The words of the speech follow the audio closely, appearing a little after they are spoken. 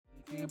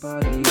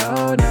Party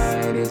all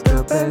night is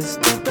the best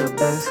of the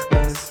best,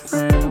 best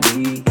friend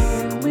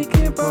weekend. We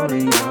can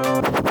party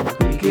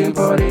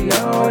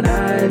all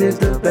night is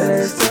the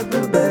best of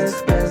the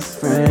best, best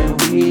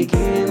friend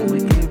weekend. We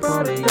can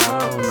party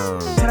all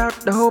night. Shout out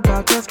the whole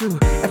podcast crew.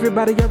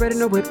 Everybody already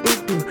know what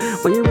it do.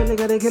 When you really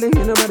gotta kill it,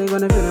 ain't nobody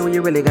gonna feel it. When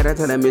you really gotta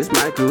tell them it's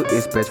my crew.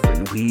 It's best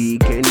friend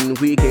weekend.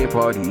 We can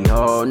party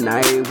all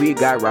night. We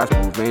got Ross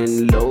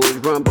moving, Lowe's,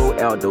 Rumble,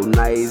 Aldo,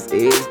 Nice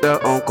is the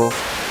uncle.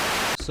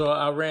 So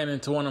I ran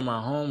into one of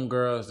my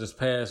homegirls this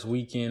past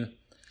weekend,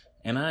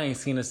 and I ain't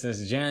seen her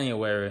since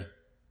January.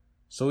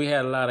 So we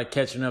had a lot of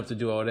catching up to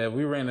do all that.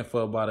 We ran it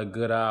for about a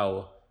good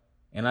hour.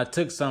 And I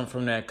took something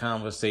from that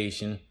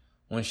conversation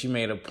when she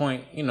made a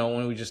point, you know,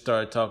 when we just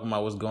started talking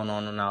about what's going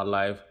on in our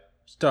life.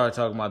 Started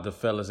talking about the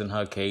fellas in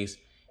her case.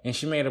 And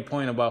she made a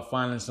point about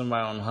finding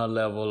somebody on her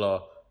level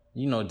or,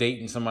 you know,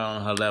 dating somebody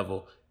on her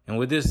level. And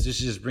with this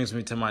just brings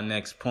me to my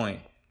next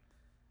point.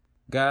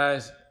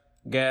 Guys,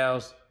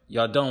 gals,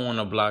 y'all don't want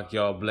to block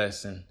y'all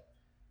blessing.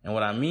 And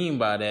what I mean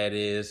by that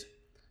is,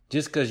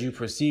 just because you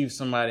perceive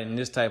somebody in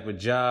this type of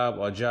job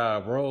or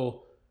job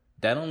role,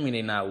 that don't mean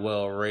they're not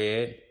well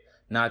read.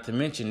 Not to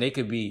mention, they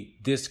could be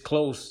this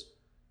close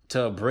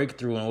to a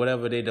breakthrough in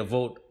whatever they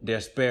devote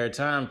their spare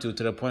time to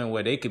the point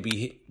where they could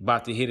be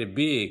about to hit it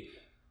big.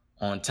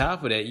 On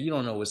top of that, you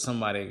don't know what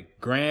somebody's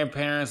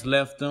grandparents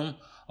left them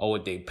or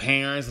what their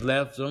parents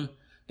left them.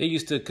 They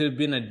could have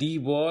been a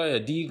D-boy, a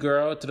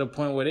D-girl, to the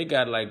point where they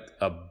got like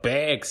a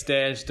bag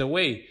stashed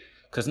away.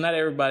 Because not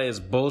everybody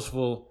is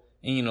boastful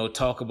and, you know,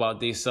 talk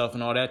about themselves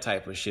and all that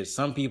type of shit.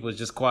 Some people is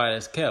just quiet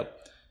as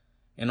kept.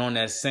 And on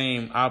that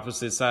same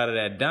opposite side of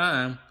that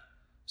dime,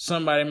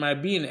 somebody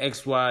might be in an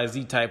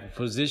XYZ type of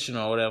position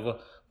or whatever,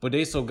 but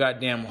they so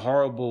goddamn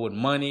horrible with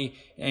money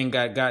and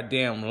got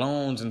goddamn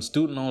loans and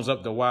student loans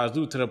up the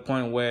wazoo to the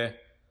point where,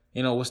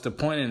 you know, what's the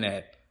point in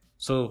that?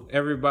 So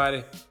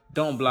everybody,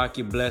 don't block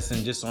your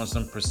blessing just on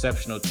some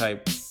perceptional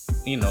type,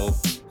 you know,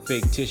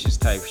 fictitious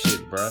type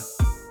shit, bruh.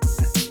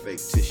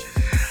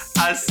 Fictitious.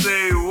 I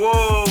say,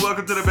 whoa,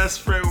 welcome to the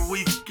Best Friend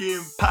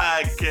Weekend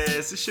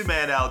Podcast. It's your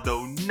man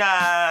Aldo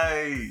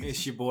Nice.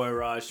 It's your boy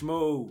Raj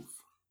Smooth.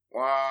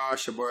 Wow,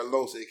 it's your boy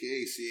Los,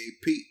 aka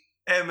CAP.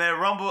 Hey man,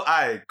 Rumble,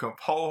 I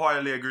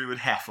wholeheartedly agree with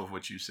half of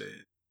what you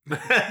said. Just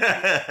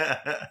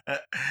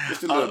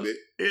a little bit.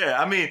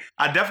 Yeah, I mean,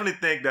 I definitely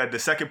think that the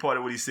second part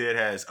of what he said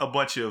has a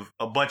bunch of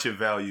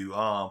value.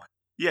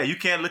 Yeah, you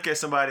can't look at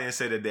somebody and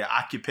say that their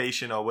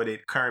occupation or what their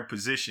current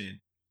position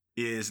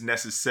is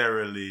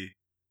necessarily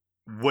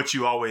what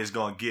you always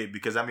gonna get.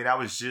 Because I mean, I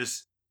was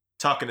just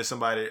talking to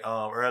somebody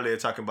earlier,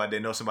 talking about they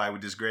know somebody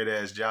with this great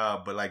ass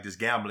job, but like this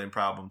gambling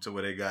problem to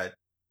where they got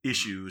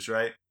issues,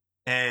 right?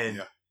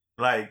 And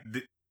like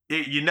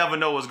you never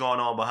know what's going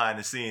on behind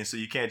the scenes, so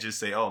you can't just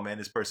say, "Oh man,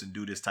 this person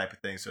do this type of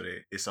thing, so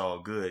it's all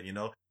good." You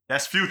know,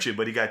 that's Future,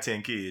 but he got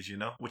 10 kids. You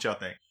know, what y'all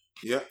think?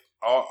 Yeah,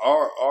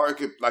 or it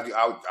could, like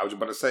I was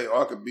about to say,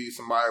 or it could be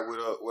somebody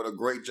with a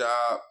great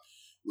job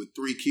with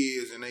 3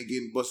 kids and they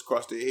getting busted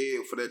across their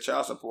head for their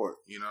child support.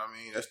 You know what I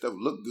mean? That stuff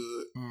look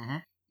good. Mm-hmm.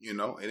 You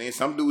know, and then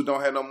some dudes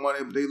don't have no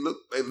money, but they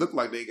look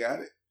like they got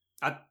it.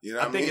 I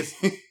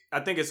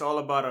think it's all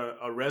about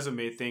a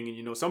resume thing, and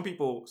you know, some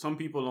people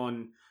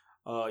on,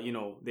 you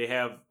know, they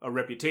have a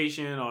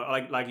reputation or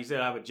like you said,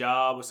 have a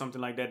job or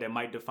something like that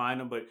might define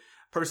them. But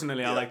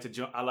personally, I like to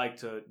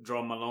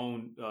draw my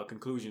own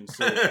conclusions.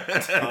 So,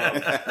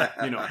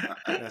 you know,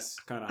 that's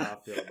kind of how I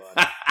feel about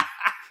it.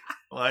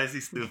 Why is he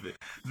stupid?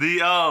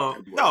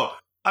 No,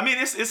 I mean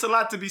it's a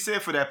lot to be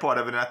said for that part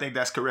of it, and I think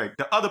that's correct.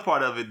 The other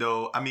part of it,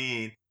 though, I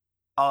mean,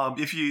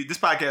 this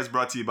podcast is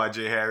brought to you by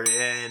Jay Harry,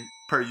 and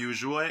per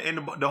usual, and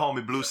the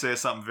homie Blue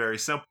says something very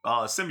similar,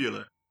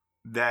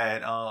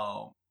 that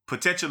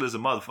potential is a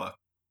motherfucker,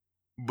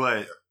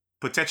 but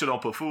potential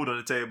don't put food on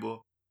the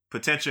table.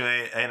 Potential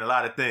ain't a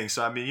lot of things.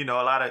 So I mean, you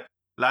know, a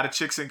lot of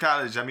chicks in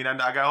college. I mean,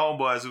 I got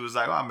homeboys who was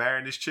like, "Oh, I'm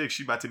marrying this chick.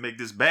 She about to make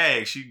this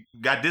bag. She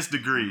got this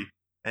degree."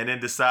 And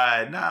then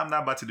decide, nah, I'm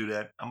not about to do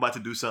that. I'm about to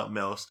do something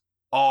else.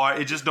 Or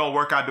it just don't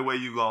work out the way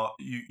you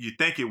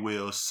think it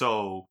will.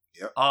 So,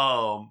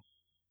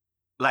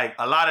 like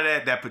a lot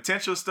of that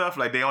potential stuff,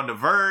 like they on the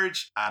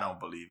verge, I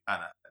don't believe.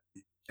 I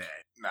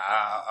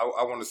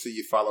want to see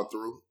you follow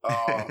through.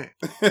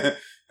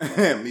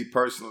 Me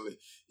personally,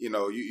 you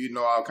know, you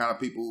know all kind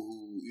of people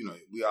who, you know,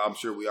 I'm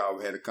sure we all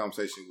had a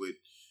conversation with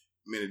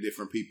many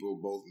different people,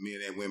 both men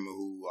and women,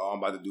 who I'm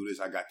about to do this.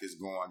 I got this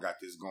going. I got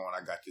this going.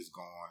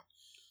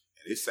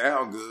 It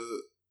sound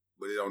good,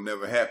 but it don't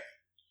never happen.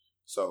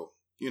 So,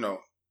 you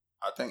know,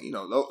 I think, you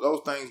know,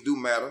 those things do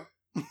matter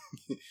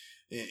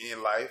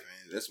in life.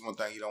 And that's one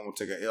thing you don't want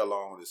to take an L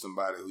on, is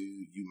somebody who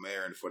you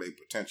marrying for their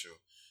potential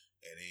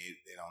and they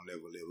don't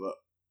never live up.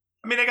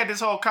 I mean, they got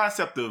this whole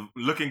concept of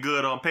looking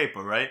good on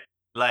paper, right?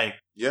 Like,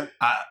 yeah,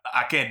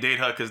 I can't date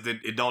her because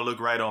it don't look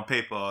right on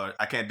paper, or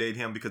I can't date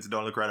him because it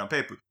don't look right on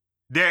paper.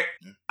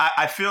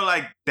 I feel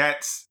like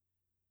that's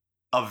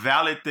a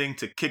valid thing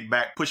to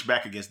push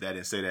back against that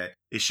and say that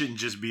it shouldn't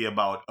just be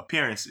about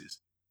appearances.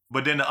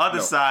 But then the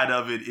other side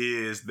of it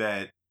is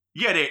that,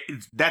 yeah,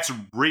 that's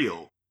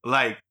real.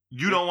 Like,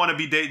 you don't want to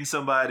be dating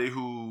somebody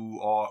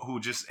who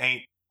just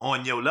ain't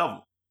on your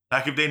level.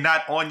 Like, if they're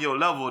not on your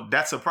level,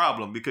 that's a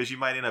problem because you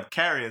might end up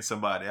carrying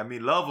somebody. I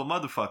mean, love a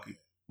motherfucker.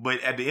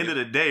 But at the end of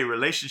the day,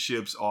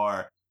 relationships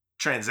are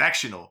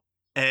transactional.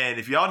 And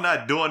if y'all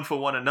not doing for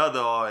one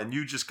another and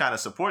you just kind of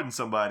supporting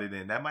somebody,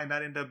 then that might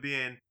not end up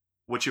being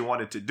what you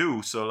wanted to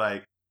do. So,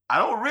 like, I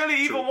don't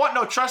really even want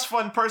no trust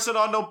fund person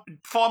or no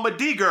former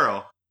D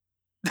girl.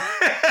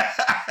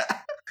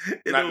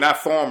 Not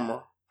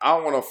former. I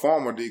don't want a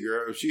former D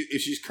girl. If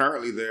she's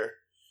currently there,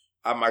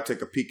 I might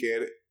take a peek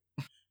at it.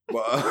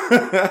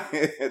 But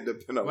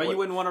depending on why you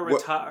wouldn't want a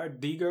retired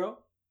D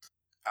girl?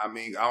 I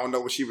mean, I don't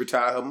know what she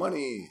retired her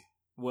money in.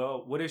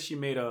 Well, what if she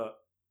made $1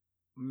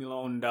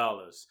 million?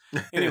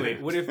 Anyway,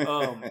 what if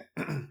I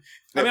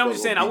mean, I'm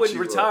just saying I wouldn't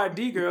retire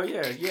D girl.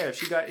 Yeah.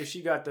 If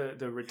she got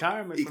the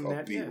retirement from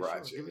that, yeah,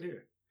 sure, give it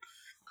here.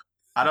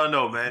 I don't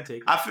know, man.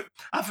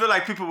 I feel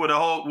like people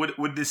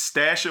with this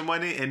stash of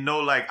money and no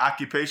like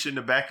occupation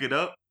to back it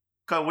up.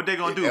 Cause what they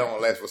gonna do? It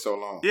won't last for so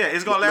long. Yeah,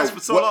 it's gonna last for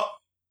so long.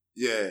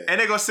 Yeah,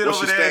 and they gonna sit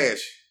over there.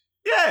 Stash?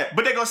 Yeah,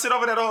 but they gonna sit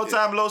over there the whole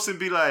time, Los, and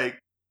be like,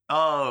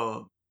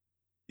 "Oh,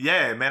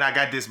 yeah, man, I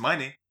got this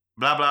money."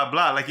 Blah blah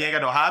blah. Like you ain't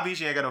got no hobbies,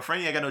 you ain't got no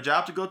friend, you ain't got no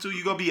job to go to.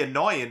 You gonna be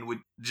annoying with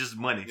just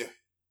money.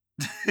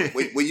 Yeah.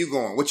 Where you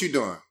going? What you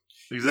doing?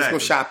 Exactly. Let's go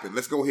shopping.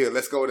 Let's go here.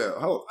 Let's go there.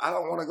 Oh, I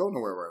don't want to go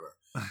nowhere right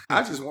now.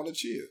 I just want to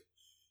chill.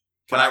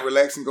 Can I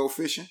relax and go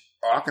fishing?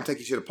 Or I can take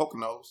you to the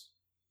Poconos.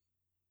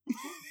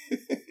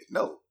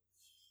 No.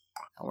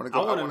 I want to go.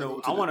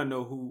 I want to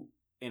know who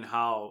and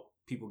how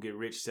people get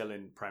rich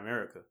selling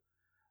Primerica.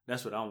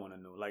 That's what I want to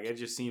know. Like, it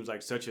just seems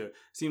like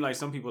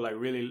some people like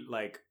really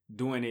like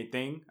doing a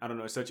thing. I don't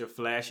know. It's such a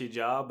flashy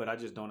job, but I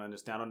just don't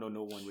understand. I don't know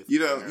no one with. You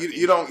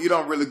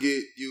don't really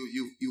get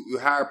you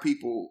hire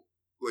people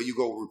where you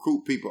go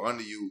recruit people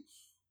under you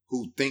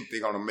who think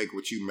they're gonna make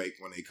what you make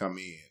when they come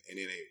in, and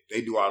then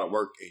they do all the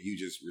work and you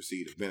just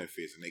receive the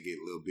benefits and they get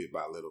little bit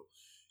by little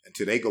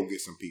until they go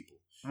get some people.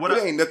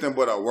 It ain't nothing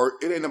but a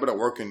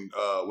working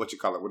what you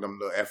call it with them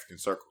little African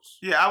circles.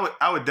 Yeah,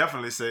 I would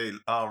definitely say,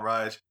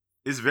 Raj,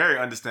 it's very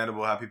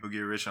understandable how people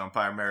get rich on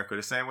Primerica.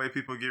 The same way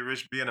people get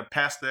rich being a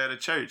pastor at a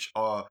church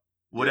or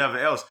whatever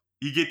else.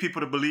 You get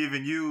people to believe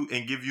in you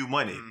and give you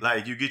money. Mm-hmm.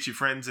 Like, you get your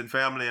friends and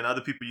family and other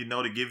people you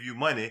know to give you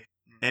money,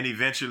 and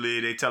eventually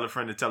they tell a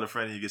friend to tell a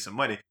friend and you get some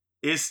money.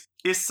 It's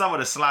some of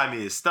the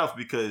slimiest stuff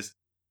because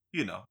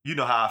you know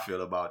how I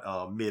feel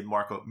about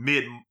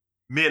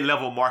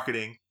mid-level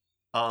marketing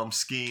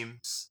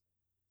schemes.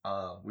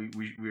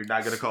 We're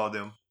not gonna call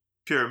them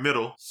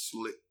pyramidal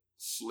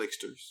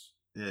slicksters.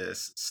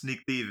 Yes,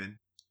 sneak thieving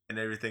and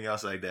everything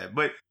else like that.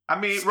 But I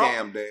mean,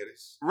 scam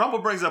daddies. Rumble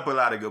brings up a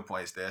lot of good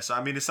points there. So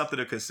I mean, it's something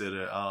to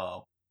consider.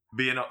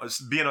 Being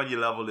on your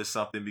level is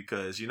something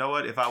because you know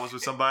what? If I was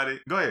with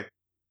somebody, go ahead.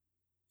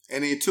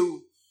 And then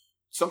too,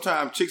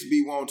 sometimes chicks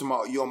be wanting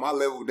you on my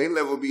level. Their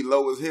level be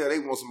low as hell. They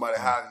want somebody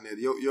higher than that.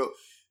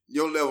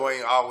 Your level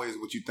ain't always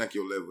what you think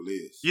your level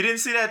is. You didn't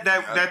see that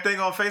thing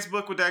on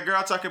Facebook with that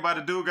girl talking about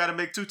a dude got to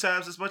make 2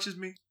 times as much as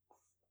me?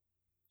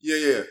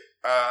 Yeah.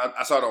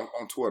 I saw it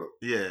on Twitter.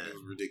 Yeah. It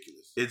was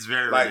ridiculous. It's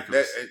very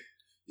ridiculous.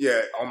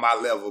 On my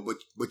level,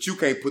 but you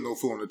can't put no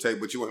food on the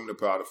table, but you want him to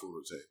put all the food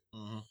on the table.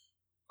 Mm-hmm.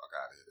 Fuck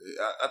out of here.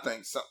 I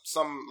think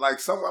some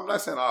I'm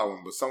not saying all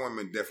women, but some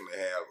women definitely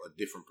have a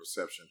different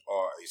perception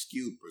or a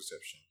skewed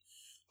perception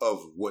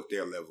of what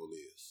their level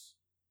is.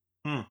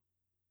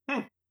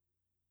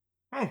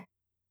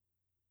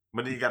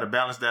 But then you got to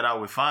balance that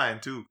out with fine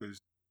too, because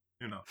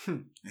you know.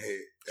 Hey,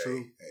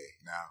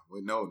 now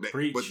we know that,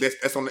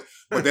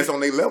 but that's on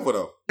their level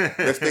though.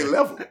 That's their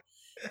level.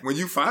 When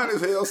you fine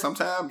as hell,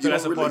 sometimes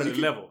that's a part of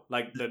the level.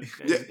 Like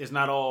it's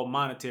not all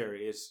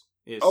monetary. It's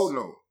oh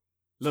no,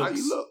 looks. How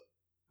you look?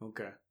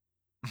 Okay.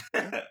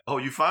 Oh,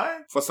 you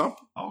fine for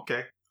something?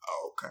 Okay.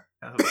 Oh, okay.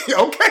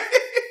 Okay.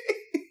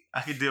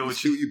 I can deal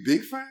with you. You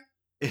big fine?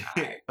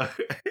 Right.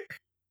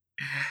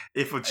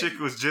 If a chick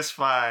was just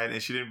fine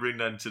and she didn't bring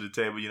nothing to the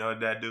table, you know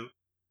what that do?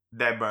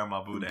 That burn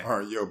my booty.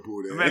 Burn your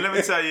booty. Man, let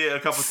me tell you a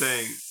couple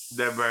things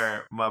that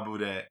burn my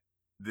booty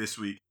this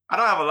week. I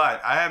don't have a lot.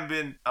 I haven't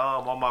been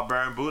on my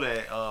burn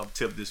booty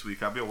tip this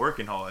week. I've been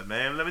working hard,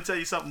 man. Let me tell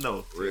you something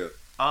though. Real.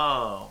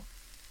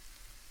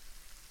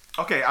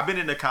 Okay, I've been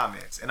in the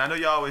comments, and I know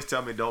y'all always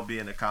tell me don't be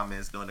in the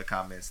comments doing the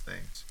comments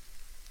things.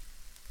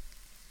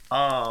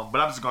 But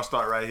I'm just gonna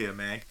start right here,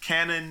 man.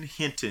 Cannon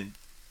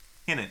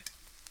Hennant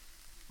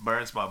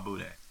burns my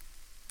booty.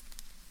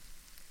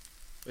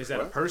 Is that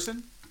a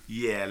person?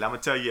 Yeah, I'm gonna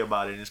tell you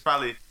about it. And it's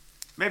probably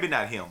maybe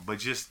not him, but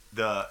just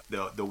the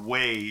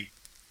way.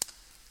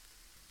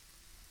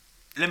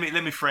 Let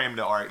me frame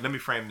the art. Let me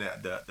frame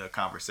the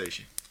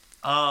conversation.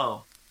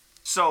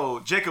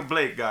 So Jacob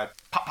Blake got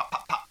pop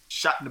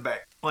shot in the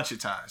back a bunch of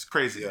times.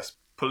 Craziness.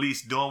 Yeah.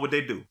 Police doing what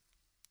they do.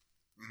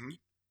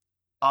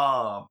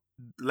 Mm-hmm.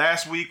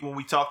 Last week when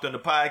we talked on the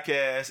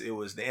podcast, it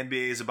was the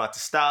NBA is about to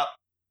stop.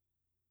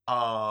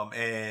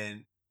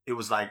 And it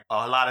was like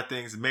a lot of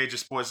things, major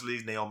sports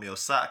leagues, Naomi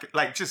Osaka,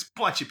 like just a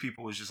bunch of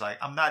people was just like,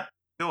 I'm not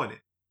doing it.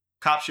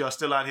 Cops, y'all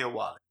still out here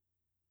wilding.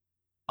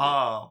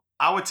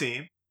 Our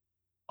team,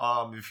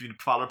 if you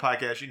follow the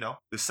podcast, you know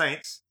the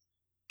Saints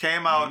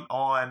came out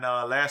on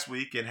last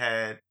week and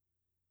had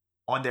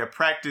on their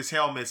practice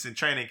helmets in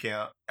training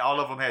camp, all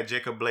of them had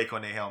Jacob Blake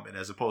on their helmet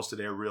as opposed to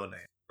their real name,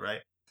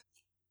 right?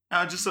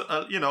 Just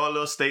a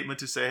little statement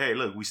to say, hey,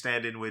 look, we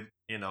stand in with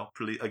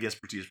against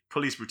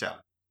police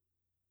brutality.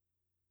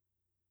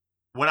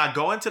 When I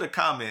go into the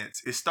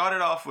comments, it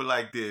started off with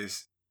like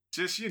this,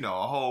 just a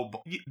whole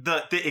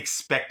the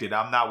expected.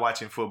 I'm not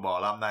watching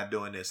football. I'm not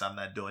doing this. I'm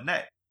not doing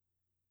that.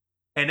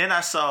 And then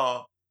I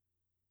saw,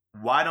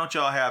 why don't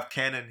y'all have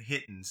Cannon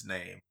Hinton's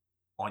name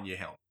on your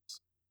helmets?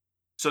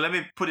 So let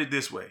me put it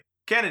this way: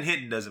 Cannon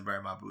Hinton doesn't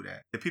burn my boot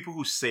at. The people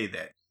who say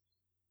that.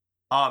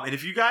 And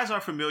if you guys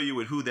aren't familiar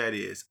with who that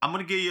is, I'm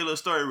gonna give you a little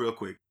story real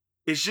quick.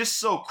 It's just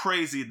so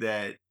crazy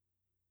that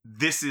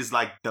this is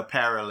like the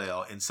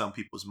parallel in some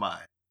people's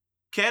mind.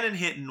 Cannon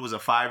Hinton was a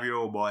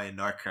 5-year-old boy in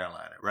North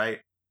Carolina, right?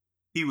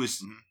 He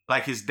was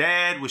like, his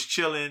dad was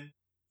chilling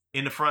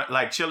in the front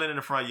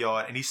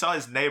yard, and he saw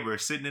his neighbor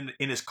sitting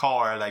in his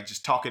car, like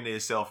just talking to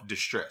himself,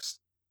 distressed.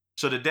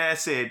 So the dad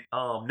said,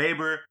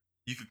 neighbor,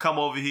 you could come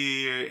over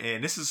here,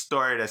 and this is a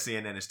story that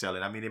CNN is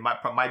telling. I mean, it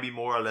might be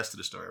more or less to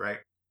the story, right?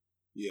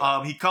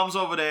 Yeah. He comes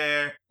over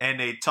there,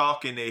 and they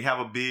talk, and they have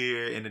a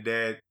beer, and the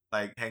dad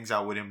like hangs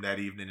out with him that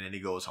evening, and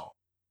he goes home.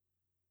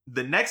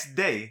 The next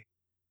day,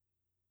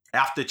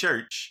 after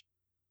church,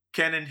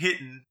 Cannon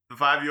Hinton, the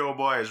 5-year-old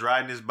boy, is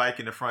riding his bike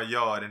in the front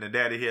yard, and the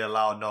daddy hear a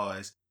loud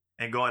noise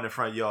and go in the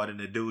front yard, and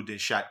the dude then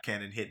shot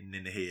Cannon Hinton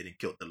in the head and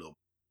killed the little boy.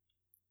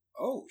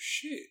 Oh,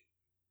 shit.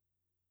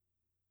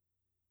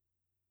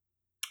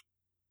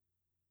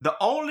 The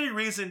only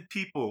reason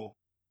people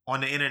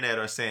on the internet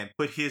are saying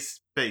put his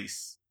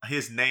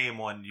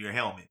name on your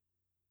helmet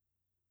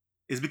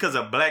is because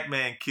a black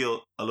man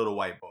killed a little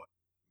white boy.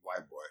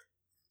 White boy.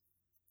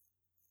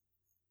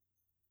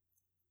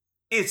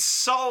 It's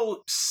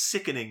so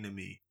sickening to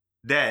me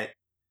that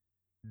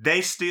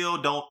they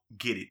still don't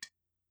get it.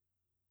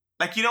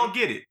 Like, you don't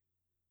get it.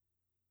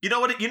 You know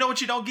what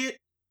you don't get?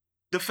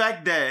 The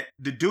fact that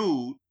the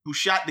dude who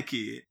shot the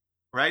kid,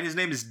 right? His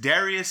name is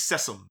Darius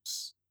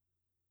Sessoms.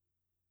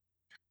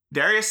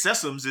 Darius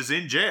Sessoms is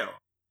in jail.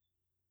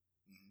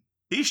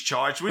 He's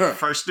charged with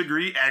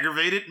first-degree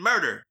aggravated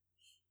murder.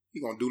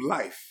 He's going to do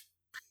life.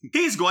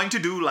 He's going to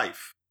do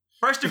life.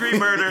 First-degree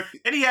murder,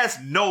 and he has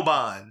no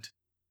bond.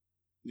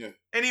 Yeah.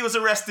 And he was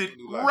arrested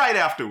right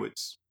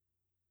afterwards.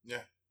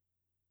 Yeah.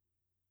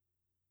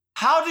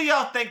 How do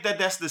y'all think that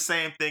that's the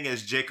same thing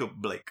as Jacob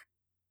Blake?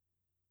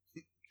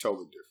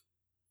 Totally different.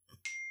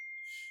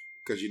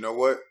 Because you know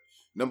what?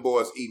 Them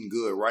boys eating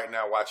good right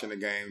now, watching the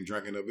game,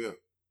 drinking a beer.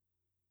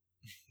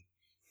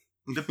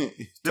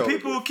 The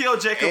people who killed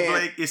Jacob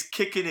Blake is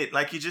kicking it,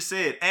 like you just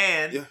said.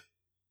 And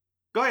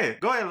go ahead,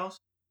 Los.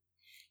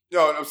 You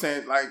know what I'm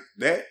saying? Like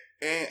that.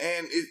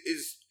 And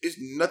it's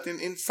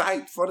nothing in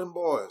sight for them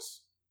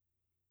boys.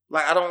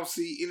 Like, I don't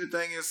see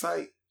anything in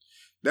sight.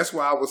 That's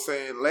why I was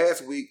saying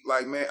last week,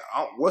 like, man,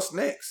 what's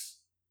next?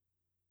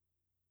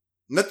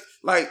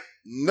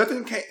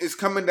 Nothing is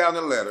coming down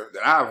the letter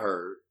that I've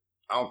heard.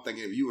 I don't think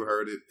if you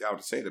heard it, I would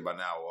have said it by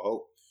now, I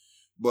hope.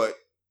 But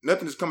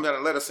nothing is coming down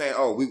the letter saying,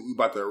 oh, we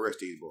about to arrest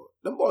these boys.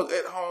 Them boys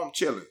at home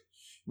chilling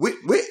with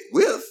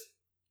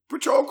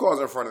patrol cars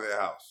in front of their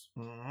house.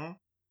 Mm-hmm.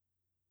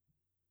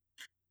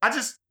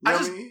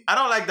 I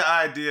don't like the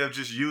idea of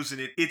just using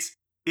it.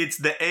 It's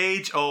the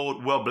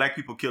age-old, well, black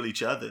people kill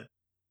each other.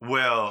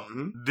 Well,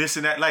 this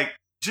and that. Like,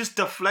 just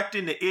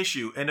deflecting the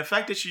issue. And the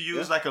fact that you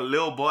use, like, a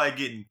little boy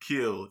getting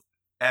killed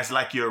as,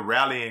 like, your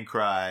rallying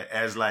cry,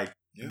 as, like,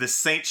 the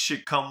Saints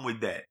should come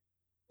with that.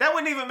 That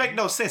wouldn't even make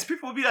no sense.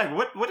 People would be like,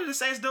 what are the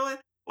Saints doing?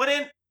 Well,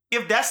 then,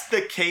 if that's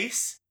the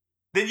case,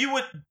 then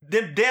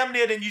damn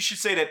near you should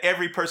say that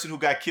every person who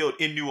got killed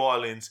in New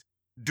Orleans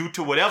due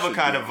to whatever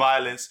kind of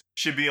violence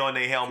should be on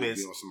their helmets.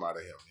 Should be on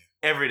somebody's helmet.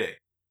 Every day.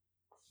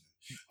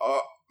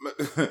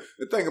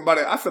 The thing about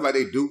it, I feel like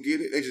they do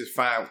get it. They just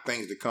find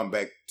things to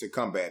combat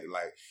it.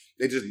 Like,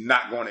 they're just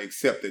not going to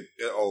accept it.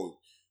 Oh,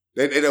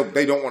 they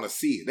don't want to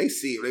see it. They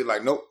see it. They're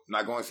like, nope,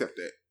 not going to accept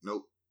that.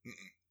 Nope. Mm-mm.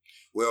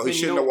 Well, he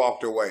shouldn't have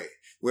walked away.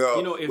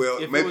 Well,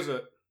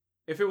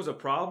 if it was a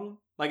problem,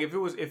 like if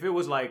it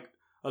was like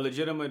a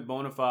legitimate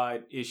bona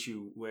fide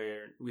issue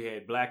where we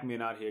had black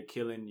men out here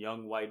killing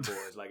young white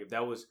boys, like if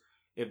that was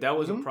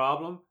a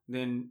problem,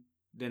 then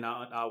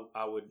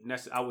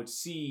I would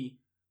see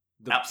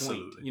the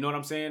point. You know what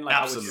I'm saying? Like,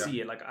 absolutely. I would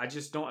see it. Like, I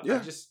just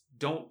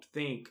don't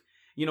think,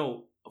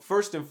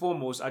 first and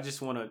foremost, I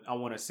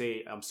want to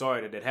say I'm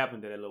sorry that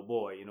happened to that little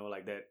boy.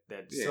 Like that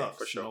sucks.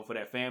 For sure. For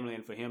that family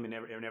and for him and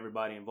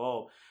everybody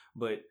involved.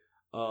 But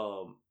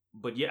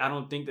yeah, I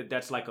don't think that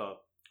that's like a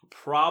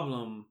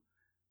problem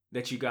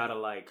that you gotta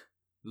like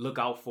look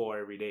out for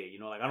every day.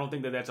 Like, I don't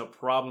think that that's a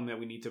problem that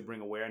we need to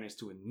bring awareness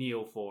to and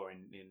kneel for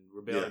and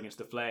rebel against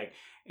the flag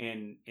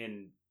and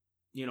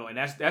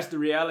that's the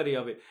reality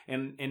of it.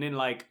 And then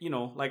like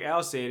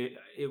Al said,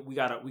 we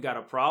got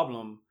a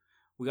problem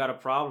we got a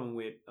problem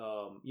with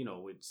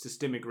with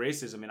systemic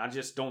racism, and I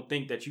just don't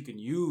think that you can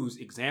use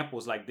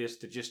examples like this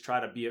to just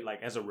try to be it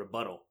like as a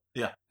rebuttal.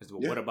 Yeah.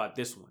 What about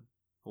this one?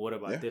 Or what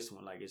about this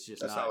one? Like it's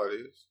just That's not, how it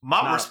is.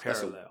 not a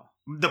parallel.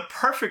 The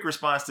perfect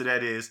response to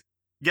that is,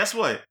 guess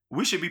what?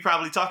 We should be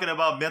probably talking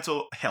about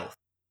mental health.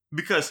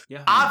 Because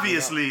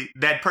obviously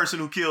that person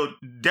who killed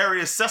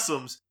Darius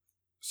Sessoms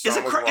is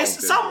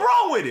something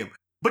wrong with him.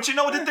 But you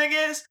know what the thing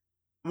is?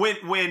 When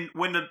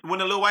the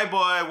little white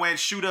boy went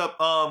shoot up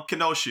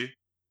Kenosha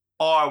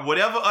or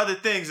whatever other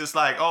things, it's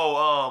like,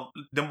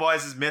 them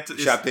boys is mental.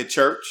 Shot their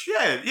church.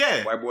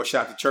 Yeah. White boy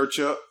shot the church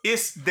up.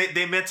 It's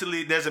they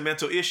mentally, there's a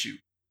mental issue.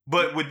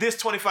 But with this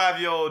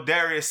 25-year-old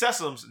Darius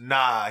Sessoms,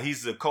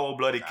 he's a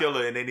cold-blooded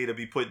killer, and they need to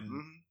be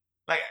putting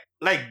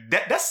like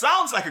that. That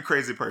sounds like a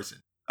crazy person.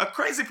 A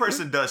crazy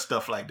person does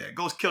stuff like that.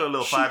 Goes kill a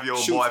little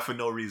 5-year-old boy for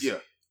no reason. Yeah,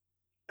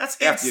 that's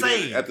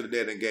insane. After the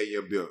dad done gave you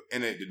a bill,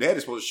 and the dad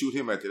is supposed to shoot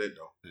him after that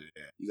though.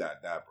 Yeah, you gotta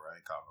die, bro. I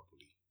ain't calling no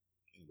police.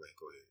 Anyway,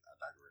 go ahead. I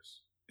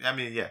digress. I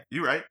mean, yeah,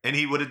 you're right, and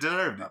he would have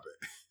deserved it.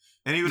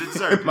 And he would have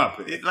deserved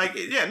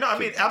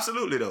it.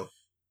 Absolutely though.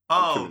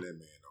 I'm killing that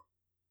man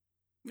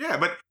though. Yeah,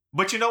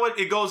 but you know what?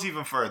 It goes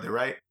even further,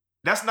 right?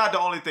 That's not the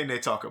only thing they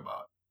talk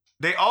about.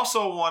 They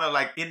also want to,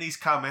 like, in these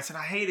comments, and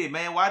I hate it,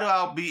 man. Why do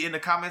I be in the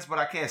comments, but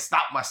I can't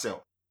stop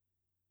myself?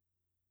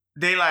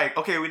 They like,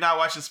 okay, we're not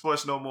watching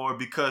sports no more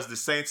because the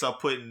Saints are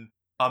putting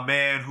a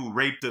man who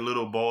raped a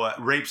little boy,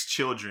 rapes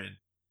children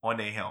on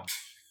their helmet.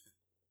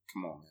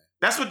 Come on, man.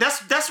 That's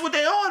what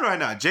they on right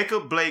now.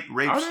 Jacob Blake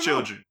rapes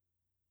children.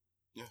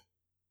 Yeah.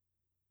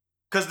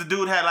 Because the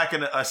dude had like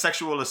a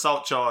sexual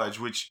assault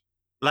charge, which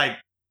like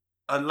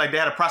they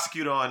had a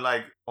prosecutor on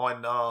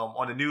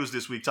the news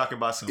this week talking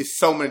about some. It's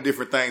so many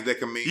different things that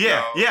can mean.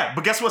 Yeah.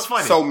 But guess what's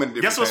funny? So many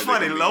different. Guess what's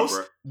funny, Los?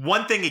 Mean,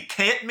 one thing it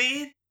can't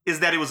mean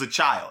is that it was a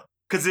child,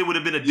 because it would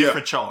have been a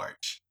different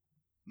charge.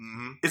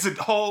 Mm-hmm. It's a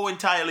whole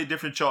entirely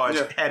different charge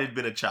had it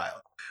been a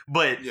child.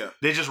 But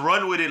they just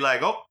run with it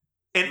like,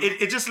 and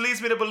it just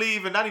leads me to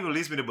believe, and not even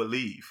leads me to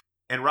believe.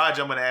 And Raj,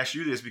 I'm going to ask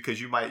you this because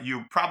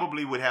you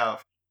probably would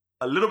have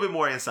a little bit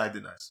more insight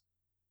than us.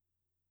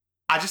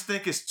 I just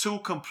think it's two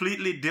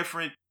completely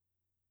different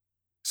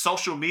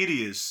social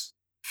medias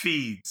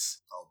feeds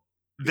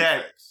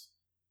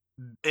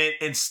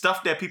and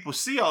stuff that people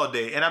see all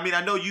day. And I mean,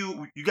 I know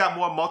you got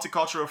more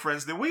multicultural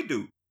friends than we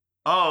do.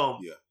 Do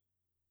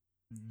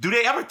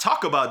they ever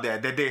talk about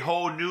that? That their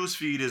whole news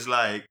feed is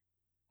like,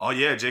 oh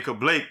yeah, Jacob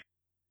Blake,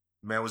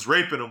 man was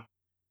raping him.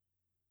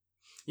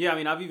 Yeah, I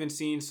mean, I've even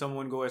seen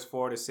someone go as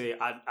far to say,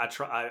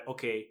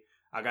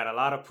 I got a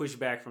lot of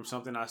pushback from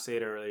something I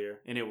said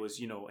earlier, and it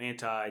was,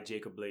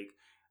 anti-Jacob Blake.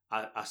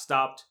 I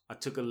stopped, I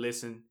took a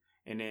listen,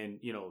 and then,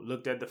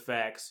 looked at the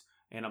facts,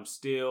 and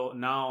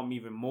I'm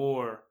even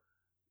more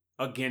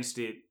against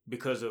it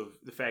because of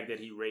the fact that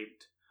he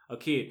raped a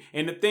kid.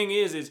 And the thing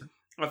is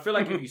I feel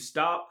like if you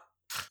stop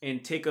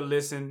and take a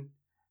listen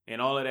and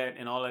all of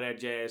that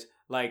jazz,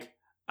 like,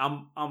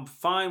 I'm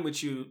fine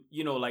with you,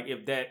 like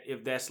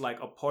if that's like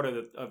a part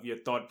of your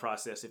thought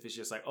process. If it's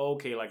just like,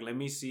 okay, like let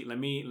me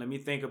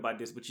think about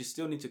this, but you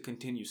still need to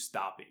continue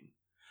stopping.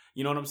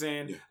 You know what I'm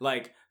saying? Yeah.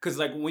 Like, cause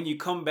like when you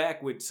come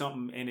back with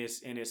something and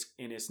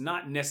it's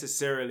not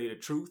necessarily the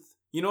truth.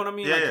 You know what I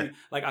mean? Yeah.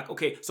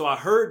 Okay, so I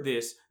heard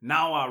this.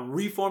 Now I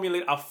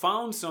reformulate. I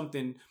found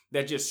something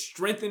that just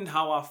strengthened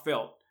how I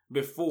felt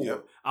before.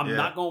 Yep. I'm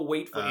not going to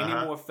wait for any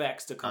more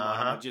facts to come out.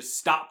 I'm going to just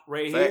stop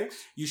right here.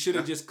 You should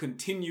have just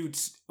continued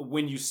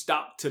when you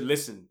stopped to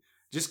listen.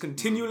 Just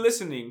continue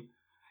listening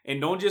and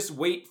don't just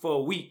wait for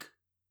a week.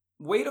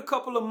 Wait a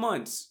couple of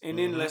months and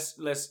then let's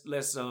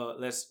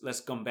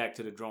come back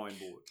to the drawing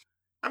board.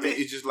 I mean,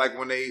 it's just like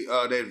when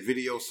that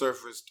video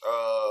surfaced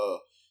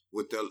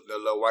with the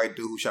little white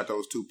dude who shot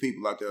those two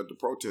people out there at the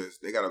protest.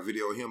 They got a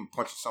video of him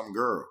punching some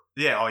girl.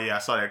 Yeah, I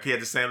saw that. He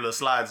had the same little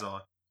slides on.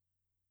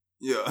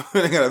 Yeah,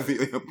 they got a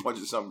video of him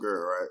punching some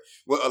girl, right?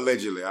 Well,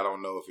 allegedly. I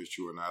don't know if it's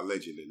true or not.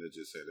 Allegedly, let's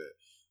just say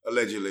that.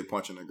 Allegedly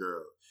punching a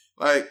girl.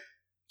 Like,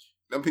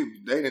 them people,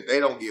 they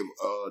don't give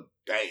a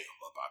damn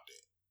about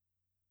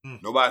that.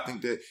 Nobody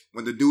think that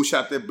when the dude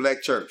shot that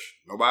black church,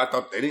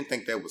 they didn't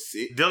think that was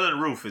sick. Dylan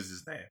Roof is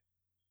his name.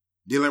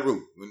 Dylan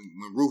Roof.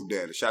 When Roof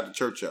died, shot the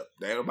church up.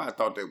 Nobody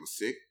thought that was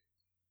sick.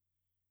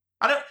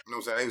 You know what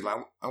I'm saying? They was like,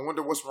 I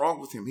wonder what's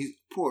wrong with him. He's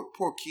poor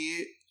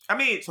kid. I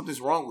mean,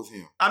 something's wrong with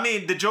him. I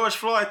mean, the George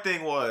Floyd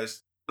thing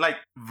was like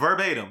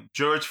verbatim.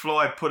 George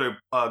Floyd put a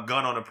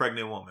gun on a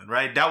pregnant woman,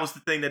 right? That was the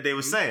thing that they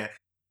were saying.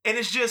 And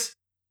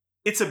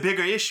it's a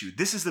bigger issue.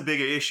 This is the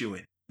bigger issue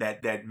in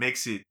that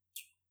makes it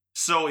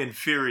so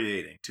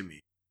infuriating to me.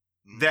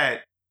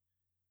 That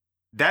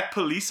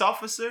police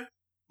officer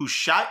who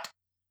shot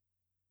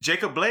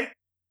Jacob Blake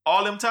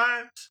all them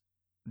times,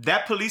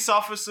 that police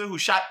officer who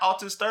shot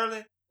Alton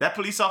Sterling, that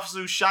police officer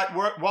who shot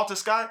Walter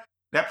Scott,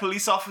 that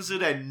police officer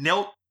that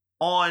knelt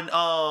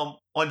on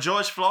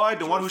George Floyd,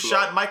 the one who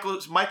shot Mike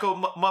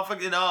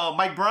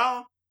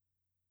Brown.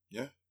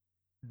 Yeah.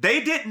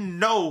 They didn't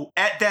know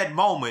at that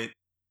moment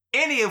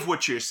any of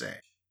what you're saying.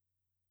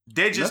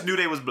 They just knew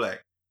they was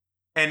black.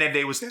 And that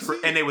they was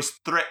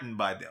threatened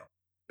by them.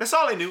 That's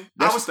all they knew.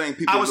 That's the thing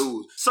people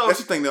lose. So that's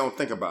the thing they don't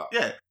think about.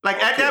 Yeah,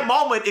 like at that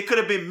moment, it could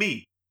have been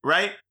me,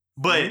 right?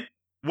 But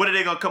what are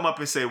they gonna come up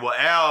and say? Well,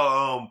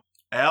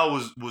 Al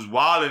was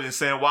wilding and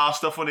saying wild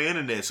stuff on the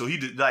internet, so he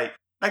did like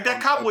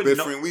that cop wouldn't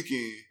know. Best Friend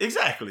Weekend.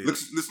 Exactly.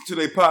 Listen to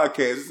their podcast.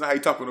 This is how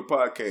you talk on the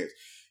podcast.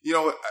 You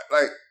know,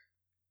 like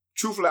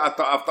truthfully, I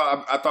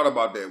thought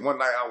about that one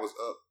night. I was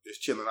up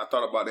just chilling. I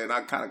thought about that, and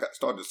I kind of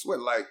started to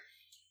sweat. Like,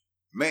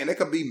 man, that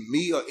could be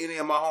me or any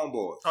of my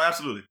homeboys. Oh,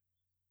 absolutely.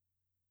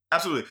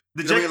 Absolutely.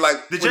 The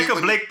Jacob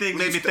Jacob Blake thing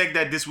made me think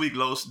that this week,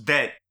 Los,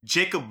 that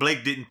Jacob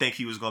Blake didn't think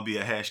he was going to be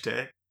a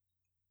hashtag.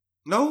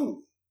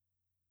 No.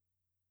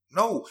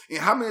 And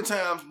how many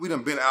times we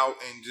done been out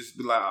and just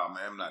be like, oh,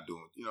 man, I'm not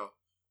doing it, you know.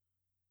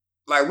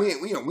 Like, we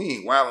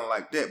ain't wilding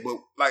like that. But,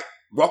 like,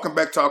 walking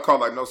back to our car,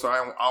 like, no, sir, I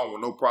don't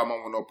want no problem. I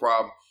don't want no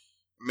problem.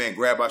 Man,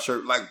 grab our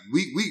shirt. Like,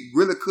 we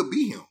really could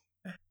be him.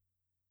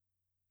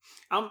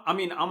 I'm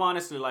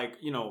honestly, like,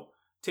 you know,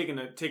 taking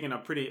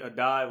a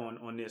dive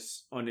on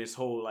this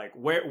whole, like,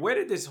 where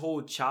did this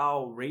whole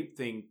child rape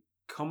thing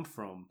come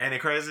from? Ain't it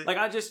crazy? Like,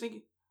 I just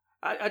think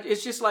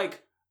it's just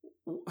like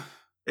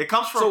it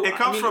comes from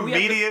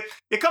media.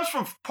 It comes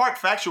from part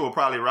factual,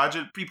 probably.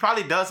 Roger, he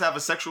probably does have a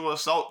sexual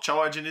assault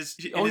charge in his.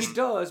 He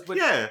does, but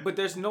but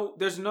there's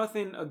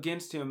nothing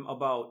against him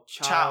about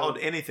child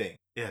anything.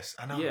 Yes,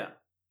 I know. Yeah.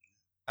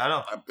 I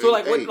know. So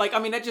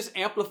that just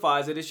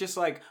amplifies it. It's just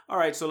like, all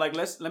right, so like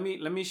let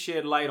me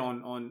shed light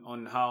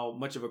on how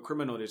much of a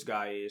criminal this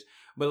guy is.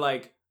 But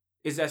like,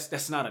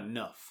 that's not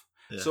enough.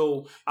 Yeah.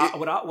 So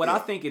I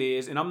think it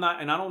is, and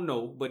I don't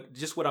know, but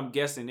just what I'm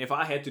guessing, if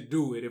I had to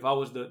do it, if I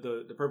was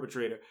the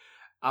perpetrator,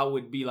 I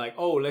would be like,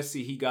 oh, let's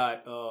see, he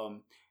got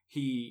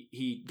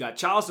he got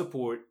child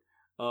support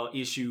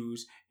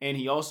issues, and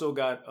he also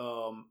got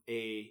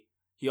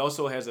he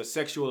also has a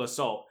sexual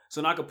assault. So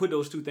now I could put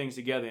those two things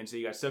together and say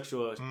you got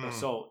sexual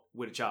assault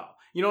with a child.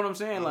 You know what I'm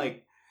saying? Mm-hmm.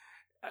 Like,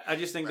 I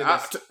just think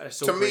that's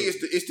so to crazy.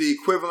 me, it's the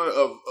equivalent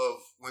of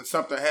when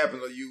something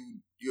happens or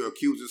you're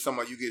accused of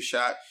someone, you get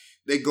shot.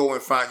 They go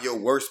and find your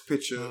worst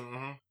picture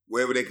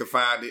wherever they can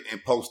find it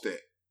and post that.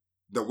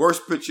 The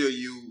worst picture of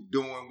you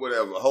doing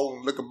whatever,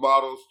 holding liquor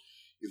bottles.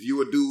 If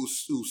you a dude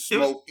who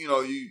smoke,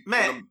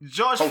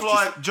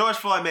 George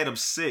Floyd made him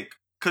sick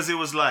because it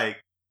was like,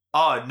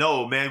 oh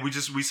no, man,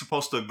 we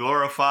supposed to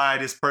glorify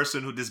this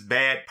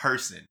bad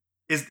person.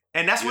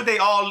 And that's what they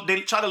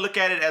try to look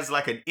at it as,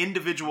 like an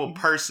individual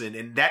person,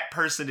 and that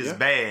person is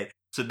bad,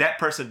 so that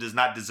person does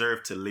not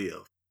deserve to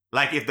live.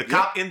 Like if the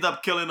cop ends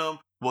up killing him,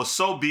 well,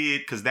 so be it,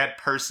 because that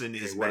person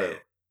is bad.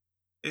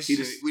 We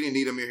didn't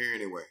need him here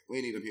anyway.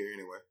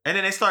 And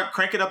then they start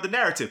cranking up the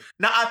narrative.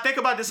 Now I think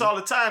about this all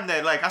the time.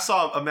 That, like, I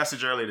saw a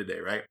message earlier today,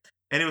 right?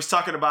 And it was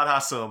talking about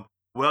how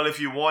if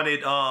you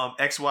wanted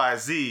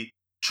XYZ,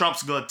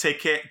 Trump's gonna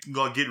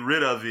get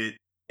rid of it,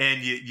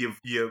 and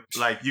you're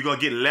gonna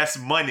get less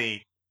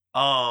money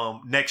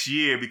next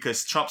year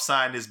because Trump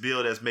signed this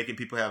bill that's making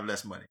people have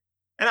less money.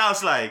 And I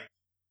was like,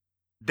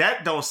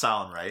 that don't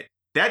sound right.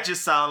 That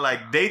just sound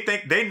like they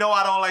think they know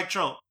I don't like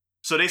Trump,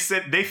 so they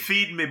said they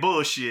feed me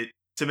bullshit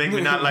to make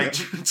me not like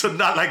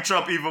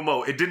Trump even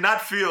more. It did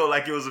not feel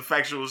like it was a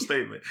factual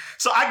statement.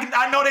 So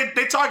I know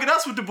they target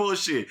us with the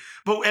bullshit,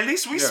 but at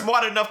least we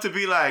smart enough to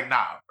be like,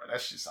 nah, bro, that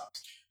shit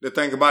sucks. The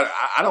thing about it,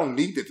 I don't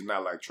need it to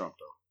not like Trump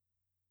though.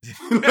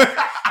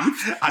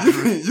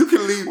 you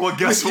can leave. Well,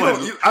 guess what?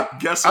 I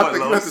think you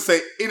don't have to say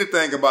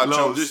anything about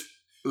Trump. Just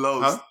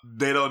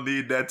they don't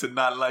need that to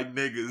not like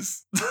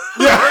niggas.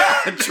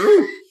 Yeah,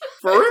 true.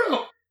 For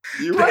real.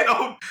 You're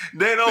right.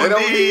 They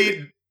don't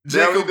need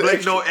Jacob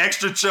Blake no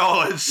extra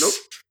charge.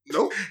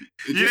 Nope.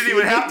 You didn't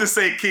even have to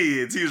say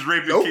kids. He was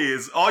raping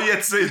kids. All you had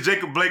to say is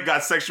Jacob Blake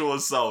got sexual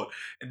assault.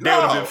 And they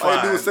would have been fine.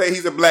 All they do is say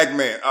he's a black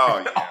man.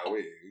 Oh,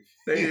 yeah.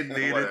 They didn't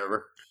need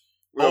whatever.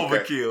 it.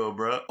 Overkill,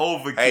 bro.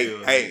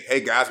 Overkill.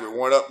 Hey, guys, we're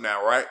one up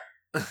now, right?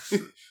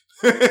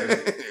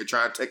 They're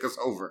trying to take us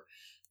over.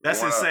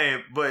 That's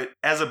insane. But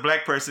as a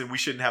black person, we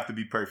shouldn't have to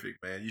be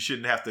perfect, man. You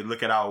shouldn't have to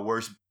look at our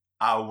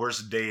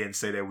worst day and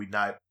say that we're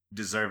not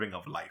deserving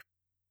of life.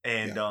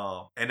 And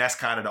that's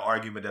kind of the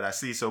argument that I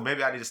see. So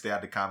maybe I need to stay out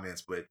of the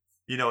comments, but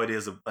it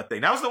is a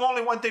thing. That was the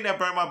only one thing that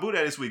burned my boot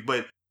this week.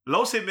 But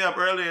Los hit me up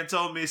earlier and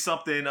told me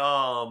something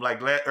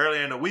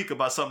earlier in the week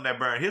about something that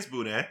burned his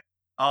boot in.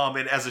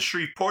 And as a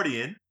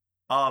Shreveportian,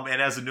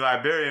 and as a New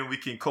Iberian, we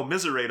can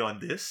commiserate on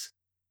this.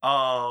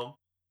 So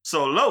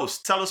Los,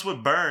 tell us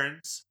what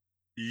burns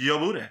your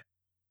boot in.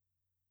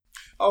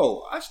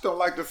 Oh, I just don't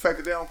like the fact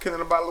that they don't care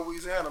about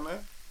Louisiana,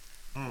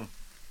 man.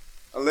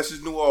 Unless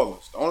it's New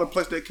Orleans. The only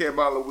place they care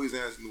about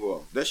Louisiana is New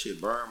Orleans. That shit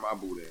burned my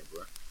boot in,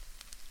 bro.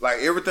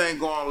 Like, everything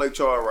going on Lake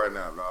Charles right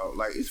now, dog.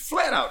 Like, it's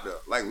flat out there.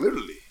 Like,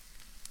 literally.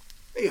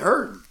 They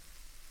hurting.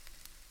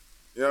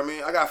 You know what I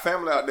mean? I got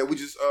family out there. We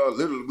just,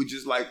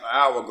 like an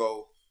hour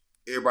ago,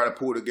 everybody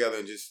pulled together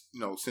and just,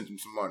 sent them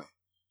some money.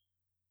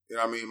 You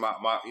know what I mean?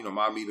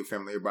 My immediate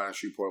family, everybody in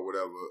Shreveport or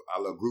whatever,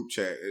 our little group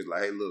chat is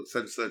like, hey, look,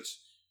 such and such,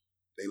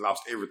 they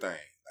lost everything.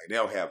 Like, they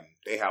don't have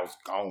their house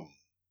gone.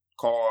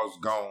 Cars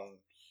gone.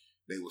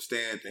 They were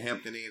staying at the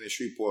Hampton Inn in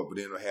Shreveport, but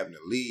then they were having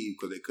to leave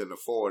because they couldn't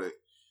afford it.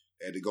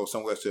 They had to go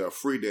somewhere to a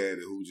free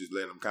daddy who just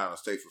let them kind of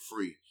stay for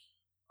free.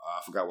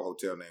 I forgot what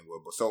hotel name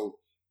was. But so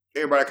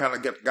everybody kind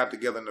of got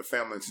together in the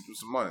family and spent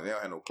some money. They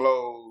don't have no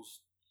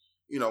clothes,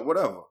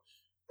 whatever.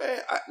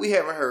 Man, we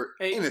haven't heard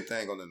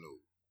anything on the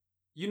news.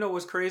 You know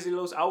what's crazy,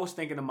 Los? I was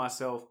thinking to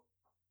myself,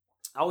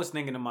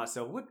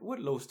 what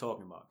Los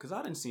talking about? Because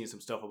I done seen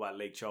some stuff about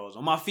Lake Charles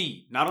on my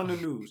feed, not on the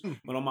news,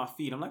 but on my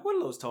feed. I'm like, what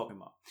Los talking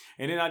about?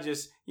 And then I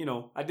just,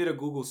 I did a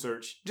Google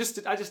search.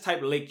 I just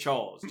typed Lake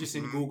Charles just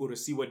in Google to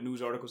see what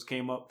news articles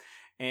came up.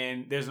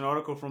 And there's an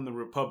article from the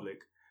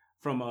Republic,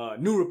 from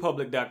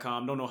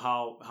newrepublic.com. Don't know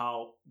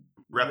how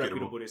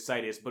reputable this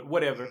site is, but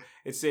whatever.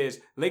 It says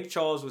Lake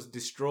Charles was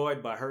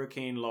destroyed by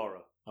Hurricane Laura.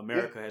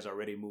 America has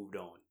already moved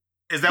on.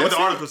 Is that what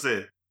the article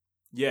said?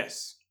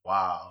 Yes.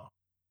 Wow.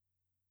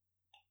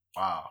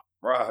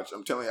 Raj,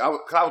 I'm telling you, I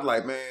was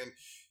like, man,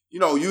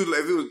 usually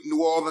if it was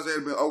New Orleans,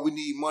 they'd been, we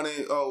need money,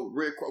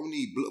 Red Cross,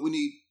 we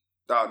need,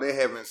 dog, they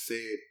haven't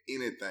said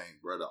anything,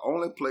 bro. The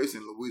only place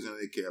in Louisiana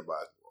they care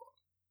about is New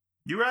Orleans.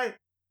 You're right.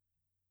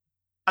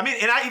 I mean,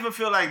 and I even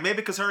feel like maybe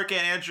because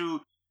Hurricane Andrew,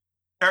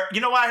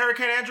 you know why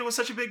Hurricane Andrew was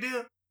such a big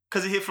deal?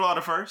 Because it hit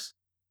Florida first.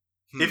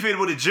 If it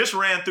would have just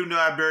ran through New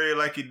Iberia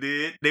like it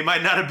did, they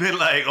might not have been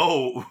like,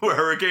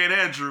 Hurricane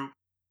Andrew.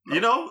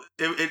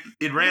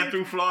 It ran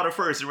through Florida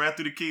first. It ran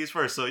through the Keys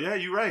first. So, yeah,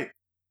 you're right.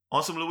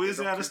 On some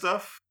Louisiana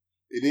stuff.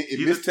 It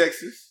missed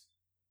Texas.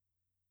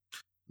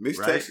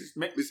 Texas.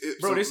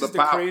 Bro, this is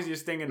the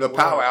craziest thing in the world.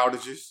 The power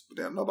outages.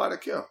 But nobody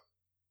care.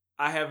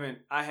 I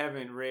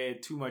haven't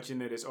read too much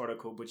into this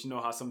article, but you know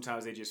how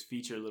sometimes they just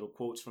feature little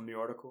quotes from the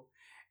article?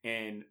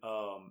 And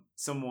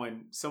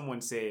someone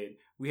said,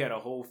 we had a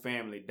whole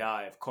family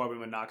die of carbon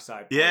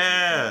monoxide poisoning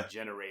from a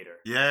generator.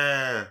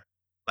 Yeah.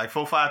 Like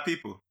 4-5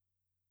 people.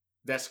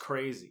 That's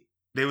crazy.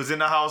 They was in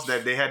the house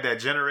that they had that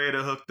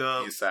generator hooked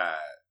up inside,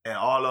 and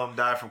all of them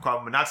died from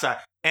carbon monoxide.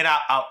 And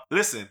I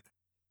listen.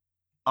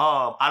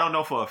 I don't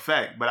know for a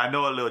fact, but I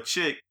know a little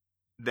chick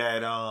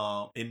that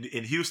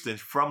in Houston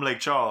from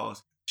Lake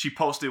Charles. She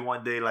posted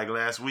one day like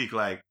last week,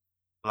 like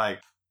 4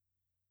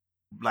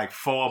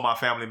 of my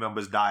family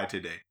members died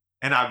today.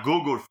 And I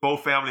Googled 4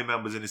 family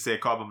members and it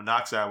said carbon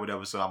monoxide,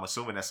 whatever. So I'm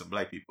assuming that's some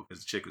black people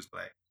because the chick was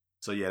black.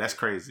 So yeah, that's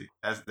crazy.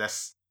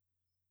 That's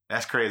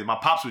crazy. My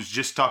pops was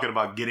just talking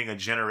about getting a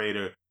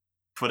generator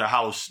for the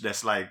house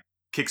that's like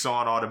kicks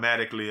on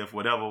automatically if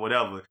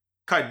whatever.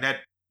 Cutting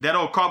that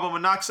old carbon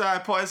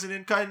monoxide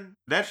poisoning, cutting,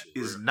 that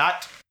is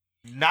not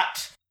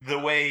the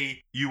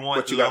way you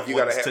want your loved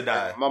ones to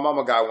die. My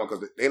mama got one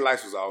because their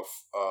lights was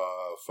off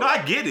for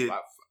I get it.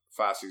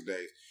 5-6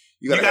 days.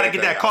 You gotta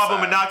get that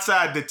carbon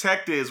monoxide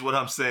detector is what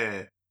I'm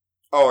saying.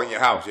 Oh, in your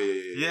house.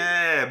 Yeah.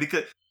 Yeah,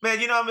 because,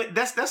 man, you know what I mean?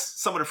 That's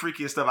some of the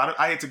freakiest stuff.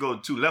 I hate to go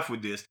too left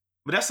with this,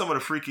 but that's some of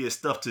the freakiest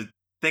stuff to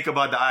think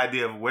about, the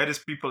idea of where there's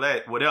people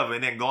at, whatever,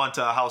 and then going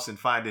to a house and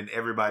finding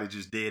everybody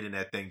just dead in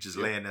that thing, just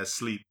laying there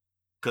asleep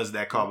because of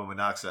that carbon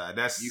monoxide.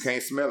 You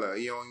can't smell it.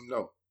 You don't even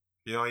know.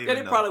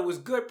 It probably was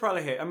good.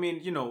 Probably had. I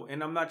mean,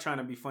 and I'm not trying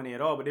to be funny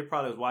at all, but they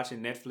probably was watching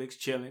Netflix,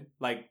 chilling,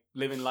 like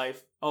living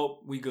life.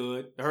 Oh, we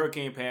good. The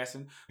hurricane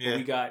passing.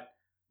 Yeah. But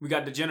we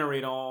got the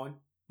generator on.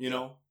 We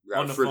got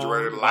on the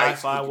refrigerator, phone,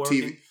 lights,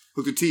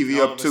 hook the TV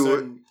up to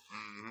it.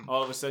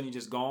 All of a sudden, you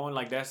just gone.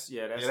 Like that's.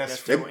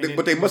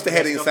 But they must have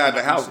had it inside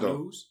the house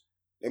though.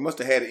 They must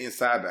have had it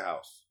inside the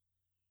house.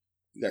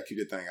 You got to keep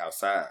the thing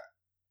outside.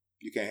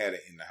 You can't have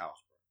it in the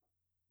house.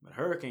 But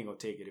hurricane gonna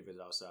take it if it's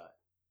outside.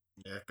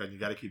 Yeah, because you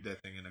got to keep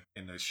that thing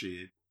in the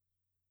shed.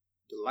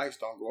 The lights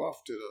don't go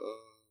off to the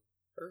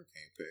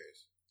hurricane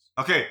pass.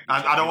 Okay,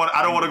 I don't want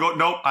to go.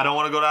 Nope, I don't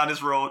want to go down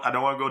this road. I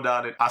don't want to go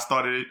down it. I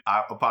started it.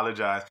 I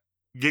apologize.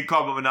 Get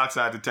carbon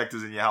monoxide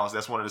detectors in your house.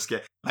 That's one of the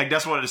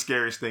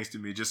scariest things to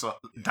me. Just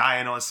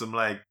dying on some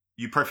like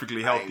you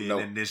perfectly healthy and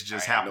then this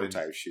just happened.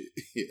 Type shit.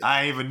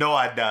 I didn't even know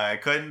I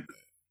died. Couldn't.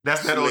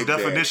 That's that old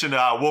definition that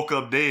I woke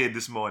up dead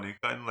this morning.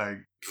 Couldn't like,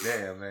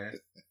 damn man.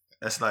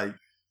 That's like.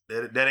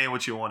 That ain't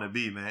what you want to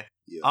be, man.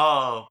 Yeah.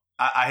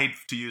 I hate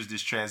to use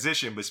this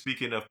transition, but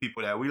speaking of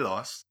people that we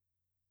lost,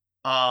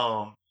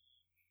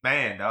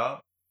 man,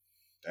 dog.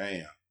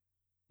 Damn.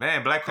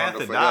 Man, Black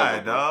Panther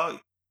died, dog.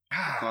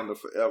 Wakanda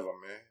forever,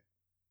 man.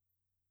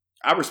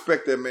 I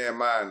respect that man's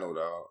mind, though,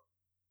 dog.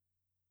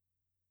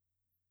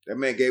 That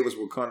man gave us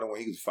Wakanda when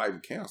he was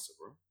fighting cancer,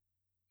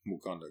 bro.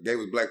 Wakanda. Gave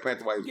us Black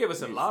Panther while he gave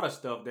us a lot of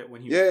stuff that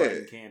when he was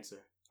fighting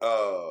cancer.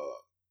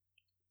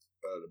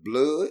 The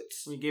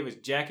Bloods. He gave us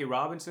Jackie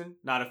Robinson.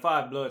 Now the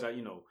 5 Bloods,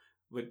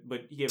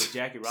 but he gave us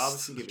Jackie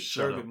Robinson. He gave us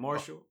Thurgood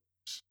Marshall.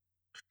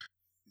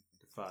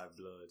 The 5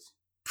 Bloods.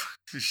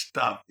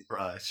 Stop,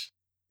 Raj.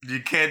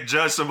 You can't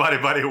judge somebody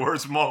by their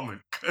worst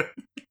moment.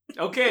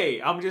 Okay,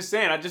 I'm just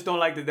saying. I just don't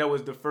like that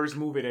was the first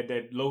movie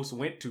that Los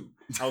went to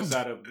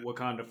outside of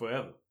Wakanda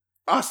Forever.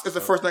 That's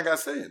the first thing I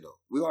said, though.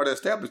 We already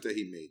established that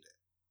he made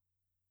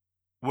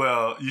that.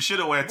 Well, you should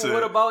have went to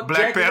what about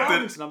Black Jackie Panther.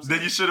 Robinson,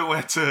 then you should have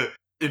went to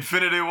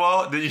Infinity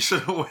War. Then you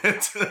should have went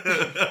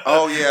to.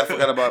 Oh yeah, I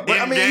forgot about.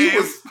 But I mean, he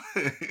was.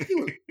 He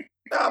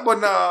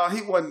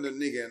wasn't the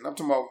nigga. I'm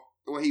talking about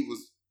when he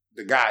was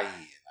the guy in.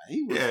 Like,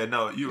 he was. Yeah,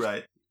 no, you're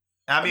right.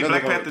 I mean, another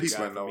Black one of Panther. the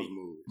people in those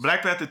movies.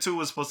 Black Panther 2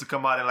 was supposed to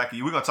come out in like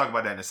we're gonna talk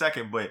about that in a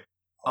second, but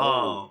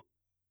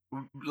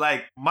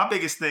like my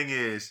biggest thing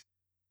is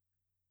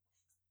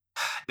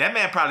that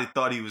man probably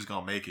thought he was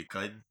gonna make it,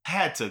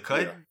 had to,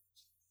 Yeah.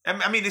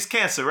 I mean, it's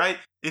cancer, right?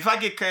 If I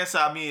get cancer,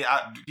 I mean,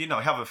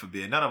 heaven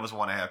forbid, none of us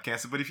want to have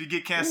cancer. But if you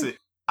get cancer,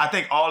 I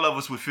think all of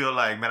us would feel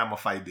like, man, I'm gonna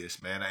fight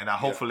this, man, and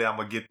hopefully I'm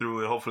gonna get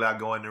through it. Hopefully I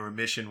go into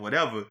remission,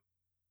 whatever.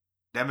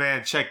 That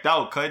man checked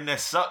out, that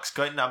sucks,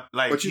 I'm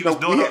like, but you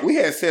know, we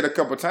had said a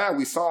couple of times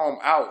we saw him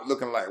out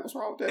looking like, what's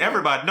wrong with that?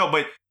 Everybody, no,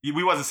 but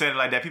we wasn't saying it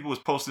like that. People was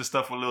posting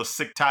stuff with little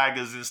sick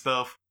tigers and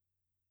stuff,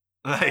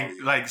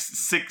 like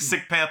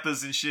sick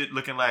panthers and shit,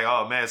 looking like,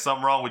 oh man,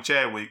 something wrong with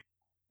Chadwick.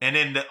 And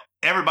then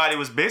everybody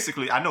was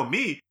basically, I know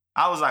me,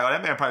 I was like, oh,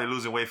 that man probably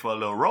losing weight for a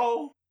little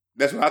role.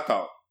 That's what I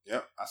thought.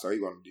 Yep, I saw he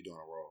going to be doing a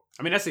role.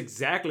 I mean, that's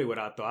exactly what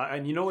I thought.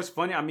 And you know what's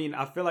funny? I mean,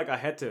 I feel like I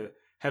had to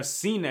have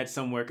seen that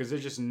somewhere because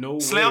there's just no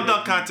Slam way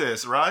dunk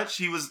contest, Raj.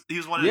 He was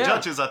one of the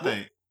judges, I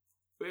think.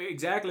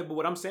 Exactly, but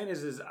what I'm saying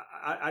is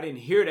I didn't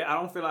hear that. I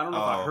don't know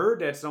if I heard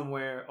that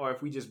somewhere or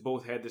if we just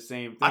both had the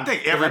same thing. I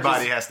think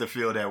everybody has to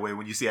feel that way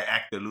when you see an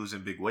actor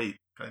losing big weight.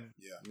 Okay?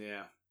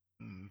 Yeah.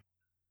 Mm.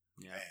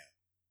 Yeah.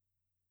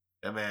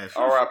 That man.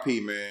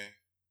 R.I.P. man.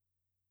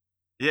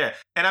 Yeah,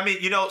 and I mean,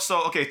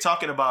 so okay,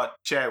 talking about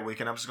Chadwick,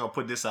 and I'm just gonna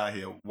put this out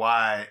here: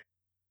 why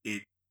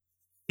it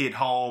hit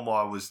home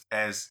or was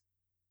as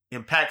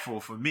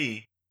impactful for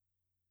me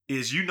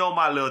is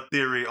my little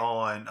theory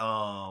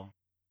on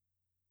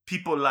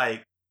people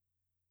like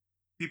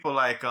your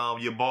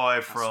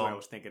boy from. I swear I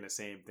was thinking the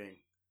same thing.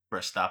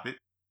 Bruh, stop it.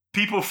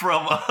 People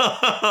from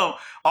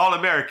All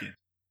American,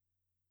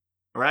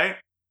 right?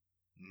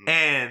 Mm-hmm.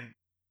 And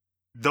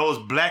those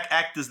black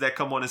actors that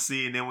come on the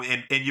scene,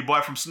 and your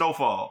boy from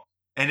Snowfall,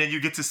 and then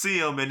you get to see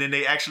them, and then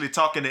they actually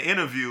talk in the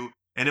interview,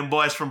 and them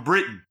boys from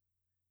Britain,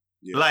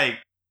 like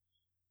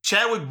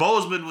Chadwick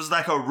Boseman was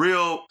like a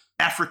real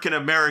African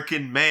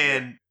American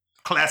man,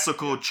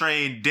 classical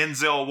trained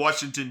Denzel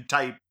Washington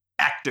type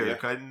actor.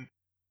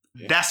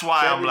 Yeah. That's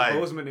why Chadwick I'm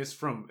like, Boseman is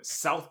from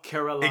South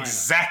Carolina.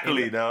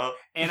 Exactly, though.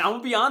 And I'm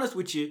gonna be honest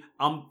with you,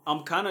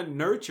 I'm kind of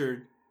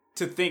nurtured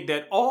to think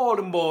that all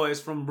them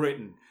boys from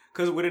Britain,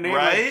 because with a name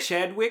like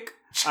Chadwick,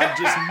 I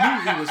just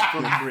knew he was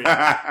from Britain.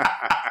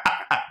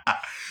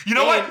 You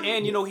know what?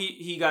 And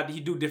he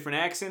do different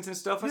accents and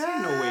stuff. I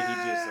said, no way he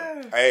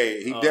just.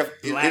 Hey, he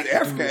definitely his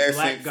African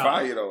accent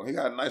fire though. He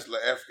got a nice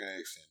little African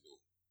accent.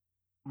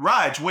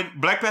 Raj, when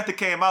Black Panther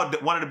came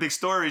out, one of the big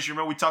stories, you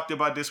remember we talked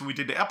about this when we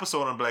did the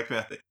episode on Black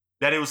Panther,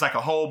 that it was like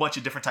a whole bunch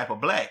of different type of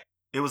black.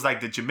 It was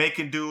like the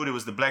Jamaican dude, it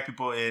was the black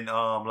people in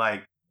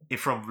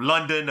from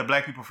London, the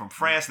black people from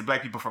France, the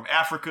black people from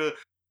Africa,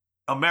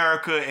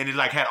 America, and it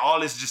like had all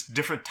this just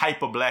different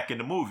type of black in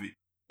the movie.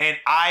 And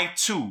I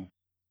too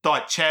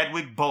thought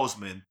Chadwick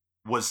Boseman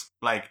was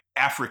like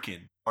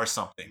African or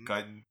something.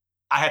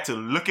 I had to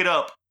look it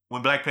up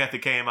when Black Panther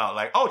came out.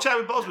 Like, oh,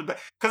 Chadwick Boseman,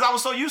 because I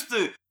was so used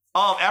to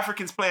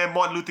Africans playing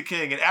Martin Luther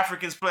King and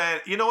Africans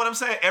playing, you know what I'm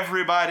saying?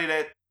 Everybody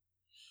that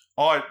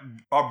are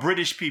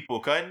British people,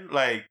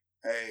 like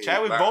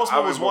Chadwick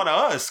Boseman was one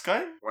of us,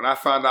 When I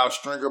found out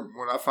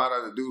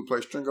the dude who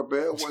played Stringer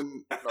Bell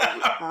wasn't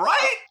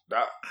right.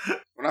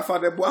 When I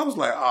found that boy, I was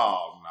like,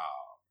 oh no,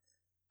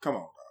 come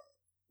on, dog.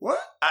 What?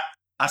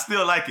 I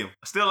still like him.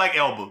 I still like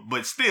Elba,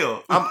 but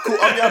still, I'm cool.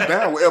 I'm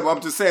down with Elba.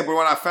 I'm just saying, but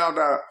when I found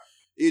out,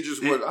 it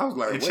just was. I was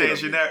like, it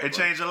changed a lot. It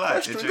changed a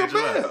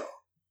lot.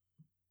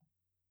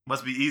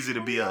 Must be easy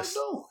to be us.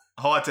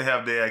 Hard to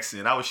have their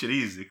accent. Our shit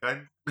easy,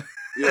 right?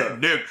 Yeah.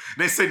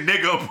 They say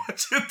nigga a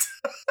bunch of times.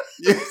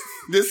 Yes,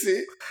 that's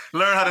it.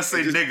 Learn how to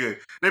say nigga.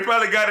 They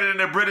probably got it in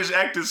their British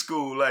acting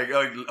school, like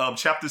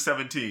chapter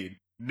 17.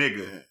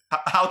 Nigga.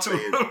 How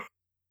to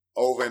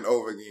over and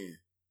over again.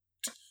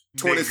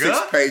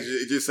 26 pages.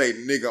 It just say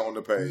nigga on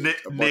the page.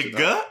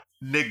 Nigga.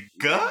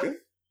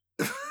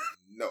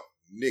 No,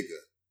 nigga.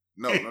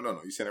 No.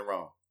 You said it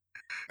wrong.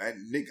 That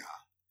nigga.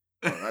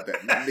 No, not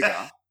that. Not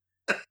nigga.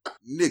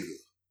 Nigga.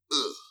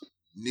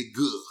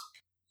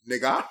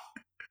 Nigga.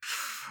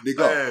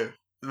 Nigga.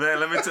 Man,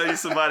 let me tell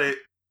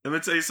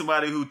you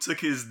somebody who took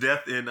his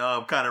death and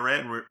kind of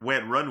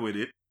went run with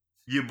it.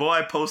 Your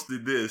boy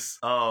posted this.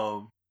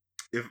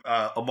 If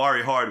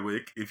Amari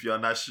Hardwick, if y'all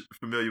not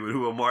familiar with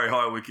who Amari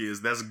Hardwick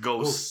is, that's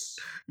Ghost.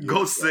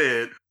 Ghost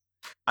said,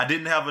 "I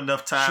didn't have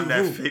enough time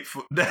that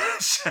fateful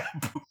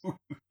Shabu,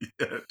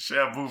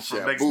 Shabu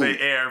from Next Day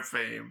Air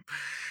fame."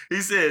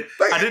 He said,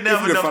 "I didn't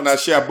have enough." Found out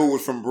Shabu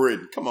was from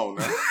Britain. Come on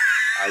now.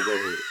 I go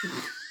ahead.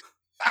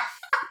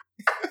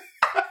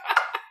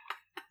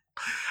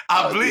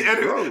 I bleed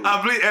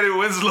Eddie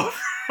Winslow.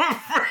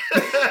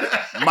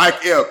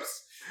 Mike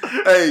Epps.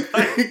 Hey.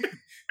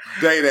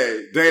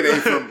 Day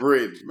from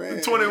Britain,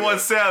 man. 21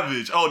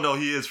 Savage. Oh no,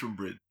 he is from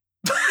Britain.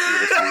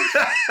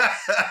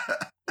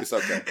 It's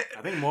okay.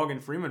 I think Morgan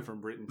Freeman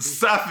from Britain too.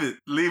 Stop it.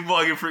 Leave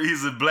Morgan Freeman.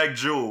 He's a black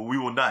jewel. We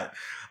will not.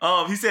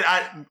 He said,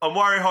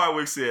 Amari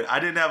Hardwick said, "I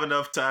didn't have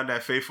enough time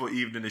that fateful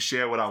evening to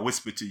share what I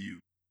whispered to you.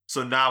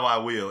 So now I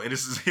will. And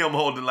this is him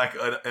holding like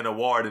an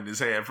award in his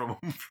hand from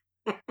him.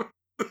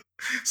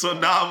 So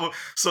now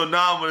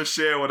I'm gonna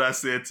share what I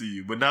said to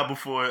you, but not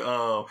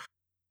before.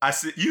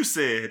 You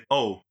said,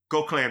 "Oh,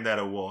 go claim that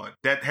award."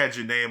 That had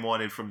your name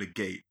on it from the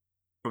gate,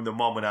 from the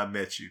moment I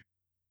met you.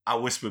 I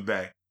whispered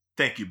back,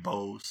 "Thank you,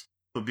 Bose,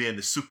 for being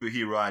the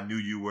superhero I knew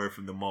you were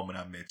from the moment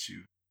I met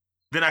you."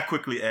 Then I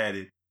quickly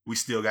added, "We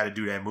still got to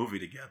do that movie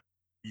together."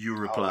 You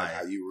replied,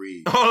 "How you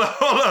read?"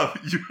 Hold up.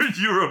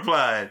 You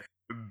replied,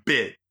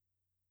 "Bet."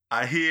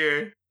 I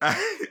hear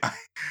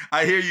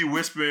you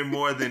whispering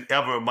more than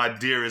ever, my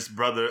dearest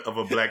brother of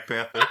a Black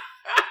Panther.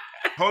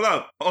 Hold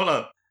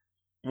up.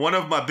 One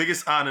of my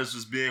biggest honors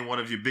was being one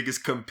of your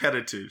biggest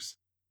competitors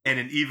and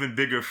an even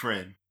bigger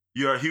friend.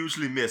 You are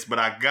hugely missed, but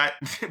I got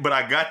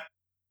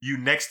you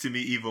next to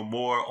me even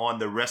more on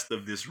the rest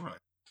of this run.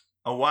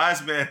 A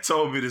wise man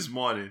told me this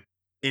morning,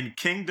 in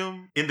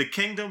the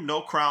kingdom,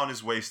 no crown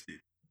is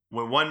wasted.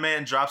 When one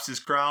man drops his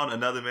crown,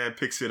 another man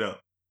picks it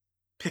up.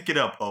 Pick it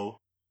up, O.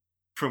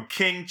 From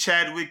King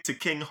Chadwick to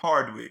King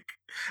Hardwick,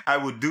 I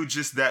will do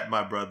just that,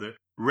 my brother.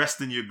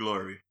 Rest in your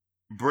glory.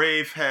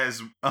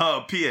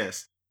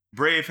 P.S.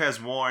 Brave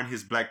has worn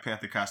his Black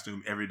Panther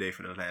costume every day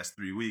for the last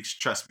 3 weeks.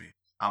 Trust me,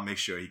 I'll make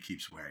sure he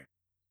keeps wearing it.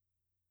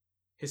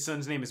 His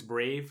son's name is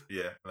Brave?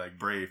 Yeah, like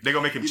Brave. They're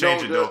going to make him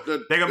change it, though. They're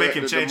going to make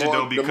him change it,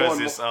 though, because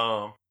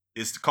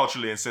it's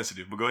culturally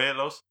insensitive. But go ahead,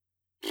 Los.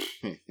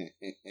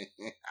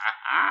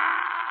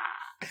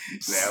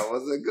 That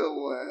was a good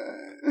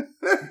one.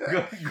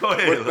 Go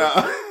ahead.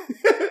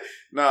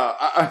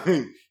 I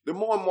mean, the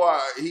more and more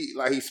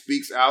he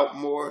speaks out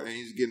more and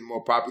he's getting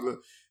more popular,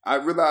 I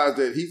realize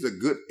that he's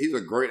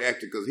a great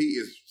actor because he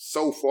is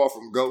so far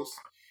from Ghost.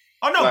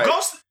 Oh no,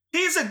 Ghost.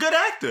 He's a good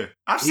actor.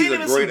 I've seen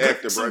him in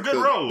some good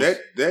roles.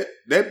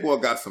 That boy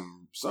got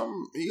some.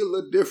 He a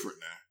little different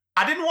now.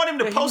 I didn't want him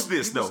to post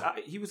this though.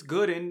 He was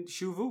good in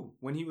Shuvu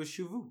when he was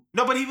Shuvu.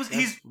 No, but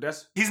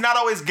he's not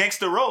always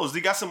gangster roles. He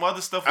got some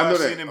other stuff I've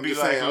seen him be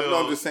like.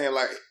 I'm just saying,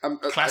 like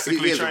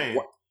classically trained.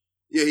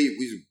 He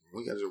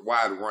has a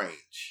wide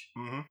range.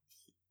 Mm-hmm.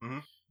 Mm-hmm.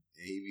 And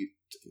he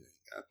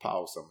got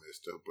pause some of this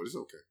stuff, but it's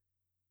okay.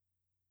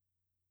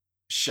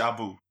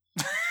 Shabu.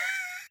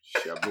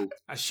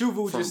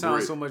 Shuvu just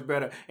sounds so much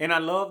better, and I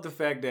love the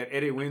fact that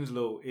Eddie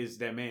Winslow is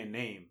that man's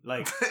name.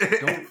 Like,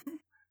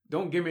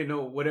 don't give me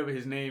whatever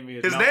his name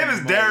is. His name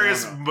is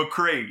Darius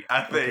McCray,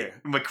 I think. Okay.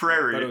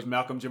 McCrary. I thought it was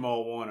Malcolm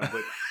Jamal Warner,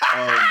 but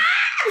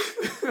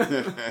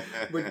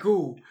but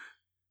cool.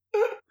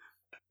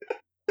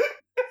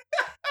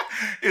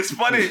 It's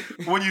funny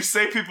when you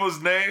say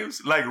people's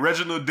names, like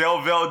Reginald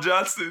Delvell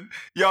Johnson,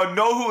 y'all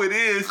know who it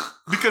is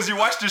because you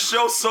watch the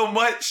show so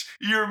much,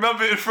 you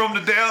remember it from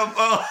the damn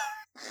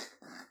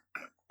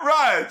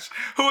Raj.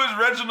 Who is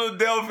Reginald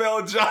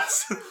Delvell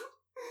Johnson?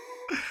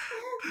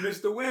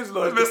 Mr.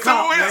 Winslow.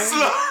 Mr.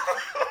 Winslow.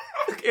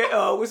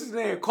 What's his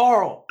name?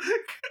 Carl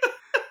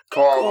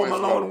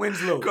Malone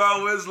Winslow.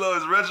 Carl Winslow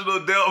is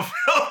Reginald Delvell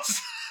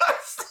Johnson.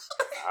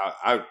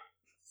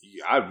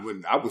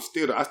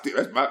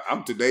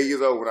 I'm today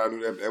years old when I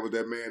knew that was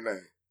that man's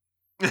name.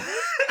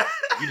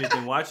 You just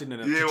been watching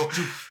it.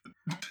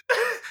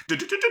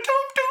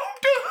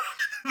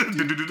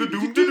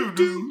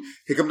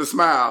 Here come the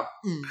smile.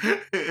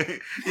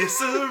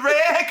 It's a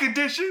rare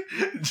condition.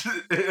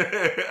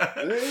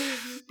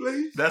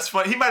 That's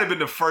funny. He might have been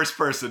the first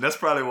person. That's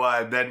probably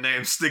why that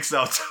name sticks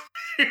out to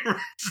me.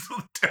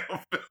 Reginald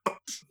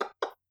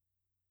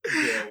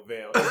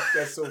Delvell.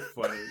 That's so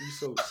funny. You're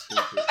so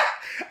stupid.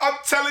 I'm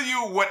telling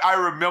you what I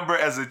remember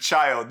as a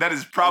child. That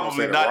is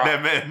probably not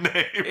that man's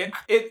name.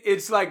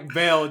 It's like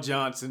Val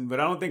Johnson, but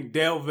I don't think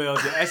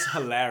Delvell. That's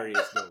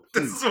hilarious, though.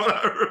 That's what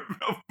I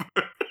remember.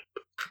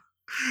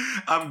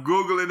 I'm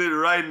Googling it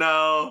right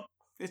now.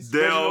 It's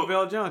Reginald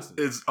Val Johnson.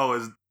 It's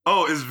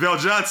Val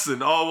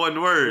Johnson, all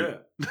one word.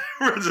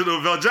 Yeah.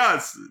 Reginald Val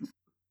Johnson.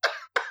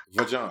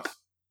 Val Johnson.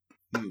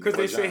 Because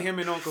they say him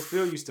and Uncle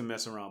Phil used to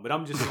mess around, but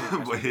I'm just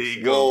saying. But here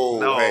you go.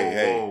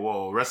 Whoa,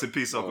 whoa. Rest in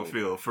peace, Uncle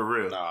Phil, for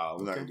real. Nah,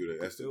 we're not going to do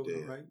that. That's the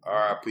dead. Right.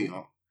 R.I.P.,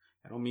 huh?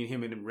 I don't mean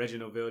him and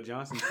Reginald Val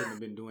Johnson couldn't have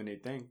been doing their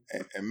thing.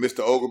 And Mr.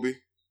 Ogilvy?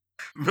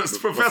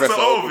 Professor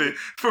Ovid.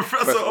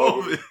 Professor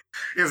Ovid.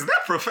 Is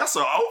that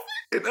Professor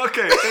Ovid?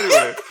 Okay,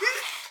 anyway.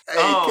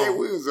 Hey, Kate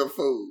Williams a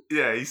fool.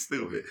 Yeah, he's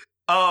stupid.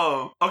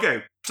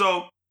 Okay,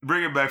 so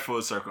bring it back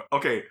full circle.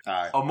 Okay,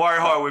 right. Omari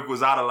Hardwick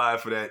was out of line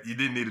for that. You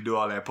didn't need to do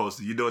all that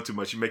posting. You're doing too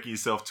much. You're making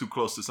yourself too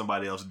close to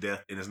somebody else's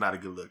death, and it's not a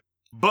good look.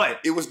 But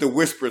it was the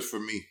whispers for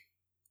me.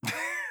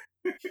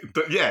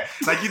 Yeah,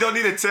 like you don't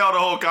need to tell the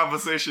whole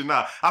conversation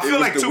now. I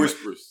feel like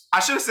whispers. I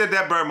should have said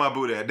that burned my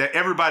boot at that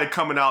everybody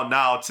coming out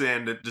now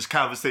saying that just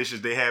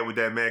conversations they had with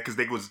that man because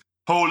they was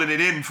holding it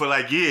in for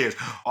like years.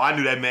 Oh, I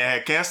knew that man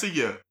had cancer.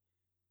 Yeah.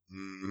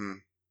 Mm-hmm.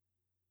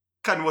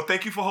 Cutting. Well,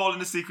 thank you for holding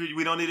the secret.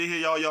 We don't need to hear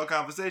y'all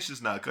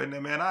conversations now. Cutting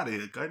that man out of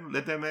here. Cutting.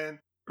 Let that man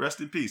rest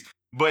in peace.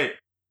 But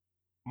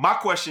my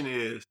question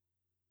is,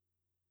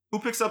 who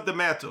picks up the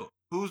mantle?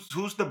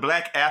 Who's the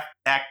black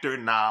actor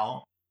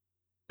now?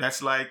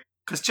 That's like,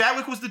 because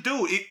Chadwick was the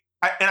dude.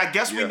 I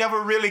guess we Yeah.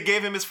 never really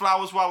gave him his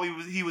flowers while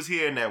he was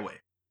here in that way.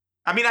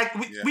 I mean,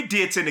 we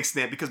did to an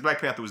extent because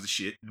Black Panther was the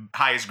shit, the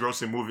highest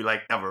grossing movie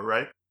like ever,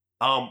 right?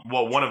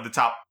 Well, one of the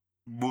top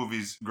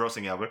movies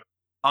grossing ever.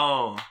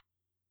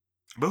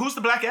 But who's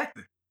the black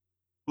actor?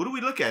 Who do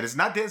we look at? It's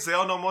not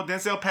Denzel no more.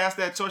 Denzel passed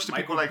that torch to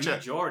people like B.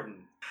 Chad.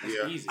 Jordan.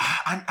 That's easy.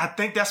 I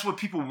think that's what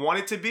people want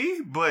it to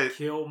be, but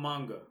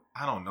Killmonger.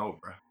 I don't know,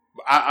 bro.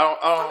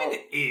 I mean,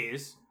 it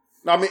is.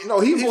 No, I mean, no,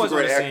 he's a on the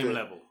great same actor.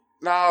 level.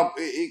 No,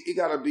 it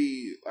gotta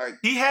be like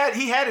He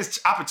had his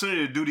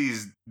opportunity to do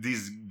these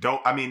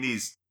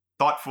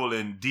thoughtful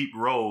and deep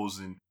roles,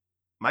 and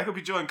Michael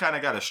B. Jordan kind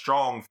of got a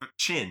strong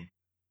chin.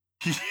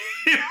 He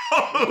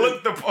don't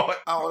look the part.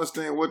 I don't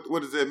understand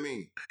what does that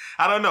mean?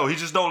 I don't know. He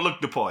just don't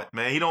look the part,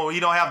 man. He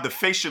don't have the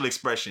facial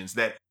expressions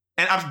that.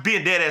 And I'm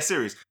being dead ass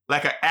serious.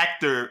 Like an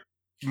actor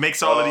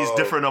makes all of these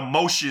different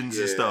emotions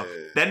and stuff.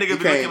 That nigga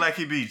be looking like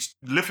he be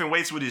lifting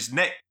weights with his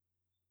neck.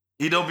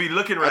 He don't be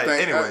looking right.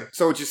 Anyway.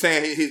 So what you're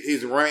saying?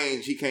 His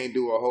range, he can't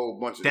do a whole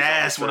bunch of.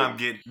 That's what I'm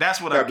getting.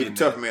 That's what I'm getting. Be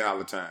the tough man all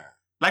the time.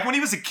 Like when he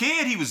was a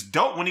kid, he was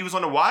dope. When he was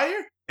on The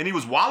Wire and he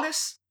was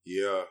Wallace.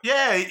 Yeah.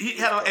 Yeah, he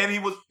had, and he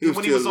was when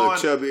still he was on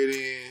chubby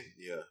then.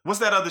 Yeah. What's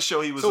that other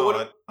show he was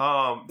on?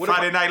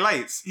 Friday Night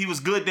Lights. He was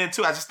good then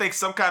too. I just think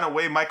some kind of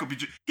way Michael B.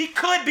 He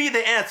could be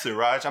the answer,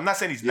 Raj. I'm not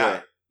saying he's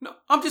not. No,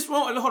 I'm just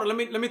wrong. Hold on,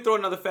 let me throw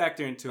another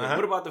factor into it.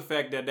 What about the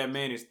fact that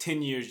man is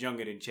 10 years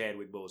younger than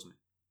Chadwick Boseman?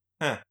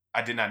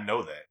 I did not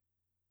know that.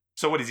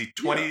 So what is he,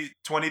 20,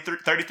 23,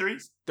 33?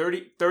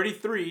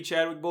 33,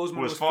 Chadwick Boseman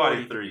was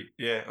 43.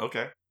 Yeah,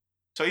 okay.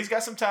 So he's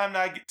got some time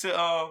now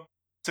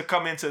to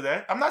come into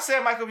that. I'm not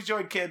saying Michael B.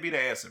 Jordan can't be the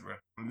answer, bro.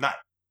 I'm not.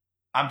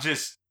 I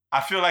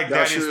feel like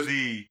that is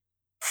the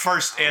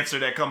first answer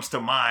that comes to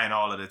mind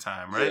all of the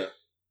time, right? Yeah.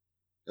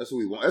 That's what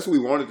we want. That's what we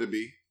wanted to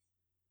be.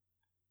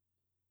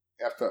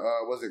 After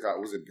what's it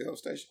called? Was it Bell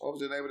Station? What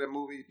was the name of that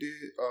movie he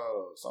did?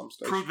 Some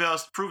station.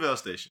 Fruitvale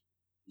Station.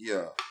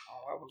 Yeah.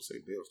 I want to say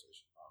Bell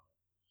Station.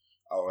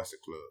 Oh, that's a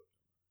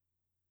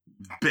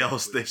club. Bell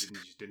Station.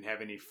 You just didn't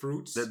have any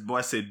fruits. That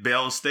boy said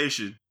Bell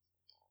Station.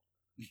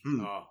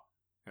 Oh,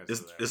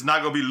 it's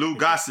not gonna be Lou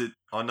Gossett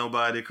or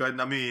nobody.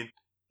 I mean,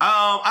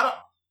 I don't.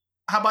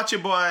 How about your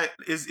boy?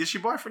 Is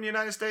your boy from the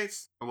United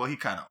States? Well, he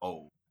kind of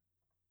old.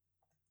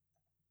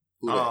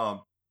 Who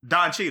that?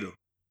 Don Cheadle,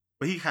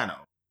 but he kind of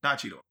old. Don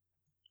Cheadle.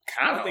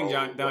 I think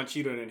Don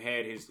Cheadle done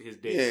had his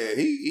day. Yeah,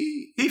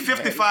 he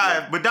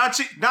 55, but Don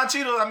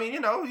Cheadle. I mean,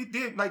 he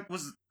did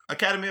was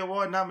Academy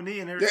Award nominee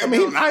and everything. I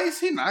mean, he's nice.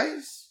 He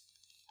nice.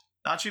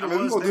 Don Cheadle. If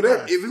we're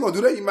gonna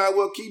do that, you might as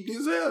well keep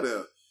Denzel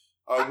there.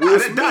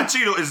 Don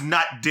Cheadle is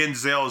not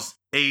Denzel's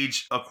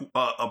age.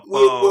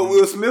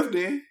 Will Smith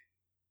then?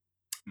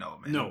 No,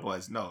 man. No.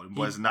 The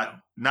boys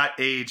not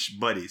age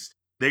buddies.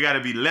 They got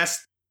to be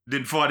less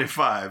than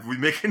 45. We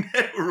making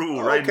that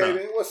rule right now. Okay,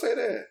 then we'll say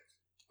that.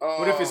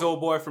 What if it's old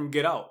boy from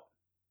Get Out?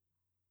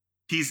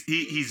 He's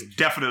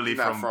definitely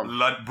from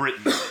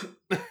Britain.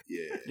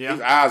 Yeah.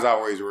 His eyes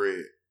always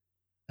red.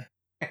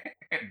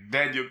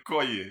 Daniel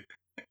Cormier.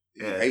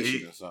 Yeah,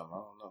 Haitian or something. I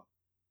don't know.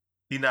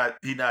 He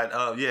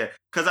not. Yeah.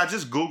 Because I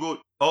just Googled.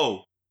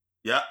 Oh,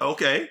 yeah.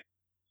 Okay.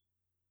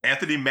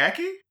 Anthony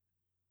Mackie.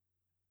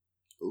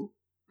 Who?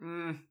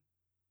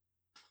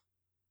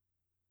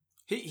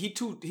 He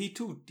too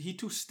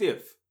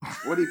stiff.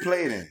 What he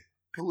played in?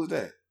 Who was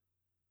that?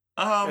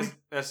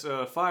 That's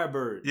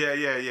Firebird.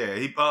 Yeah.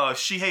 He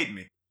She Hate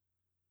Me.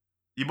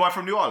 Your boy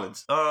from New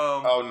Orleans.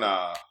 Oh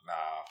nah.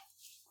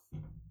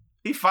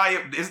 He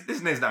fired.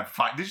 His name's not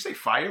Fire. Did you say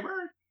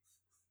Firebird?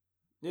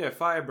 Yeah,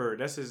 Firebird.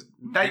 That's his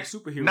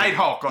superhero.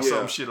 Nighthawk or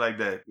some shit like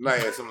that.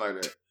 Something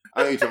like that.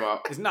 I know you're talking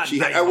about. It's not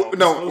Nighthawk.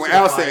 No,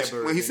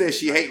 when he said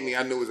she hate me,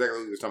 I knew exactly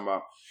what he was talking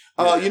about.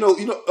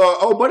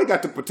 Old buddy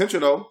got the potential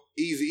though.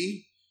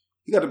 Easy.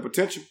 He got the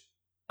potential,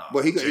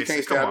 but he can't stay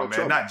out of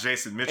trouble. Not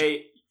Jason Mitchell.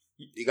 Hey,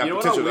 he got you know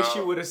potential. What I wish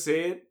you would have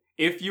said?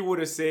 If you would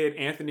have said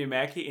Anthony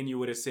Mackie and you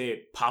would have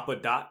said Papa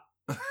Dot.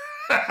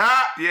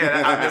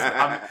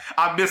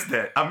 I missed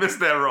that. I missed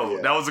that role.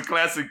 Yeah. That was a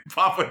classic.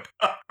 Papa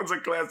Dot was a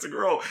classic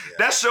role. Yeah.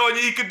 That's showing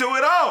you he could do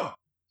it all.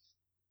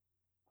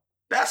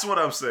 That's what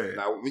I'm saying.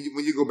 Now, when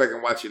you go back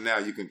and watch it now,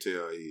 you can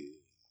tell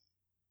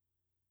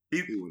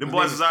the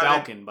boys is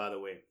Falcon, by the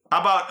way. How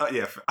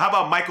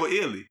about Michael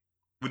Ealy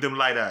with them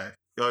light eyes?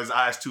 His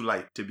eyes too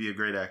light to be a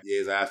great actor. Yeah,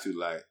 his eyes too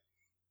light.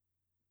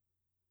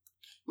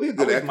 We're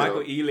good actor.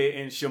 Michael Ealy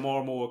and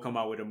Shamar Moore come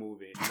out with a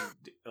movie,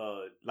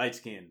 Light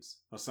Skins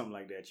or something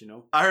like that.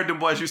 I heard them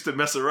boys used to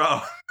mess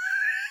around.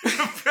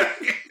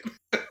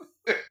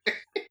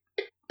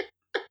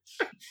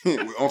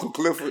 With Uncle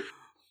Clifford.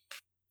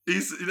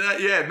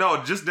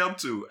 Just them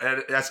two.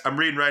 And I'm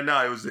reading right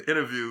now. It was an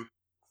interview,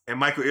 and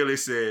Michael Ealy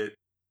said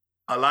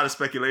a lot of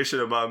speculation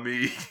about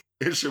me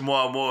and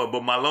Shamar Moore,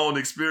 but my lone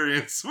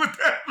experience with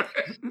that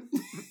man.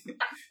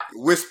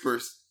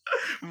 Whispers.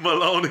 My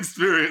lone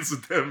experience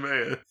with that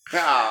man.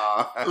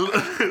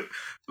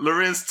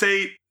 Lorenz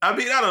Tate. I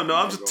mean, I don't know.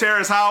 I'm just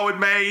Terrence Howard,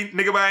 man.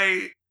 Nigga,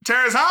 man.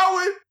 Terrence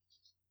Howard?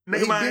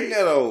 Nigga, man. He been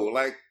there, though.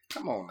 Like,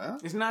 come on now.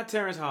 It's not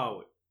Terrence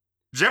Howard.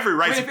 Jeffrey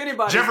Wright's if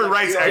anybody's Jeffrey like-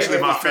 Wright's Yeah, actually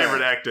yeah, my yeah.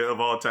 favorite actor of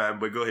all time.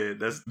 But go ahead.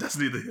 That's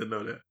neither here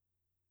nor there.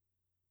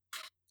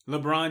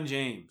 LeBron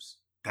James.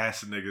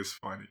 That's nigga's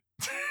funny.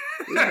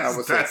 Yeah, I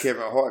would say That's-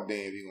 Kevin Hart. Then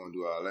if you gonna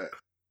do all that,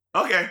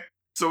 Okay.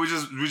 So we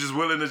just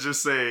willing to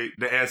just say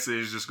the answer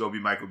is just gonna be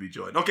Michael B.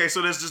 Jordan. Okay,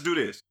 so let's just do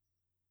this.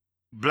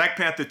 Black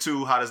Panther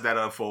 2, how does that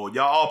unfold?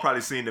 Y'all all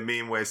probably seen the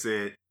meme where it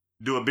said,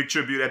 do a big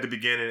tribute at the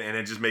beginning and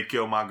then just make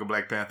Killmonger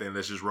Black Panther and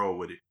let's just roll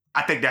with it.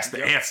 I think that's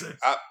the answer.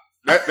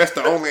 that's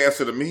the only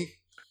answer to me.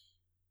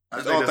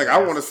 That's the only thing I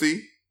want to to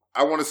see.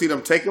 I want to see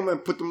them take them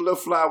and put them little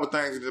flower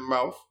things in their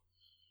mouth.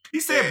 He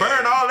said Yeah.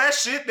 burn all that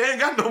shit. They ain't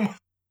got no more.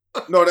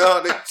 No,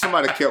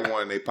 somebody kept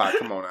one in their pocket.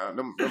 Come on now.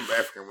 Them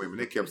African women,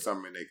 they kept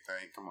something in their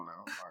thing. Come on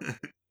now. All right.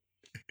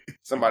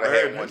 Somebody Burn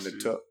had that one in the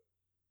shit. tuck.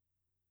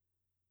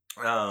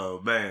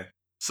 Oh, man.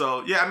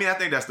 So, yeah, I mean, I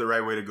think that's the right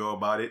way to go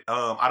about it.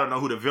 I don't know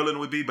who the villain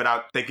would be, but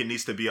I think it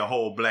needs to be a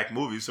whole black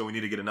movie, so we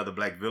need to get another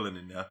black villain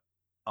in there.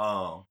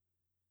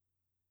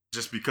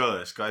 Just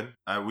because, cuz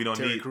we don't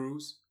Terry need...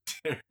 Crews.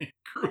 Terry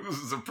Crews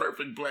is a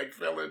perfect black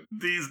villain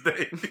these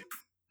days.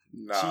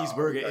 Nah,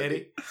 Cheeseburger you gotta Eddie.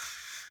 get-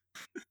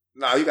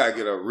 Nah, you gotta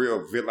get a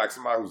real villain, like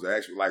somebody who's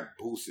actually like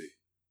Boosie.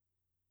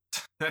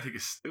 That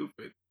nigga's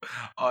stupid.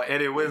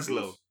 Eddie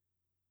Winslow.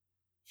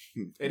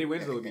 Eddie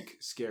Winslow would be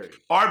scary.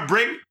 Or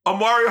bring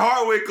Amari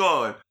Hardwick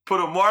on. Put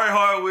Amari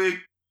Hardwick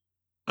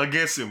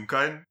against him,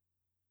 cuz.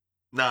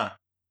 Nah.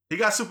 He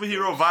got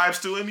superhero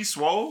vibes to him. He's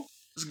swole.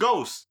 It's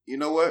Ghost. You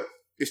know what?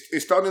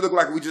 It's starting to look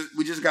like we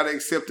just gotta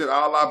accept that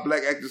all our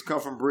black actors come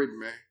from Britain,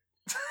 man.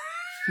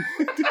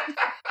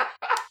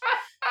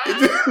 It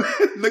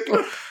just look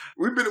like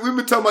we've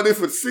been talking about this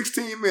for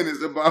 16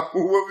 minutes about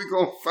where we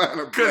gonna find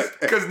a black actor.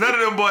 Because none of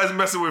them boys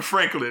messing with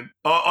Franklin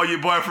or your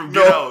boy from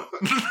Get No. Out.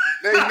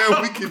 There ain't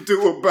nothing we can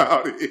do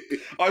about it.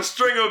 Or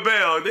Stringer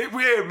Bell.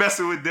 We ain't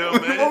messing with them,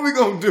 What man. we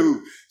gonna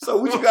do? So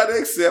we just gotta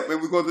accept,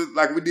 and we're gonna,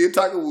 like we did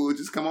Tiger Woods,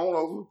 just come on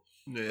over.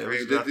 Yeah,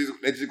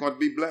 They're just gonna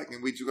be black,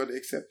 and we just gotta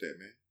accept that,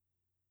 man.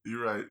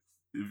 you're right.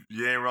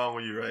 You ain't wrong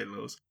when you're right,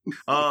 Los.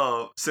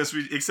 Since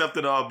we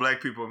accepted all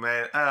black people,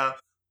 man,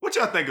 what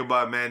y'all think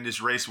about, man,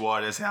 this race war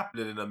that's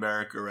happening in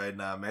America right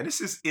now, man? This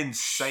is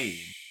insane.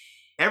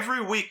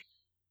 Every week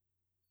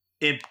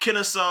in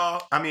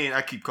Kennesaw,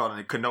 I keep calling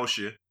it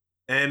Kenosha,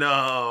 and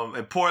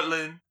in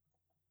Portland,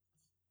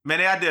 man,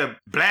 they out there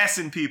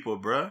blasting people,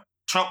 bruh.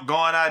 Trump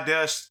going out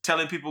there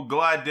telling people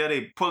go out there.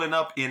 They pulling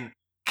up in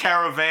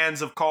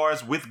caravans of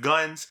cars with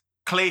guns.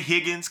 Clay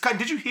Higgins.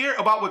 Did you hear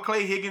about what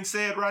Clay Higgins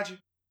said, Roger?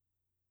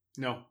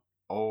 No.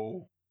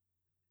 Oh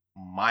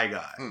my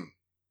God. Hmm.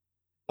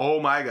 Oh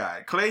my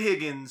God. Clay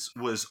Higgins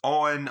was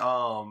on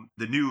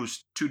the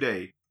news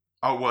today.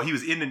 Oh, well, he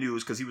was in the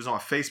news because he was on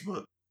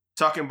Facebook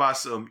talking about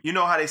some, you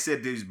know how they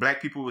said these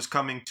black people was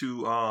coming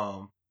to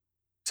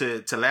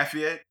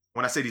Lafayette?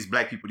 When I say these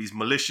black people, these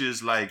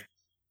militias, like,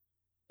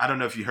 I don't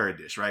know if you heard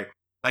this, right?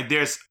 Like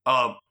there's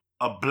a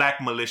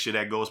black militia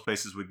that goes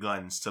places with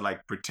guns to like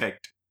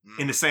protect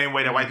in the same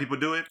way that white people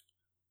do it.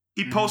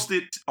 He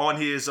posted on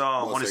his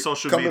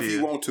social come media. if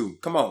you want to.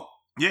 Come on.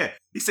 Yeah.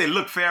 He said,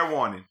 look, fair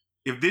warning.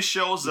 If this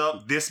shows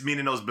up, this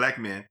meaning those black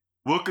men,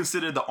 we'll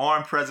consider the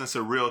armed presence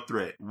a real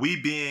threat. We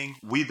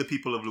the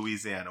people of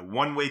Louisiana.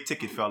 One-way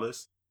ticket,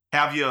 fellas.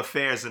 Have your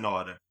affairs in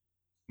order.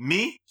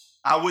 Me,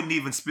 I wouldn't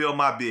even spill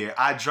my beer.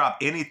 I'd drop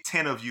any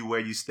 10 of you where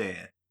you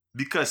stand.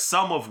 Because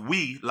some of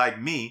we,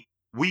 like me,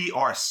 we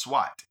are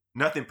SWAT.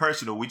 Nothing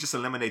personal. We just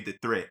eliminate the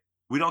threat.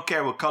 We don't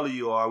care what color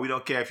you are. We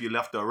don't care if you're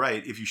left or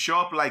right. If you show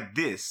up like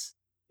this,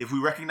 if we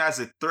recognize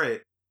a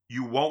threat,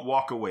 you won't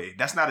walk away.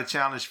 That's not a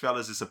challenge,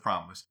 fellas. It's a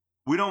promise.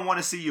 We don't want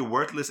to see your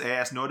worthless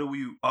ass, nor do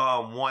we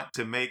want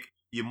to make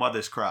your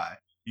mothers cry.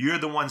 You're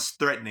the ones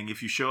threatening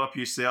if you show up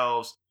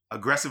yourselves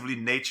aggressively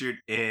natured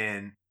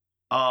and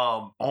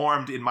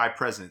armed in my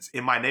presence.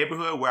 In my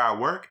neighborhood where I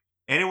work,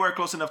 anywhere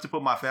close enough to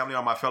put my family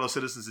or my fellow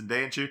citizens in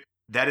danger,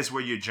 that is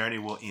where your journey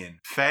will end.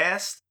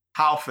 Fast?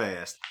 How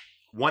fast?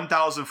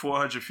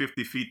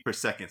 1,450 feet per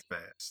second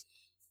fast.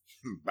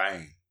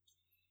 Bang.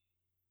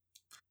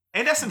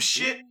 Ain't that some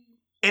shit?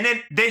 And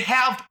then they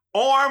have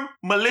armed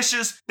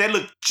militias that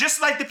look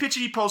just like the picture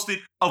he posted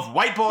of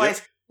white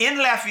boys in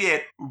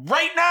Lafayette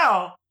right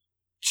now.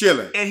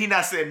 Chilling. And he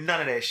not saying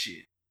none of that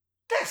shit.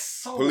 That's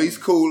so... Police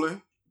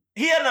cooling.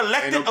 He an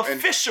elected And-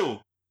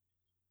 official.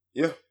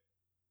 Yeah.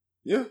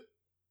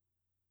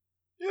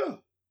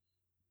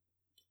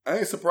 I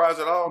ain't surprised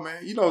at all,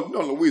 man. You know,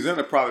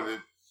 Louisiana probably,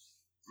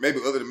 maybe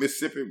other than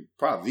Mississippi,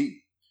 probably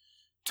the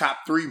top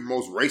 3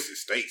 most racist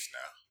states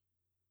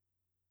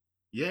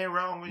now. You ain't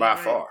wrong. By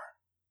far.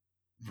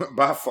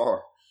 By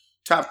far.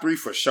 Top 3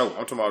 for sure.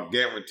 I'm talking about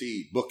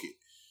guaranteed. Book it.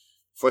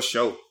 For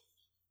sure.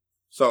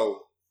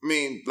 So, I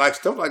mean, like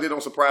stuff like that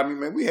don't surprise me,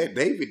 man. We had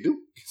David Duke.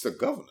 He's a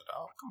governor,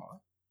 dog. Come on.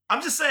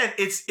 I'm just saying,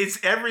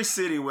 it's every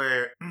city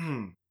where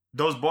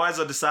those boys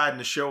are deciding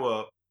to show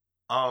up.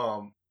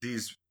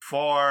 These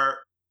far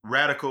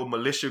radical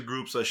militia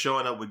groups are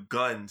showing up with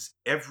guns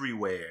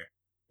everywhere.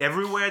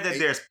 Everywhere that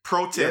there's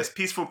protests,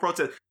 peaceful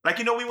protests. Like,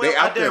 we went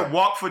out there and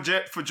walked for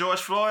George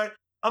Floyd.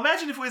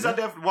 Imagine if we was out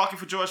there walking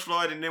for George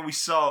Floyd and then we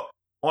saw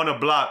on a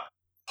block,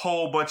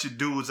 whole bunch of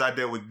dudes out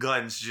there with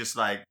guns, just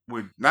like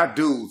with Not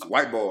dudes,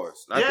 white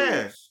boys. Not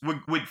dudes.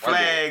 with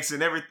flags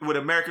and with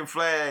American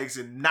flags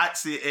and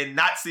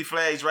Nazi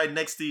flags right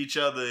next to each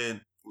other,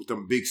 and With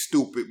them big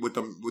stupid, with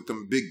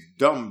them big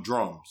dumb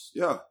drums.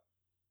 Yeah.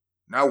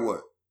 Now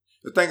what?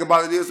 The thing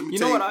about it is, let me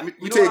tell you gonna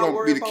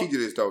be the key to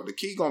this though. The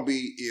key gonna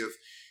be if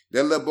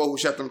that little boy who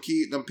shot them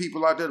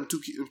people out there, them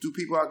two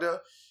people out there,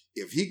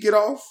 if he get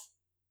off,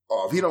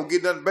 or if he don't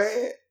get nothing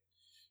bad,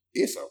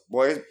 it's a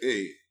boy.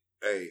 It's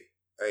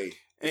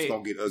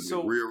gonna get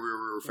ugly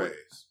real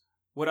fast.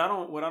 What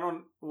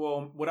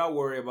I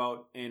worry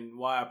about and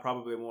why I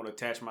probably won't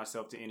attach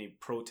myself to any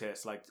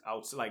protests like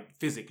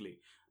physically,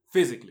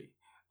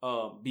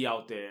 be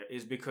out there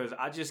is because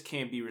I just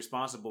can't be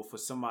responsible for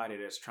somebody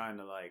that's trying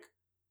to like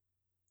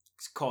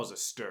cause a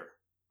stir.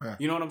 Yeah.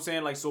 You know what I'm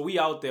saying? Like, so we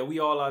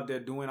all out there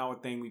doing our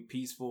thing. We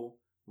peaceful.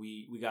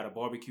 We got a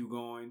barbecue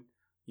going.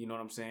 You know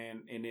what I'm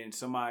saying? And then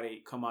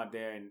somebody come out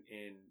there and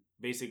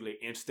basically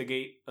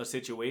instigate a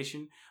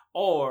situation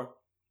or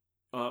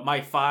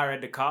might fire at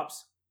the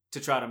cops to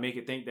try to make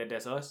it think that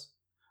that's us.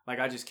 Like,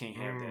 I just can't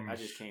have that. I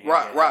just can't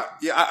have that. Right.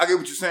 Yeah, I get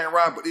what you're saying,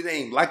 Rob, but it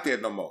ain't like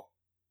that no more.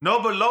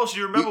 No, but Los,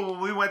 you remember when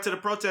we went to the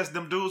protest,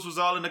 them dudes was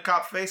all in the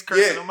cop face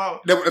cursing them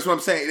out. That's what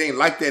I'm saying. It ain't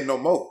like that no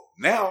more.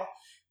 Now,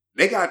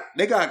 they got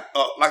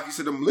like you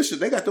said, the militia,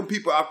 they got them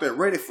people out there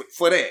ready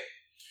for that.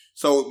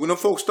 So when them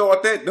folks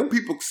start that, them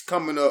people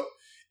coming up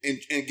and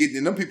getting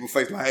in them people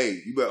face like, hey,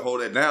 you better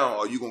hold that down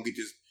or you gonna get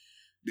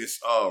this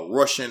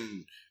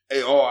Russian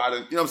AR out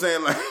of, you know what I'm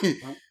saying? Like,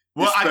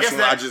 well, I guess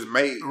that I just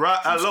made.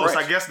 Los,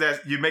 I guess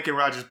that you're making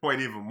Roger's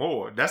point even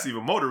more. That's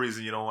even more the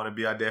reason you don't want to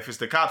be out there if it's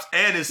the cops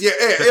and it's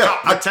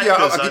cop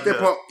protectors. I get that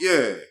point.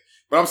 Yeah,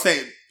 but I'm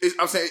saying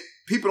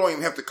people don't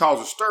even have to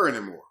cause a stir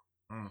anymore.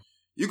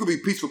 You could be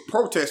peaceful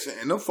protesting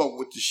and them folk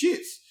with the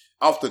shits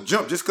off the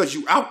jump just because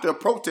you out there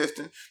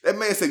protesting. That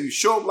man said you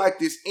show up like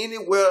this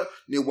anywhere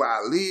near where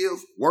I live,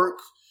 work,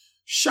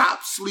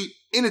 shop, sleep,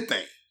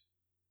 anything.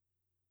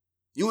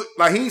 You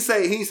like he ain't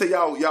say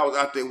y'all was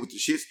out there with the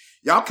shits.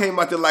 Y'all came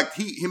out there like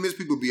him and his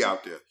people be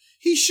out there.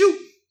 He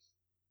shooting.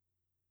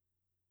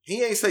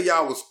 He ain't say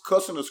y'all was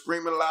cussing or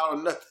screaming loud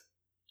or nothing.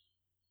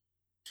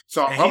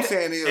 So what I'm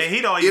saying is, and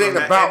he don't even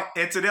matter.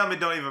 And to them,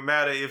 it don't even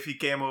matter if he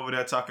came over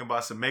there talking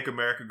about some "Make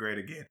America Great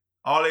Again."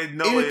 All they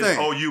know is,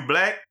 oh, you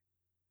black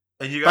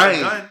and you got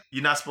a gun.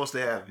 You're not supposed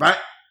to have it.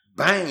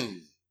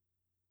 Bang.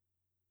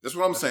 That's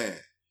what I'm saying.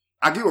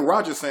 I get what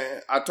Roger's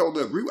saying. I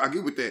totally agree. I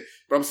get with that.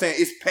 But I'm saying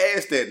it's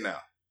past that now.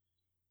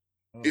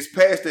 It's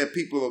past that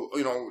people,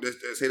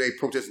 that say they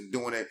protesting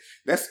doing that.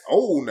 That's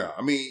old now.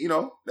 I mean,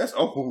 that's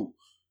old. You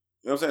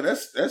know what I'm saying?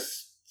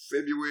 That's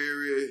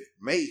February,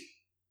 May,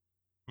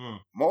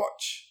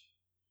 March.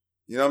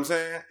 You know what I'm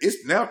saying?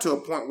 It's now to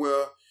a point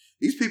where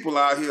these people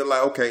out here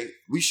like, okay,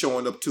 we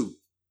showing up too.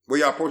 Where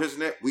y'all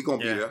protesting at? We gonna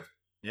be there.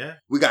 Yeah.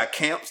 We got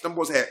camps. Them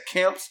boys had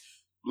camps.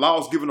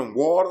 Laws giving them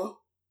water.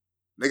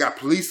 They got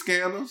police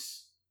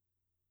scanners.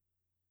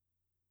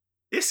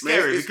 It's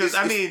scary because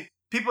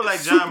people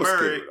like John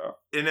Murray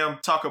and them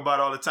talk about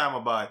all the time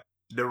about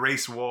the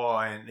race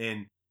war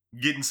and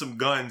getting some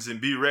guns and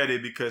be ready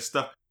because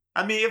stuff.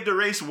 I mean, if the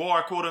race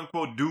war, quote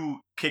unquote, do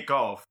kick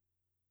off,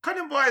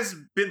 them boys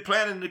been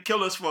planning to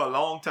kill us for a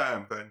long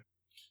time, man.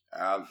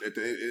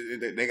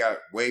 They got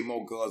way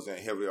more guns than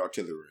heavy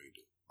artillery.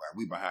 Right?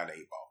 We behind the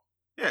 8 ball.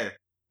 Yeah,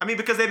 I mean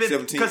because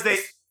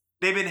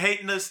they've been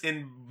hating us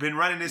and been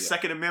running this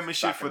Second Amendment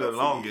shit for the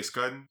longest,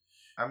 cutting.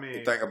 I mean,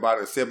 the thing about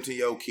it, a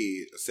 17-year-old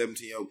kid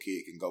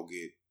can go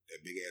get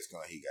that big ass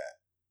gun he got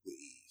with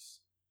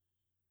ease.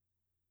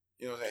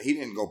 You know what I'm saying? He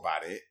didn't go buy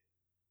that.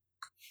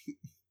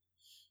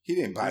 He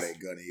didn't buy that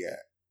gun he got.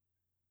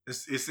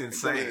 It's insane.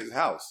 It's in his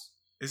house.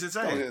 It's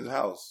insane. It's in his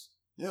house.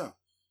 Yeah.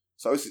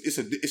 So it's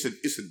a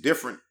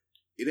different.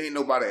 It ain't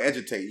nobody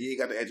agitate. You ain't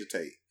got to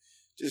agitate.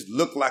 Just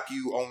look like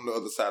you on the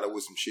other side of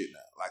with some shit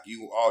now. Like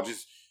you all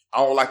just. I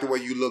don't like the way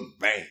you look.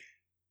 Bang.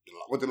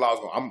 What the law's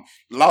going?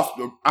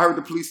 I heard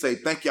the police say,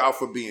 "Thank y'all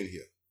for being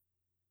here.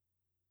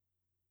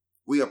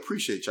 We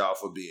appreciate y'all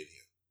for being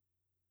here."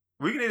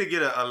 We need to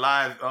get a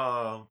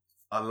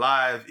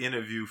live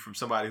interview from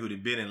somebody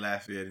who'd been in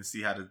Lafayette and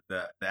see how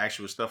the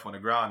actual stuff on the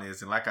ground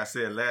is. And like I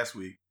said last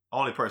week,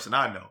 only person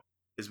I know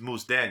is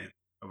Moose Daniel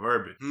of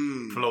Urban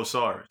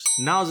Flowsaurus.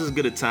 Now's as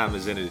good a time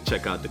as any to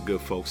check out the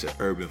good folks at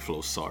Urban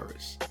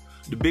Flowsaurus.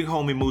 The big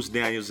homie Moose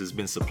Daniels has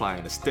been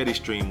supplying a steady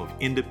stream of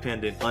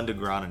independent,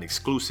 underground, and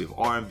exclusive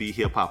R&B,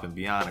 hip-hop, and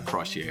beyond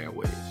across your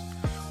airwaves.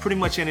 Pretty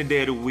much any day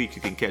of the week,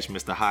 you can catch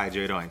Mr.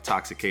 Hydrate or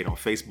Intoxicate on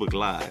Facebook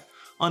Live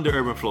under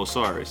Urban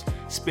Flowsaurus,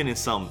 spinning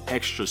something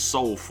extra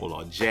soulful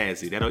or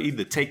jazzy that'll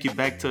either take you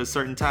back to a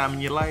certain time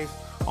in your life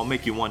or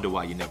make you wonder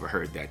why you never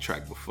heard that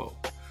track before.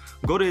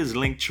 Go to his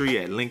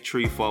Linktree at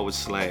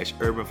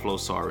Linktree/Urban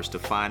Flowsaurus to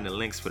find the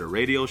links for the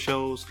radio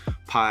shows,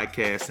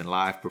 podcasts, and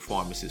live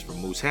performances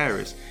from Moose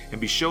Harris, and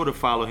be sure to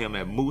follow him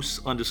at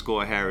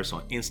Moose_Harris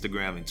on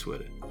Instagram and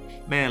Twitter.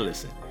 Man,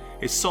 listen,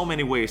 there's so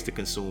many ways to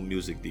consume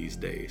music these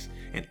days,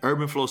 and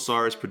Urban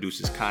Flowsaurus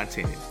produces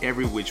content in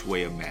every which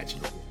way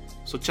imaginable.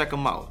 So check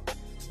him out.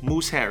 host,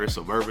 Moose Harris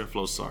of Urban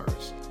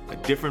Flowsaurus. A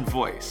different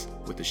voice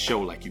with a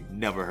show like you've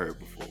never heard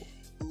before.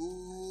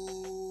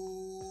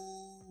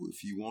 Ooh,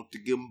 if you want to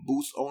give them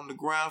boots on the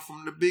ground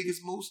from the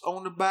biggest moose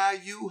on the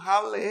bayou,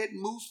 holla at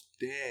Moose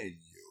Daniels.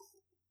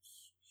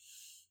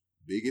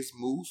 Biggest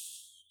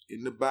moose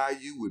in the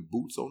bayou with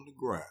boots on the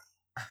ground.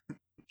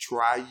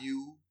 Try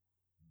you,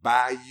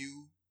 buy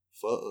you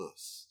for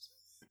us.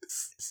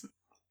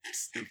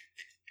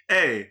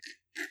 Hey,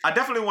 I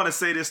definitely want to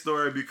say this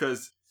story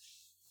because,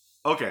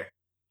 okay.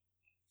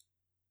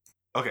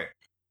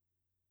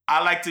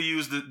 I like to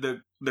use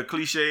the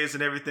cliches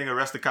and everything.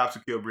 Arrest the cops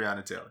who killed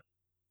Breonna Taylor.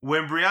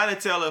 When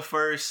Breonna Taylor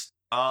first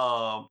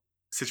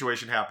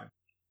situation happened,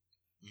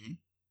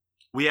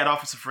 we had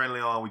Officer Friendly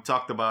on. We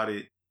talked about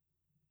it.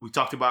 We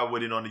talked about it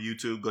with it on the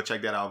YouTube. Go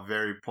check that out.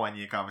 Very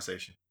poignant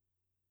conversation.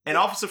 And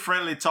Officer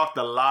Friendly talked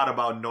a lot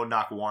about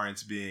no-knock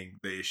warrants being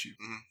the issue,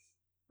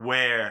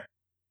 where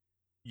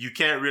you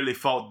can't really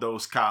fault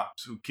those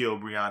cops who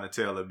killed Breonna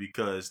Taylor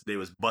because they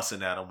was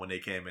busting at them when they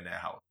came in that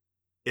house.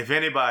 If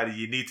anybody,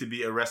 you need to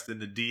be arresting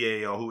the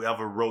DA or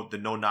whoever wrote the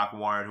no-knock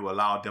warrant who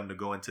allowed them to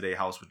go into their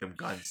house with them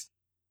guns.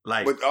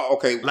 Like, but,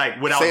 okay, like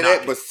without say knocking.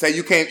 that, but say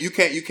you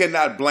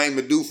cannot blame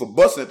the dude for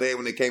busting at them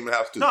when they came to the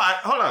house too. No,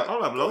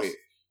 hold on, Los. ahead.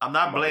 I'm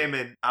not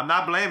blaming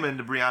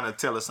the Breonna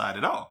Taylor side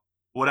at all.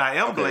 What I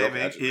am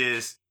blaming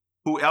is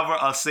whoever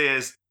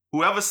signs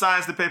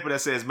the paper that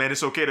says, man,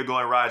 it's okay to go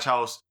in Raj's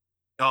house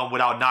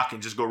without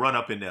knocking, just go run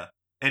up in there.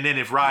 And then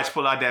if Raj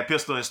pull out that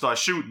pistol and start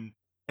shooting,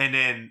 and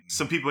then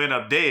some people end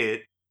up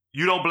dead,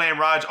 you don't blame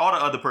Raj or the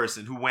other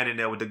person who went in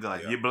there with the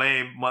gun. Yeah. You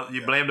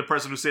blame the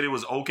person who said it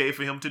was okay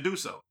for him to do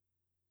so.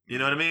 You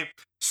know what I mean?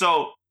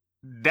 So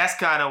that's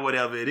kind of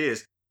whatever it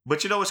is.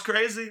 But you know what's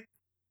crazy?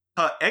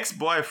 Her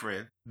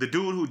ex-boyfriend, the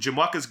dude who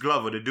Jamarcus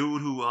Glover, the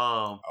dude who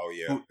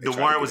the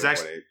warrant was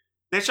actually,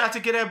 they tried to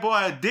get that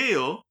boy a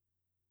deal.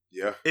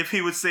 Yeah. If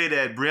he would say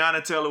that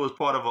Breonna Taylor was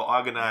part of an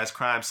organized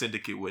crime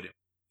syndicate with him.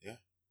 Yeah.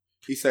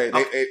 He said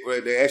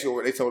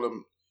they told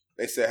him,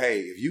 they said, hey,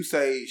 if you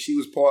say she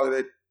was part of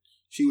that,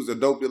 she was a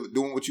dope dealer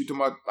doing what you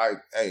talking about, like,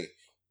 hey,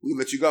 we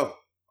let you go.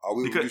 Or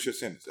we reduce your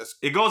sentence.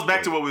 It goes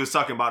back to what we was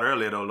talking about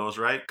earlier, though, Los,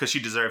 right? Because she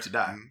deserves to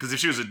die. Because if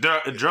she was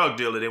a drug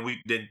dealer,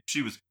 then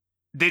she was.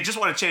 They just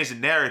want to change the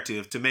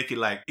narrative to make it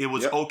like it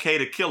was okay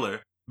to kill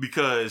her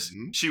because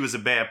she was a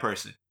bad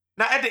person.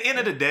 Now, at the end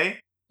of the day,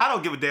 I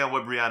don't give a damn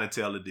what Breonna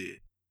Taylor did.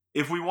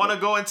 If we want to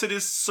go into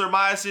this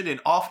surmising and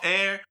off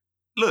air,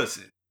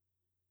 listen.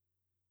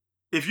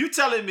 If you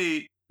telling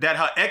me that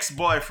her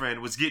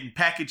ex-boyfriend was getting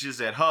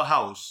packages at her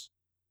house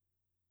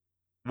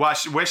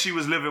where she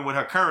was living with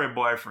her current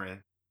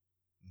boyfriend,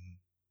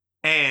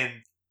 and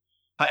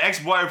her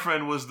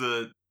ex-boyfriend was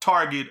the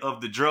target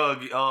of the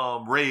drug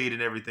raid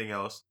and everything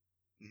else,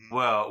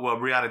 well,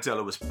 Breonna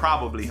Taylor was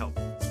probably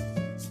helping.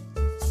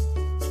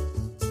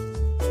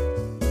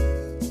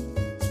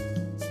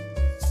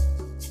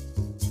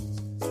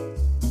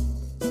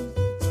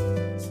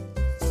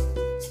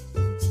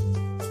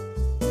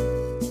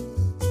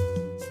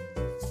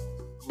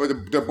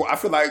 But I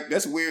feel like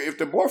that's weird if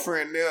the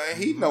boyfriend there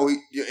and he know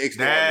your ex.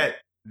 That.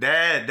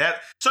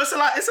 So it's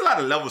a lot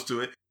of levels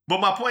to it. But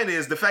my point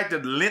is the fact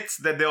that the lengths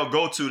that they'll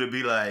go to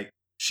be like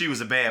she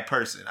was a bad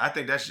person. I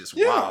think that's just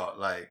wild.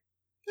 Like,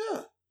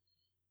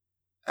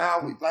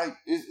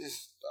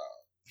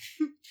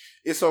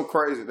 it's so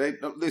crazy. They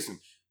listen.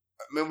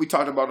 I mean, we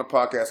talked about on the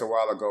podcast a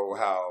while ago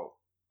how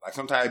like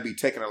sometimes it be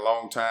taking a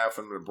long time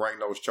for them to bring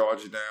those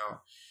charges down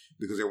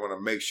because they want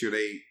to make sure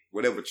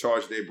whatever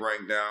charge they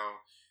bring down,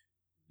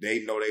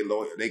 they know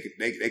they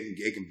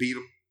can beat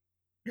them.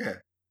 Yeah.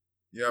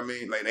 You know what I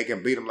mean? Like they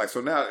can beat them. Like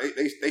so now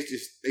they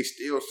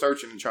still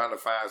searching and trying to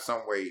find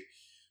some way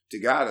to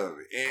get out of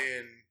it,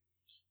 and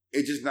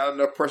it's just not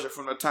enough pressure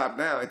from the top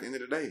down. At the end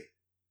of the day,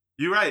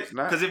 you're right.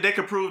 Because if they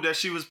could prove that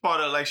she was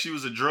part of, like she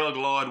was a drug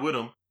lord with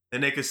him,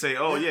 then they could say,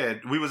 "Oh yeah,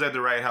 we was at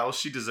the right house.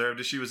 She deserved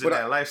it. She was in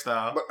that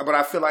lifestyle." But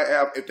I feel like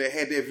if they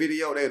had that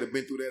video, they'd have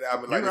been through that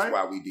album. Like that's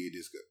why we did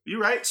this.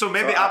 You're right. So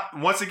maybe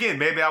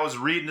maybe I was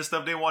reading the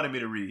stuff they wanted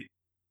me to read.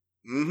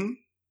 Mm-hmm.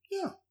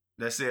 Yeah.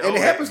 That's it. And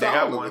it happens to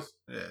all of us.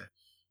 Yeah.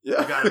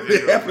 Yeah,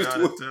 it happens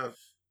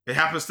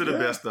to the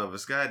best of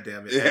us. God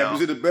damn it! It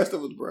happens to the best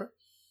of us, bro.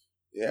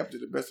 It happens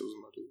to the best of us,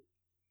 my dude.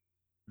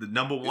 The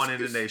number one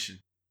in the nation.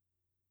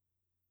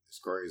 It's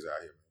crazy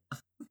out here,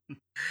 man.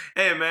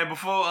 Hey, man.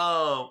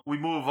 Before we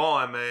move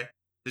on, man,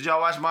 did y'all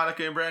watch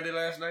Monica and Brandy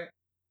last night?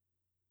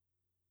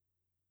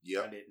 Yeah,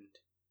 I didn't.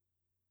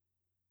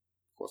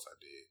 Of course, I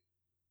did.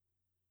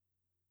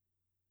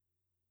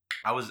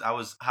 I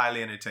was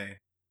highly entertained.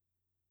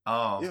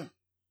 Yeah.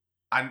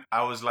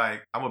 I was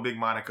like, I'm a big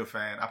Monica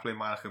fan. I play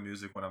Monica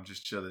music when I'm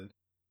just chilling.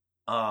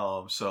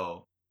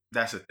 So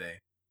that's the thing.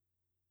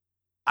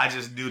 I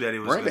just knew that it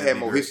was. Brandy had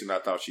more hits than I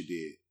thought she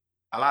did.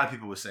 A lot of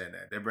people were saying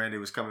that Brandy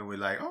was coming with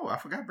like, oh, I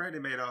forgot Brandy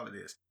made all of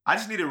this. I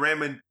just needed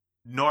Raymond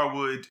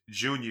Norwood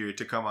Jr.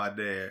 to come out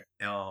there.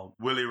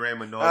 Willie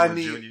Raymond Norwood Jr. I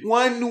need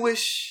one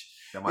wish.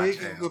 We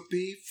could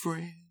be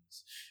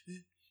friends.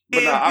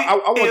 But no, I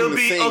want them to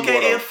sing okay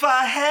more, though. if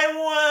I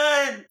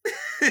had one.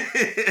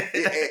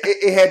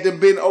 It had to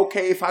been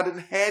okay if I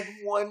didn't had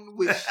one.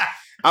 Which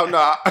I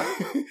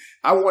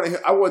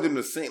want them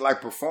to sing,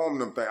 like perform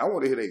them things. I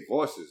want to hear their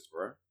voices,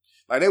 bro.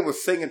 Like they were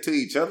singing to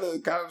each other.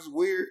 It kind of was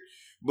weird,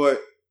 but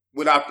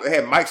without they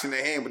had mics in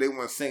their hand, but they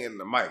weren't singing in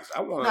the mics.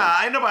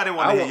 Ain't nobody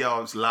want to hear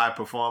y'all's live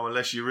perform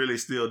unless you're really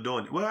still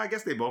doing it. Well, I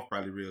guess they both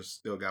probably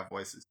still got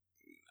voices.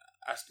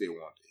 I still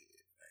want to hear it.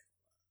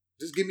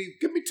 Just give me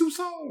 2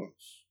 songs.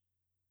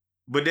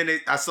 But then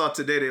I saw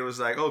today they was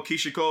like, oh,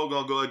 Keisha Cole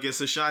gonna go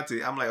against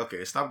Ashanti. I'm like,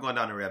 okay, stop going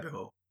down the rabbit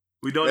hole.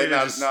 We don't need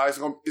to No,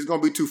 it's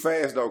gonna be too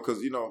fast though, because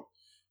Ashanti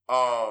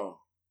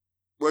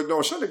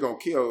gonna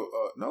kill.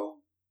 No,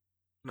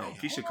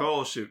 Keisha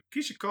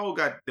Cole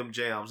got them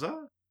jams,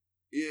 huh?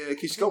 Yeah,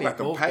 Keisha Cole got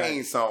them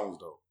pain songs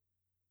though.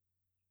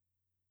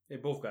 They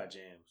both got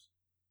jams.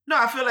 No,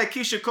 I feel like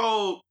Keisha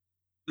Cole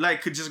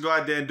could just go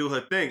out there and do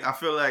her thing. I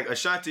feel like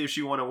Ashanti, if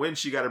she want to win,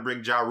 she got to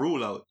bring Ja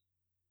Rule out.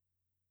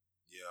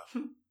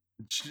 Yeah.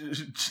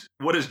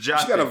 What is Ja?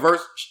 She got a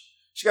verse.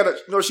 She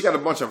got a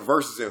bunch of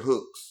verses and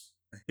hooks.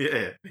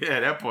 Yeah,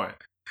 that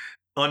part.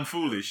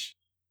 Unfoolish.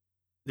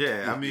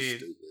 Yeah, I mean,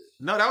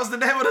 no, that was the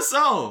name of the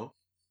song.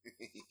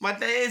 My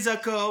days are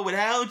cold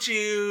without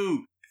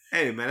you.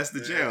 Hey, man, that's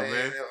the jam,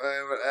 man.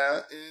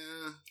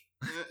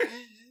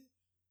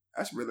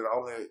 That's really the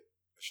only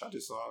Ashanti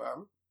song I.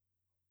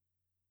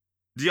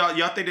 Do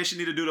y'all think they should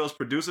need to do those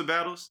producer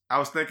battles? I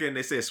was thinking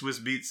they said Swiss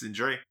Beats and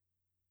Dre.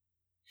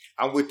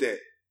 I'm with that.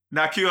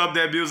 Now cue up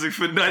that music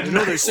for nothing.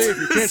 They say if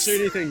you can't say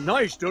anything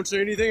nice, don't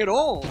say anything at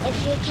all.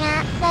 If you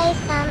can't say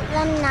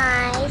something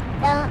nice,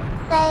 don't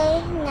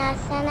say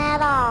nothing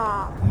at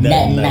all.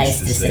 Nothing nice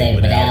to say,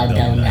 but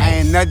Aldo nice.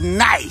 Ain't nothing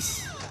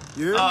nice.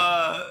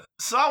 Yeah.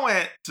 So I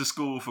went to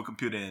school for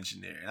computer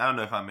engineering. I don't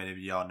know if how many of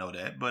y'all know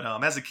that, but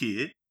as a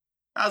kid,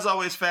 I was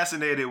always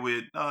fascinated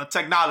with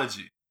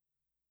technology,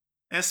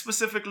 and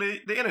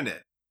specifically the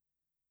internet.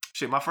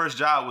 Shit, my first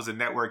job was a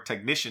network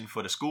technician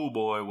for the school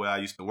board where I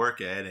used to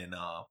work at, and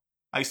I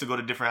used to go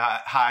to different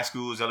high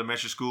schools,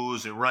 elementary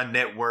schools, and run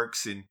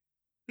networks, and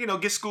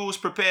get schools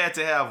prepared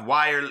to have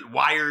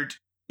wired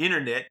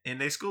internet in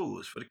their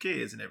schools for the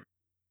kids and everything.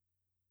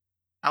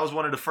 I was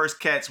one of the first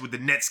cats with the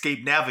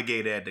Netscape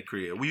Navigator at the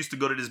crib. We used to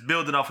go to this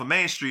building off of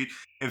Main Street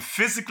and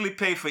physically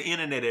pay for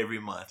internet every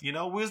month. We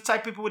was the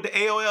type of people with the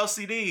AOL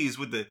CDs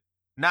with the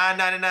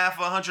 $9.99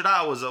 for 100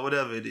 hours or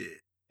whatever it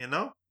is,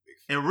 And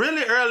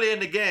really early in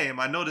the game,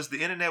 I noticed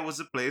the internet was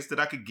a place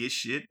that I could get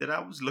shit that I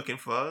was looking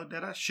for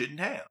that I shouldn't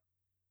have.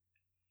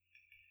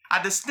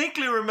 I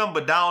distinctly remember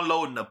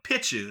downloading a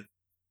picture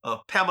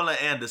of Pamela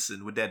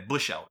Anderson with that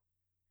bush out.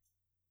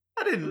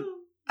 I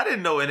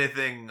didn't know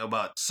anything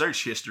about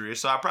search history,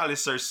 so I probably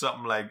searched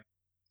something like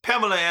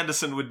Pamela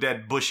Anderson with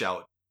that bush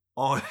out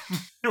on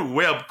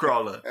web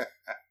crawler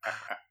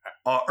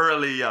or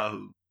early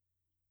Yahoo.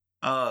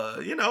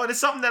 And it's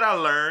something that I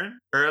learned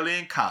early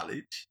in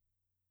college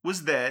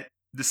was that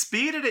the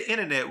speed of the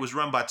internet was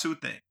run by 2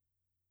 things: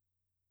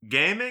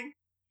 gaming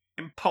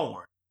and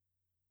porn.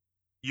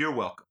 You're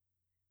welcome.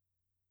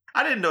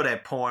 I didn't know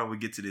that porn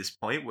would get to this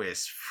point where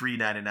it's free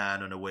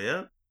 99 on the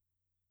web.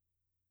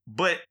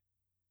 But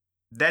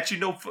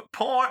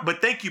porn,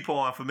 but thank you,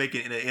 porn, for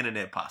making the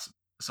internet possible.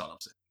 That's all I'm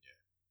saying. Yeah.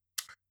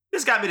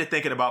 This got me to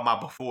thinking about my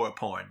before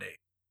porn day.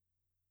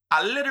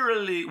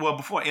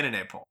 Before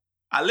internet porn,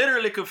 I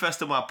literally confessed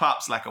to my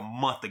pops like a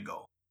month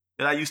ago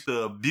that I used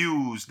to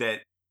abuse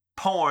that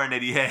porn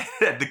that he had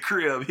at the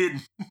crib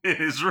hidden in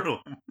his room.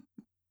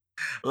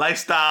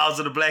 Lifestyles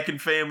of the Black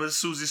and Famous,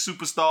 Susie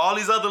Superstar, all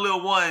these other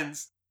little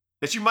ones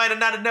that you might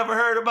not have never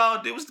heard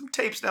about. There was some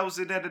tapes that was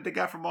in there that they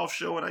got from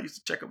offshore, and I used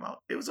to check them out.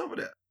 It was over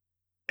there.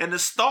 And the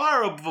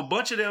star of a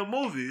bunch of their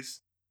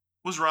movies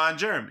was Ron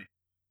Jeremy.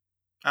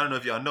 I don't know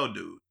if y'all know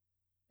dude.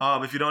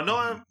 If you don't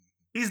know him,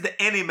 he's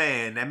the any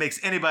man that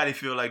makes anybody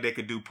feel like they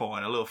could do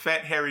porn. A little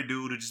fat, hairy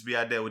dude who just be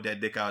out there with that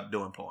dick out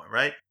doing porn,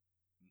 right?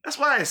 That's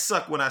why it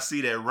sucked when I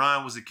see that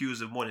Ron was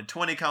accused of more than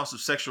 20 counts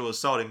of sexual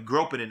assault and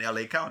groping in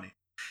LA County.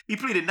 He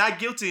pleaded not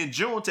guilty in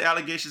June to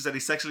allegations that he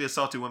sexually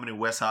assaulted women in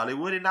West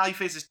Hollywood, and now he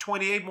faces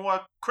 28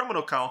 more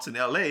criminal counts in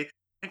LA,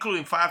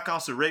 including 5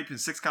 counts of rape and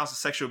 6 counts of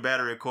sexual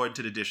battery, according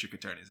to the district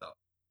attorney's office.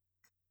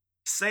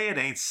 Say it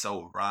ain't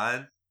so,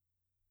 Ron.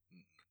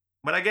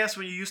 But I guess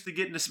when you're used to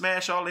getting to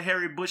smash all the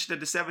hairy bush that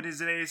the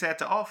 70s and 80s had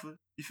to offer,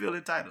 you feel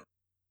entitled.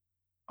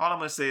 All I'm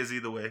going to say is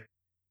either way,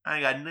 I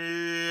ain't got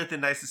nothing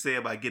nice to say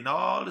about getting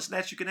all the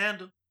snatch you can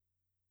handle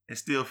and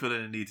still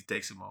feeling the need to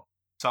take some more.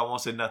 So I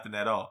won't say nothing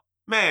at all.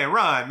 Man,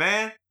 Ron,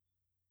 man.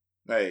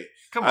 Hey,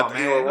 come on,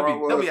 man.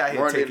 Don't be out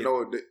here taking.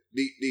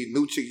 These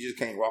new chicks just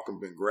can't walk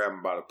up and grab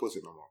them by the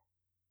pussy no more.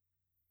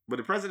 But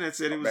the president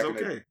said it was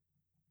okay.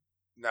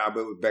 But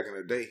it was back in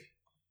the day.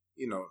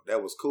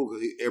 That was cool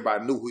because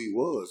everybody knew who he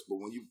was. But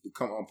when you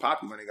become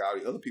unpopular and they got all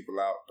the other people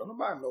out, don't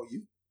nobody know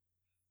you.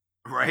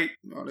 Right?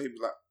 They be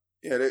like,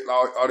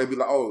 they'd be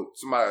like, oh,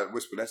 somebody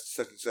whisper, that's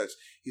such and such.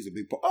 He's a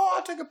big boy. Oh,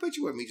 I'll take a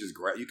picture with me. Just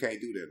grab. You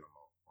can't do that no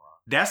more. Wow.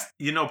 That's,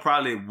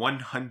 probably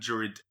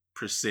 100%,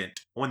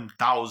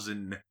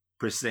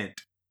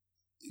 1,000%.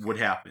 would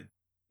happen.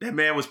 That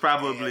man was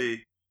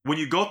probably, when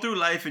you go through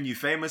life and you're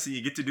famous and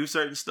you get to do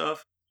certain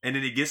stuff, and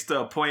then it gets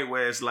to a point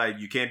where it's like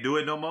you can't do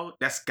it no more,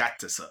 that's got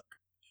to suck.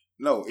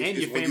 No, and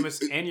you're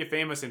famous, and you're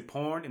famous in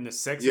porn in the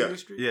sex Yeah.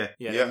 industry.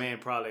 Yeah. That man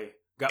probably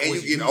got And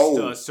was you get used old.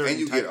 to a certain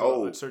And you type get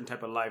old. a certain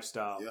type of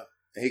lifestyle. Yeah.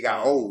 And he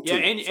got old too.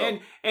 Yeah,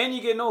 and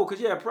you getting old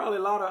because probably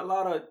a lot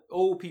of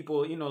old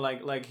people,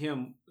 like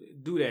him,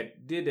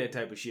 did that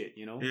type of shit.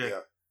 Yeah.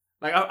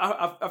 Like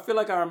I feel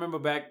like I remember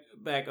back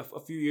a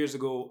few years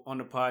ago on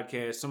the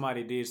podcast,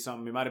 somebody did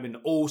something. It might have been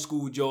the old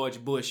school George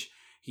Bush.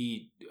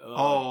 He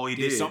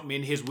did something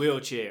in his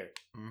wheelchair.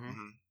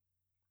 Mm-hmm.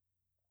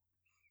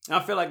 I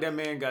feel like that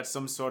man got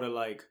some sort of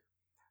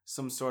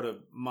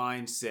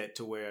mindset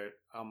to where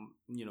I'm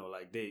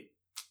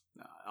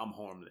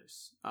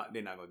harmless.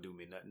 They're not gonna do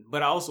me nothing.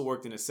 But I also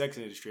worked in the sex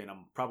industry, and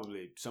I'm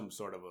probably some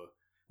sort of a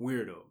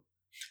weirdo.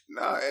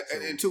 No,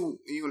 and too,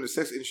 even in the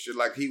sex industry,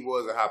 like he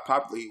was and how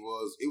popular he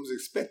was, it was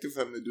expected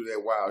for him to do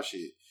that wild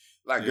shit.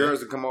 Like girls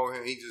would come over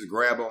here and he just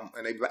grab them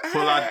and they be like,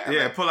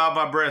 pull out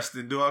my breast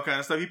and do all kind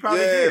of stuff. He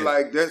probably did.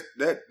 Like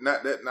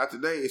not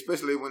today.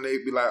 Especially when they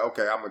be like,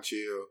 okay, I'm gonna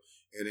chill,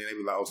 and then they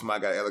be like, oh,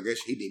 somebody got an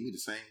allegation. He did me the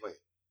same way.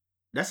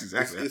 That's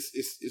exactly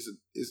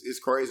it's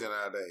crazy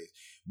nowadays.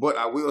 But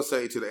I will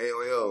say to the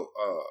AOL,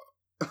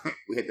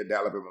 we had to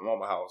dial up at my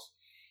mama's house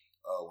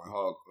when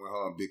her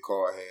and Big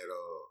Car had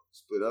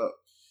split up,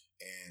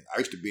 and I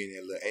used to be in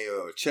that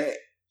little AOL chat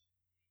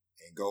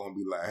and go and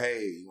be like,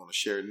 hey, you want to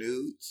share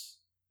nudes?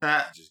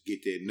 Just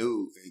get that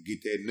nude, and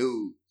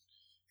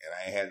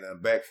I ain't had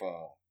nothing back for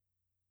him.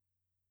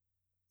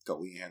 Cause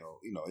we ain't had no,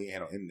 he ain't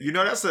had no internet.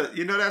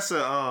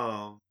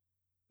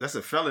 That's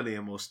a felony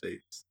in most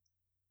states.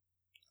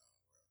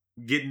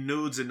 Getting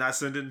nudes and not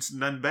sending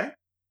nothing back.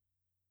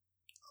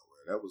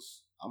 Oh, well,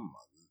 I'm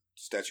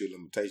statute of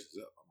limitations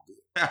up. I'm good.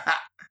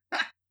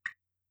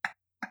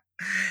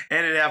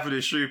 And it happened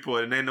in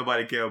Shreveport, and ain't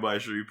nobody care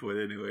about Shreveport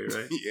anyway,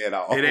 right? Yeah,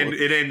 no. It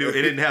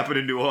didn't happen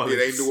in New Orleans.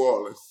 It ain't New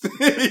Orleans.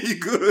 You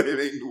good? It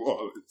ain't New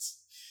Orleans.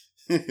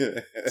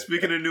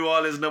 Speaking of New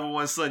Orleans, number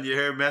one son, you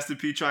heard Master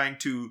P trying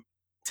to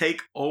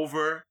take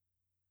over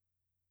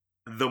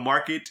the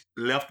market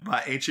left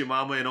by Aunt Your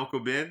Mama and Uncle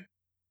Ben.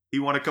 He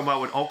want to come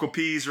out with Uncle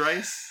P's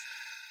rice.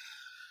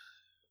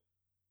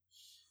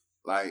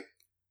 Like,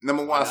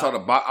 number one, I saw the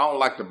box. I don't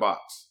like the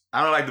box.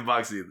 I don't like the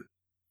box either.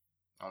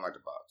 I don't like the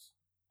box.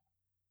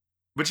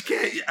 But you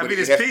can't. I mean,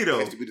 it's P though.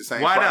 It has to be the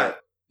same Why product.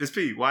 not? It's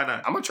P. Why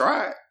not? I'm gonna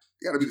try it.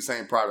 It got to be the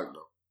same product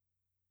though.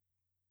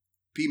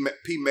 P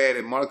mad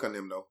at Monica and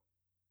them though.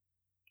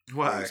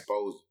 Why? They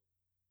exposed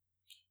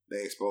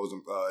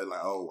them. Like,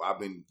 oh, I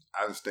done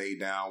stayed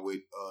down with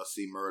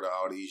C Murder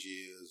all these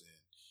years, and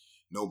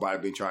nobody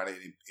been trying to.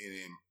 And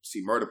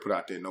C Murder put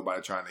out there,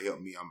 nobody trying to help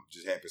me. I'm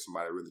just happy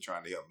somebody really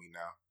trying to help me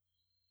now.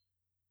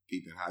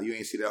 Peeping how you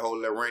ain't see that whole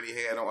little Randy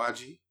had on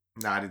IG?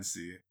 Nah, I didn't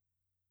see it.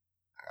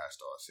 I gotta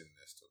start sending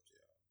that stuff.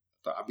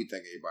 I be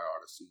thinking everybody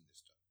ought to see this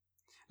stuff.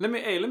 Let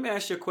me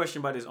ask you a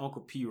question about this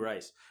Uncle P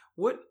rice.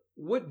 What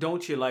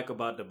don't you like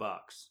about the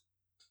box?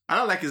 I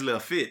don't like his little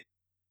fit.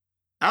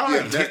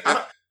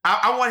 I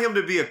want him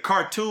to be a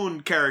cartoon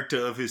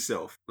character of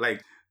himself.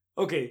 Like,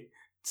 okay,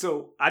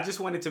 so I just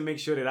wanted to make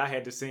sure that I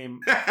had the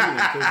same feeling.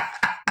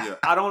 Yeah.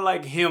 I don't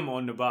like him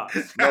on the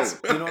box. No.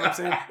 You know what I'm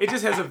saying? It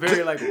just has a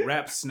very like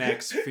rap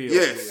snacks feel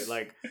yes. to it.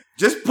 Like,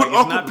 just put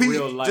like Uncle P.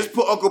 Just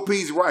put Uncle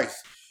P's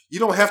rice. You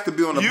don't have to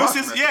be on the box.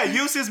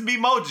 Use his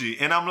Memoji,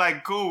 and I'm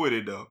like cool with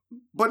it though.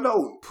 But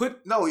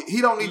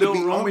he don't need Lil to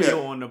be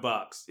Romeo on the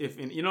box. If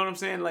you know what I'm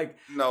saying, like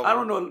no, I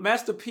don't know.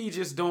 Master P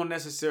just don't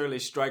necessarily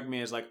strike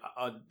me as like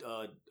I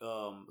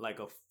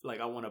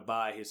want to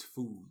buy his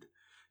food.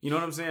 You know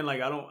what I'm saying?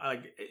 Like I don't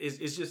like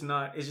it's just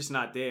not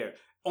there.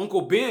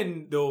 Uncle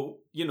Ben though,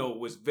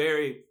 was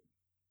very.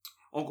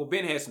 Uncle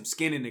Ben had some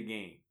skin in the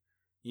game.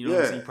 You know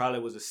what I'm saying? He probably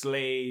was a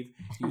slave.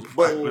 He was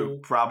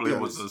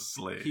was a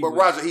slave. But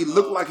Roger, he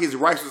looked like his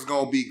rice was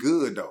gonna be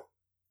good though.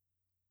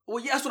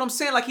 Well, yeah, that's what I'm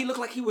saying. Like he looked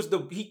like he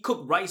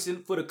cooked rice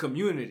for the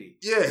community.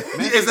 Yeah,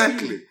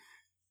 exactly.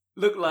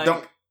 Looked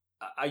like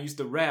I used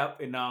to rap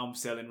and now I'm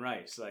selling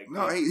rice. Like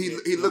no,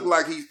 he looked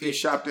like he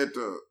shopped at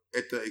the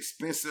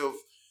expensive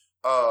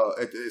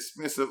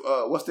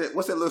what's that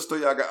little store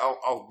y'all got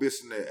off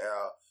Bissonnette?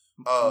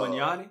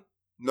 Manani?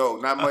 No,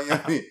 not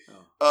Manani.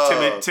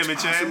 Timmy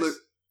Chance.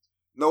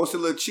 No, it's a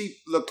little cheap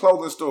little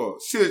clothing store.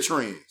 City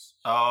Trends.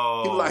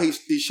 Oh, he like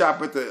he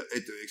shop at the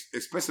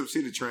expensive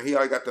City Trend. He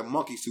already got the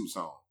monkey suits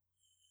on.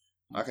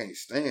 I can't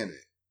stand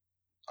it.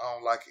 I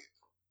don't like it.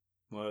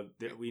 Well,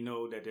 we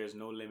know that there's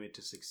no limit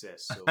to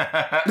success, so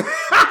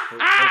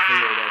hopefully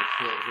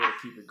he'll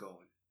keep it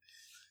going.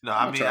 No,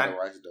 I mean,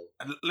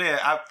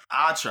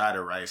 I'll try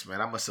the rice,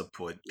 man. I'm gonna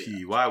support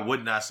P. Why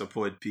wouldn't I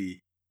support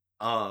P?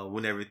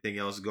 When everything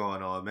else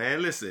going on,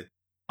 man. Listen.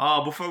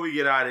 Before we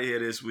get out of here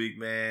this week,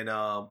 man,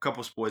 a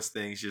couple sports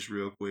things just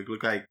real quick.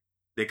 Look like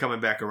they're coming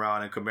back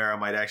around, and Kamara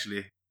might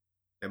actually,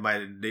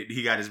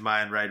 he got his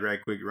mind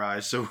right quick,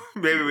 Raj. So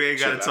maybe we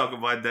ain't got to talk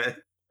about that.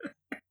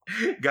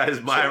 Got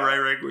his mind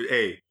right quick.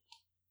 Hey,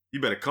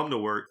 you better come to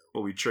work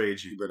or we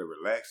trade you. You better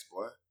relax,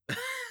 boy.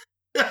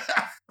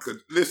 Cause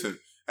listen,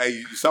 hey,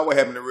 you saw what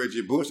happened to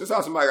Reggie Bush. That's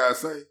all somebody gotta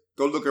say.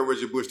 Go look at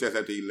Reggie Bush stats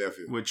after he left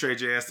here. Would trade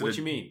your ass to What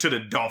you mean? to the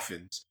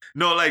Dolphins?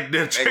 No, like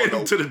they're They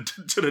gonna trading know.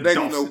 to the They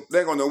Dolphins.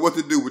 gonna know what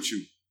to do with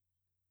you.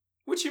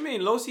 What you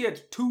mean? Losi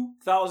had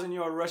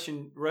 2,000-yard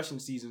rushing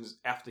seasons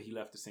after he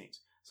left the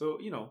Saints. So,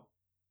 you know,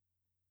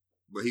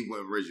 But he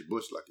wasn't Reggie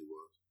Bush like he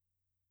was.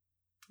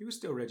 he was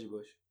still Reggie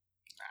Bush.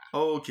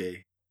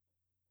 Okay.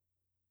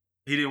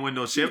 He didn't win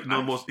no chip,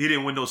 no more. He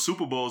didn't win no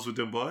Super Bowls with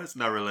them boys.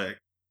 Not relax.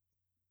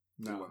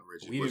 No, wasn't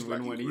Reggie we Bush didn't win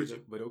like he one was either,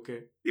 Reggie. but okay.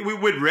 We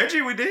with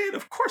Reggie, we did.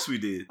 Of course, we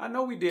did. I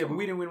know we did, but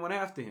we didn't win one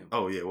after him.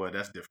 Oh yeah, well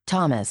that's different.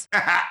 Thomas.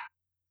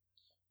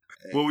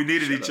 Well, we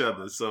needed Shut each up.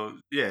 other, so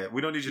yeah,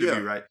 we don't need you to Yeah.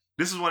 be right.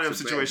 This is one of them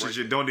It's a bad situations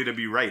you break. don't need to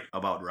be right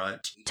about, right?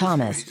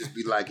 Thomas. He just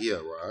be like, yeah,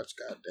 Raj,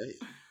 goddamn.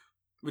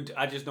 But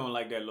I just don't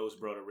like that Los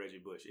brought up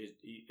Reggie Bush.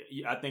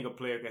 I think a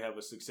player could have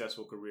a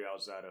successful career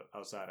outside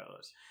of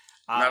us.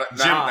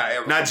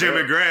 Not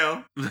Jimmy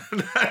Graham.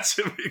 Not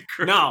Jimmy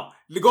Graham. Now,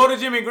 go to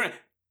Jimmy Graham.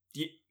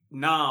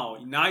 Now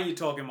you're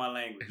talking my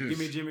language. Give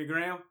me Jimmy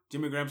Graham.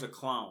 Jimmy Graham's a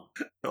clown.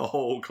 A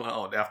whole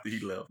clown after he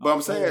left. But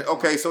I'm saying,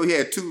 okay, so he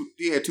had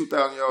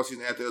 2,000 yards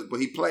season after us, but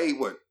he played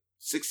what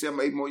 6, 7,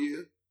 8 more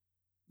years.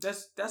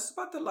 That's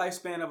about the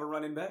lifespan of a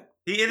running back.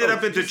 He ended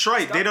up in just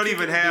Detroit. stop They don't kicking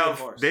even the dead have.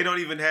 horse. They don't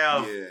even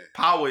have Yeah.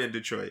 power in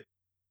Detroit.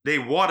 They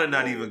water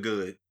not Oh. even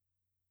good.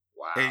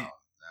 Wow, And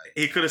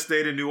he could have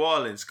stayed in New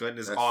Orleans. Couldn't?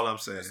 That's all I'm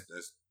saying.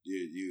 That's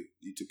you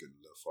took it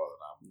a little farther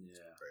than I'm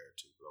prepared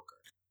to. But okay.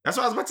 That's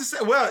what I was about to say.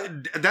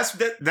 Well,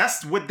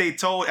 that's what they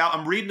told.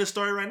 I'm reading the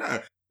story right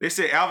now. They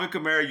said Alvin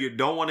Kamara, you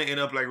don't want to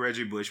end up like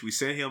Reggie Bush. We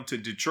sent him to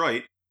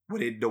Detroit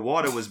where the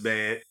water was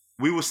bad.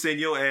 We will send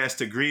your ass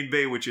to Green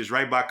Bay, which is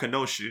right by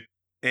Kenosha.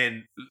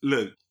 And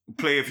look,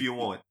 play if you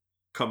want,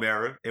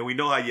 Kamara. And we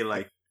know how you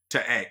like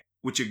to act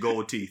with your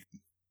gold teeth.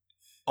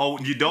 Oh,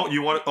 you don't?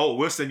 You want? Oh,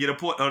 we'll send you to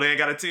Portland. Oh, they ain't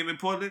got a team in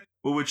Portland?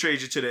 Well, we'll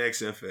trade you to the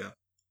XFL,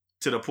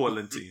 to the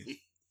Portland team.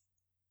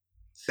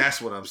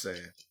 That's what I'm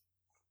saying.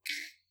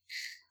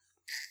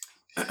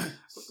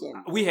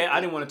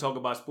 I didn't want to talk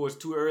about sports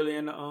too early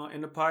in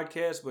the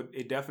podcast, but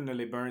it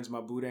definitely burns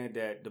my boudin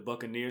that the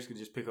Buccaneers could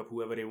just pick up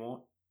whoever they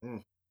want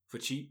for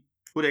cheap.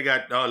 Who they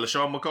got?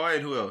 LaShawn McCoy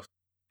and who else?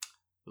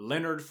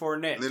 Leonard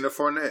Fournette.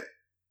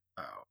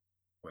 Oh,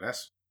 well,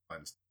 that's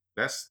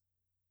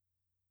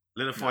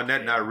Leonard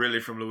Fournette. Not really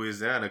from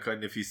Louisiana.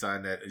 Couldn't if he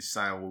signed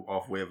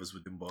off waivers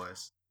with them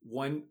boys.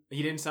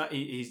 He didn't sign.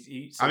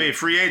 He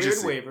free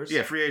agency. Cleared waivers.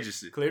 Yeah, free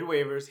agency. Cleared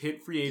waivers.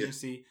 Hit free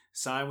agency.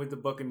 Signed with the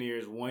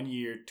Buccaneers. 1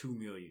 year, $2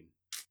 million.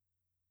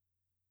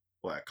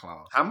 What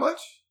clown? How much?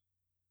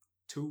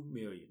 $2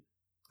 million.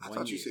 I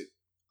thought you said.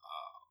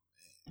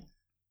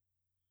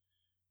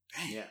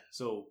 Damn. Yeah.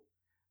 So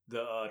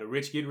the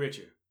rich get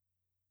richer.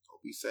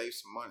 Hope he saved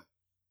some money.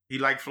 He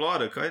liked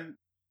Florida, couldn't?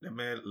 That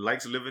man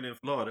likes living in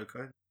Florida,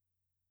 couldn't?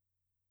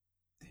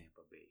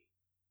 Tampa Bay.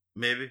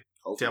 Maybe.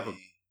 Hopefully Tampa.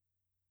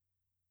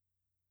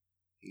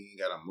 he ain't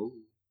got to move.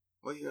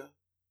 Well, yeah.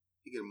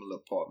 He get him a little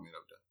apartment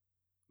up there.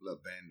 A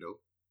little bando.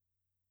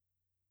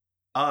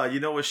 You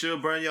know what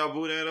should burn y'all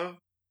boudin though?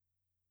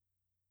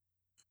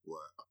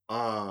 What?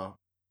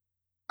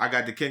 I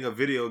got the king of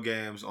video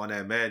games on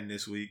that Madden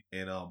this week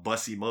and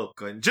bust him up.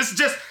 Couldn't? Just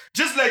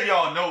let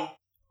y'all know.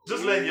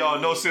 Just letting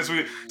y'all know since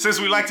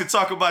we like to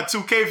talk about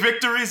 2K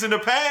victories in the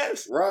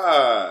past.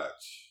 Raj.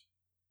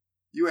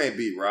 You ain't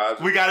beat Raj.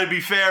 We got to be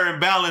fair and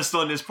balanced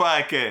on this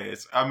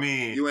podcast. I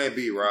mean, You ain't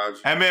beat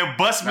Raj. that man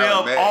bust me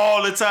Not up bad.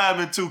 all the time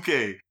in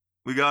 2K.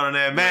 We got on that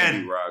You ain't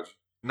Madden. beat Raj.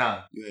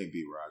 Nah. You ain't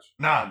beat Raj.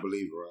 Nah. I don't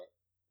believe it, Raj.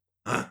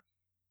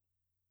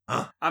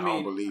 I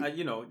mean, believe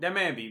it. that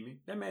man beat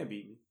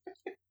me.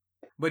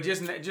 But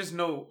just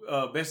know,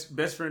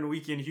 best friend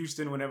week in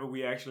Houston. Whenever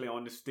we actually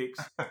on the sticks,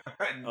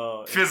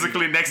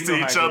 Physically next to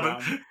how each it go other.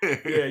 down.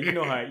 Yeah,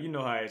 you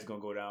know how it's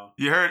gonna go down.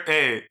 You heard?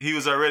 Hey, he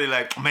was already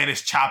like, man, it's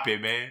choppy,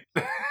 man.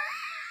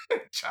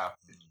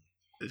 Choppy.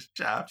 It's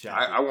choppy.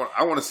 I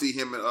want to see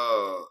him and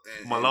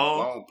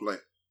Malone play.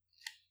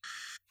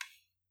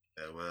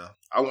 Yeah, well,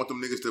 I want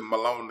them niggas to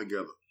Malone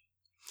together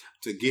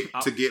to get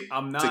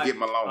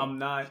Malone. I'm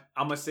not.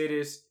 I'm gonna say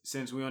this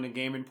since we're on the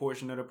gaming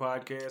portion of the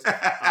podcast.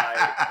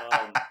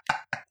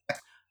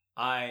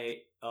 I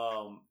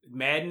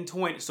Madden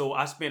 20. So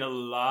I spent a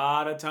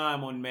lot of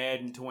time on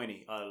Madden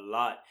 20, a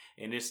lot,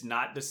 and it's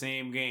not the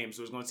same game.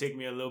 So it's gonna take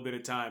me a little bit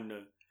of time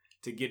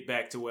to get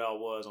back to where I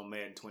was on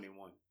Madden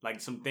 21. Like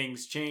some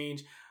things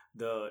change,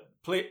 the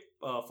play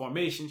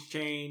formations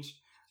change.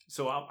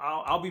 So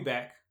I'll be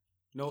back.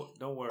 No,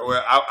 don't worry.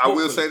 Well, I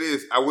will say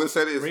this.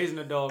 Raising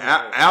the dog.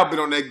 Al been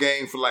on that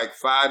game for like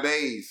 5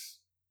 days,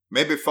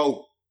 maybe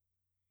 4.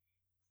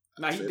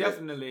 No, he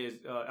definitely is.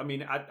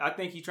 I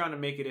think he's trying to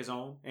make it his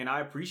own, and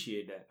I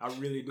appreciate that. I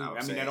really do.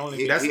 I mean, that only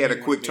he had a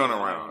quick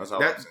turnaround. That's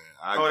all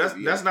I'm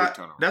saying.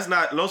 That's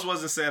not. Los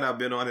wasn't saying I've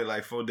been on it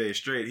like 4 days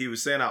straight. He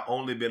was saying I've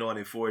only been on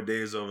it 4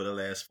 days over the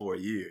last 4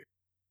 years.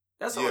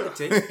 That's all it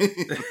takes.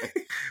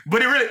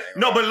 But it really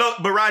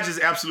but Raj is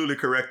absolutely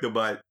correct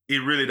about it.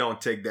 Really don't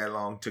take that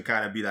long to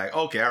kind of be like,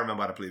 okay, I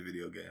remember how to play a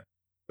video game.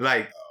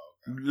 Like,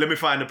 let me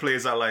find the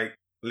players I like.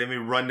 let me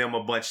run them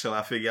a bunch till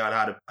I figure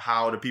out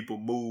how the people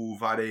move,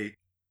 how they,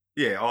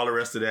 all the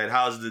rest of that.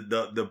 How's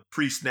the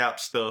pre-snap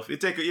stuff?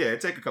 It take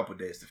a couple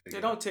days to figure.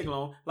 It don't take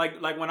long.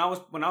 Like when I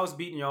was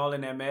beating y'all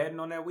in that Madden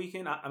on that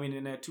weekend. I mean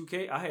in that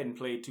 2K, I hadn't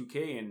played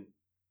 2K in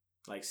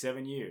like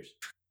 7 years.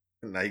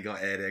 Now you gonna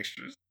add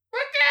extras?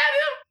 Look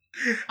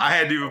at him! I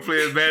hadn't even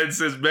played Madden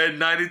since Madden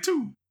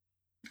 92.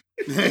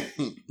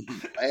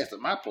 Last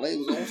time I played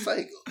was on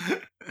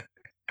Sega.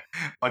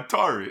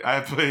 Atari.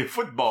 I played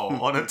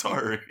football on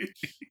Atari.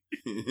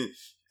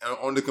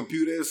 On the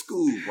computer at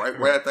school,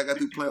 right after I got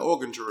through playing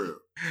Oregon Trail.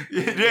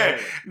 Yeah.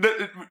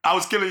 I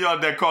was killing y'all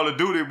that Call of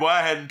Duty, boy.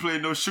 I hadn't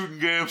played no shooting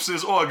game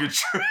since Oregon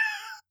Trail.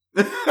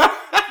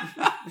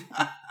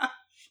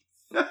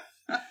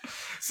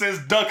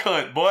 Since Duck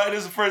Hunt, boy. This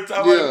is the first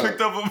time I picked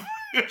up a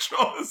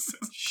controller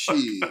system.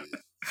 Shit.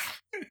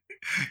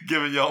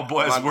 Giving y'all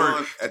boys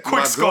work.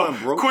 Quick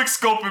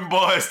scoping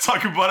boys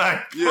talking about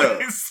I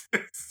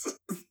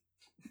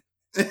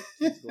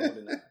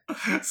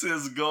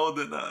Since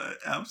GoldenEye.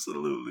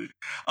 Absolutely.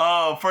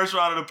 First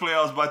round of the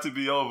playoffs about to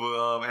be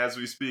over as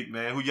we speak,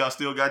 man. Who y'all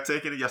still got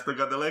taking it? Y'all still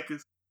got the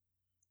Lakers?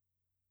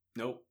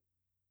 Nope.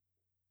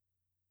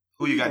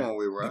 Who you got?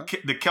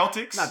 The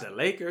Celtics? Not the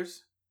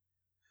Lakers.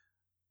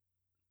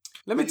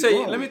 Let me tell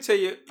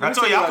you. I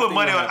told you I put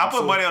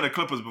money on the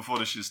Clippers before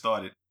the shit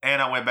started,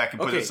 and I went back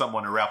and put in something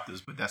on the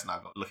Raptors, but that's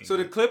not looking. So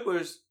good.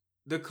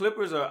 the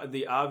Clippers are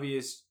the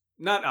obvious.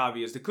 Not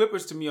obvious. The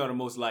Clippers to me are the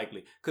most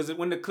likely because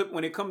when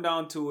it come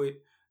down to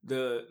it,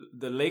 the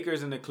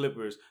Lakers and the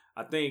Clippers,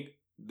 I think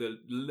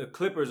the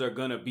Clippers are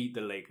gonna beat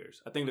the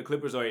Lakers. I think the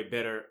Clippers are a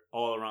better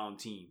all around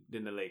team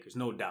than the Lakers,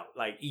 no doubt.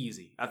 Like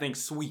easy. I think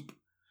sweep.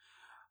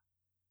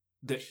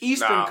 The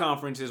Eastern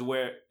Conference is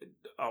where.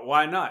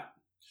 Why not?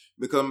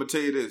 Because I'm gonna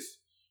tell you this,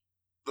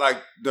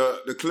 like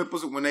the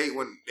Clippers when they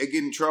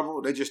get in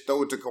trouble, they just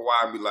throw it to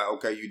Kawhi and be like,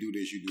 okay, you do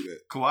this, you do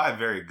that. Kawhi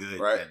very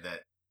good at that.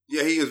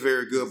 Yeah, he is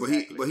very good,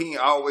 but he ain't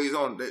always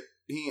on that.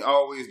 He ain't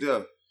always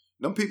there.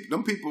 Them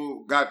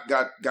people got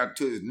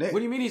to his neck. What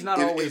do you mean he's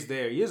not always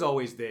there? He is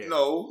always there.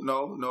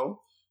 No.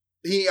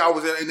 He ain't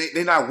always there, and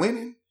they not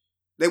winning.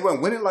 They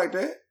weren't winning like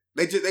that.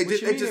 They just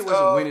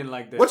wasn't winning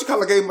like that. What you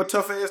call it? Gave him a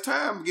tough ass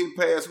time getting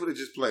past who they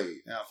just played.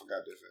 Now I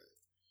forgot this.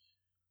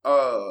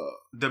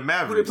 The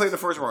Mavericks. Who they played the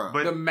first round?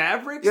 But the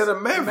Mavericks? Yeah, the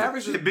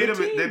Mavericks. They beat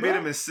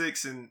them in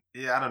 6, and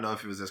I don't know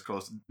if it was as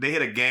close. They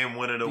hit a game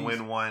winner to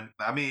win one.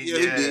 I mean, he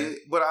did.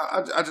 But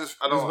I don't. These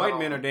white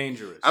men are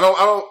dangerous. I don't.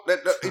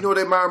 You know,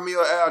 they remind me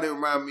of Al. They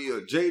remind me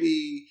of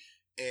JD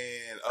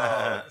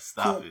and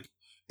Stop it.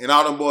 And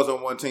all them boys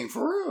on one team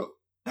for real.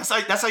 That's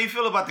how you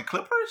feel about the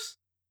Clippers?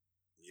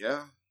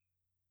 Yeah.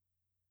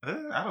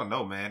 I don't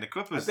know, man. The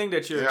Clippers. I think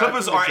that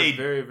Clippers are a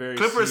very, very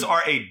Clippers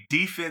are a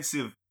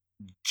defensive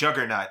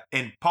juggernaut.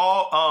 And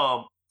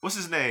Paul, what's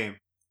his name?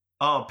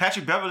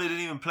 Patrick Beverly didn't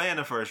even play in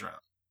the first round.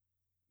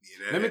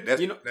 Yeah, they're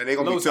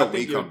gonna be tough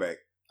when he come back.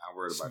 I'm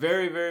worried about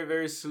very, very,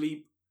 very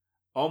sleep.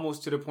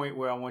 Almost to the point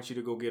where I want you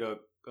to go get a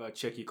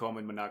check your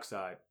carbon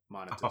monoxide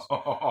monitors.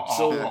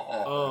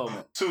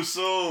 So too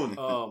soon.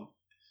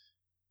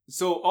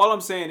 So all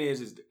I'm saying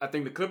is I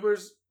think the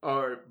Clippers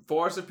are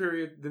far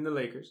superior than the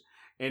Lakers.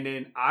 And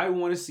then I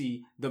want to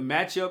see the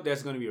matchup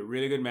that's going to be a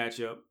really good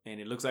matchup. And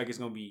it looks like it's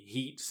going to be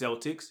Heat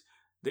Celtics.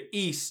 The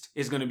East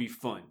is going to be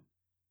fun.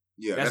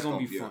 Yeah, that's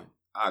going to be fun.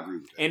 I agree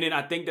with that. And then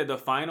I think that the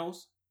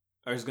finals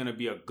is going to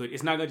be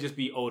it's not going to just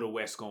be, the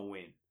West going to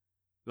win.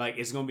 Like,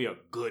 it's going to be a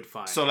good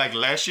final. So, like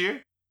last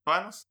year,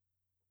 finals?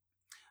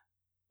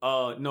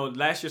 No,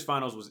 last year's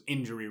finals was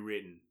injury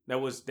ridden.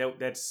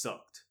 That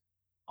sucked.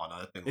 Oh,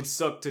 no, it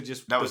sucked to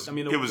just.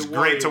 It was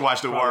great to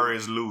watch the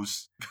Warriors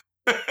lose.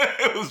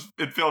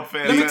 It felt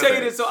fantastic. Let me tell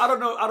you this. So I don't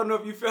know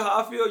if you feel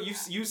how I feel.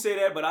 You say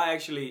that, but I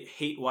actually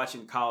hate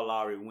watching Kyle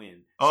Lowry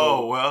win.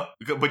 Oh well,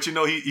 but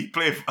he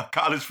played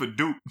college for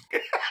Duke.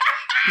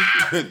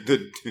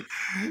 The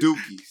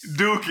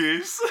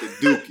Dukies. The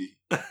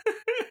Dookie.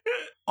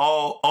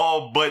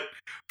 all but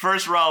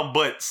first round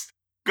butts.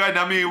 God,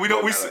 I mean,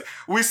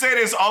 we say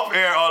this off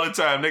air all the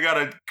time. They got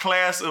a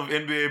class of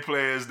NBA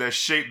players that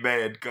shape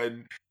bad.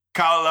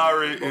 Kyle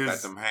Lowry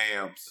got them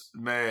hams.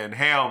 Man,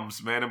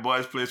 hams, man. The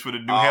boys plays for the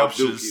New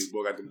Hampshires. Dookies,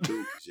 boy, got them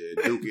Dookies, yeah.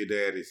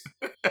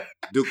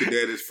 Dookie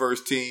Daddy's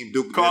first team.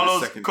 Dookie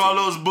Daddy's second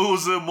Carlos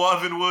Boozer,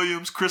 Marvin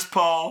Williams, Chris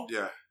Paul.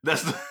 Yeah.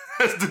 That's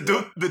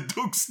the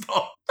Duke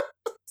star.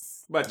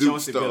 But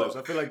Chauncey Billups.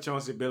 I feel like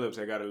Chauncey Billups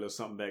had got a little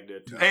something back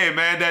there too. Hey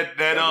man, that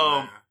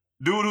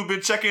dude who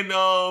been checking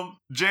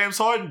James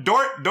Harden,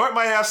 Dort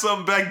might have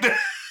something back there.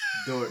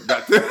 Dort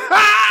got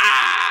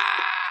that.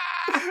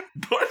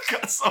 Dort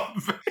got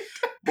something back there.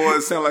 Boy,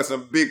 it sound like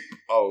some big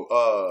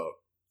I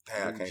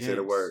can't say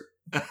the word.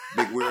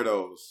 Big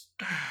weirdos.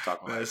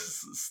 Talking about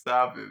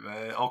stop it,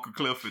 man. Uncle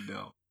Clifford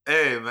though.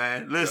 Hey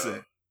man,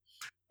 listen.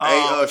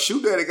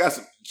 Shoe Daddy got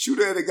them. Shoe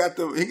Daddy got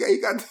them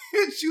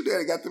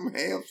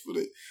hams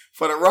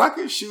for the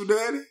Rockets. Shoe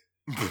Daddy.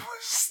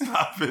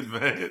 Stop it,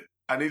 man.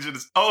 I need you to.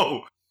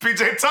 Oh,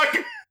 PJ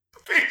Tucker.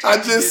 I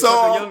just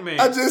saw him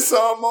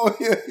on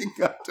here. He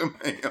got them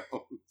hams.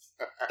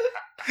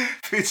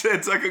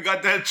 PJ Tucker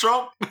got that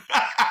trunk.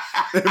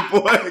 That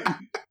boy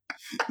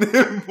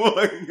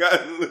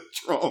got in the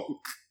trunk.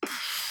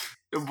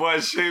 The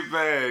boy shape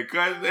bad.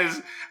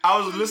 I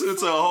was listening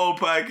to a whole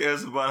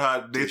podcast about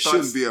how they thought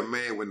shouldn't be a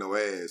man with no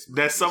ass. Man.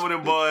 That some of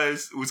them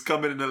boys was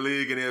coming in the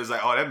league and it was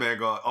like, oh, that man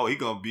he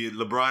gonna be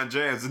LeBron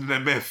James, and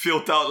that man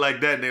filled out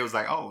like that, and they was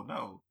like, oh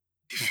no,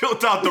 he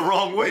filled out the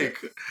wrong way.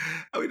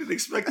 We didn't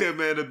expect that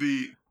man to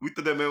be. We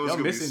thought that man was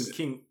gonna missing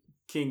be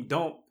King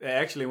Don't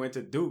actually went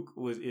to Duke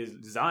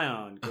is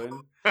Zion,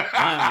 couldn't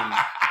Zion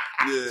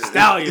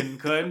Stallion,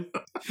 couldn't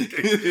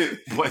Zion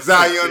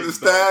the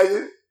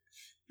Stallion.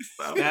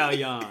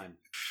 Stallion.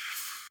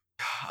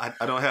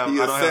 I don't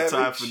have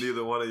time for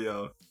neither one of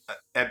y'all.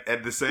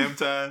 At the same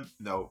time,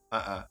 no.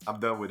 I'm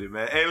done with it,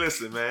 man. Hey,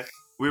 listen, man.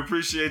 We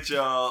appreciate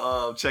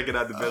y'all checking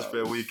out the Best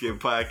Friend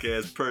Weekend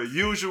podcast per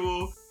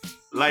usual.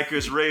 Like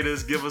us, rate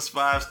us, give us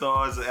 5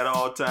 stars at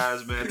all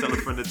times, man. Tell a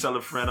friend to tell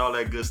a friend, all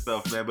that good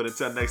stuff, man. But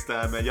until next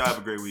time, man, y'all have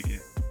a great weekend.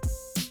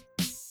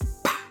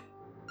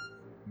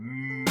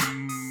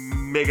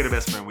 Make it a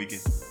Best Friend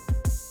Weekend.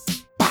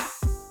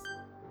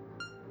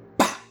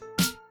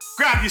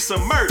 Grab you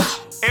some merch,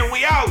 and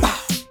we out.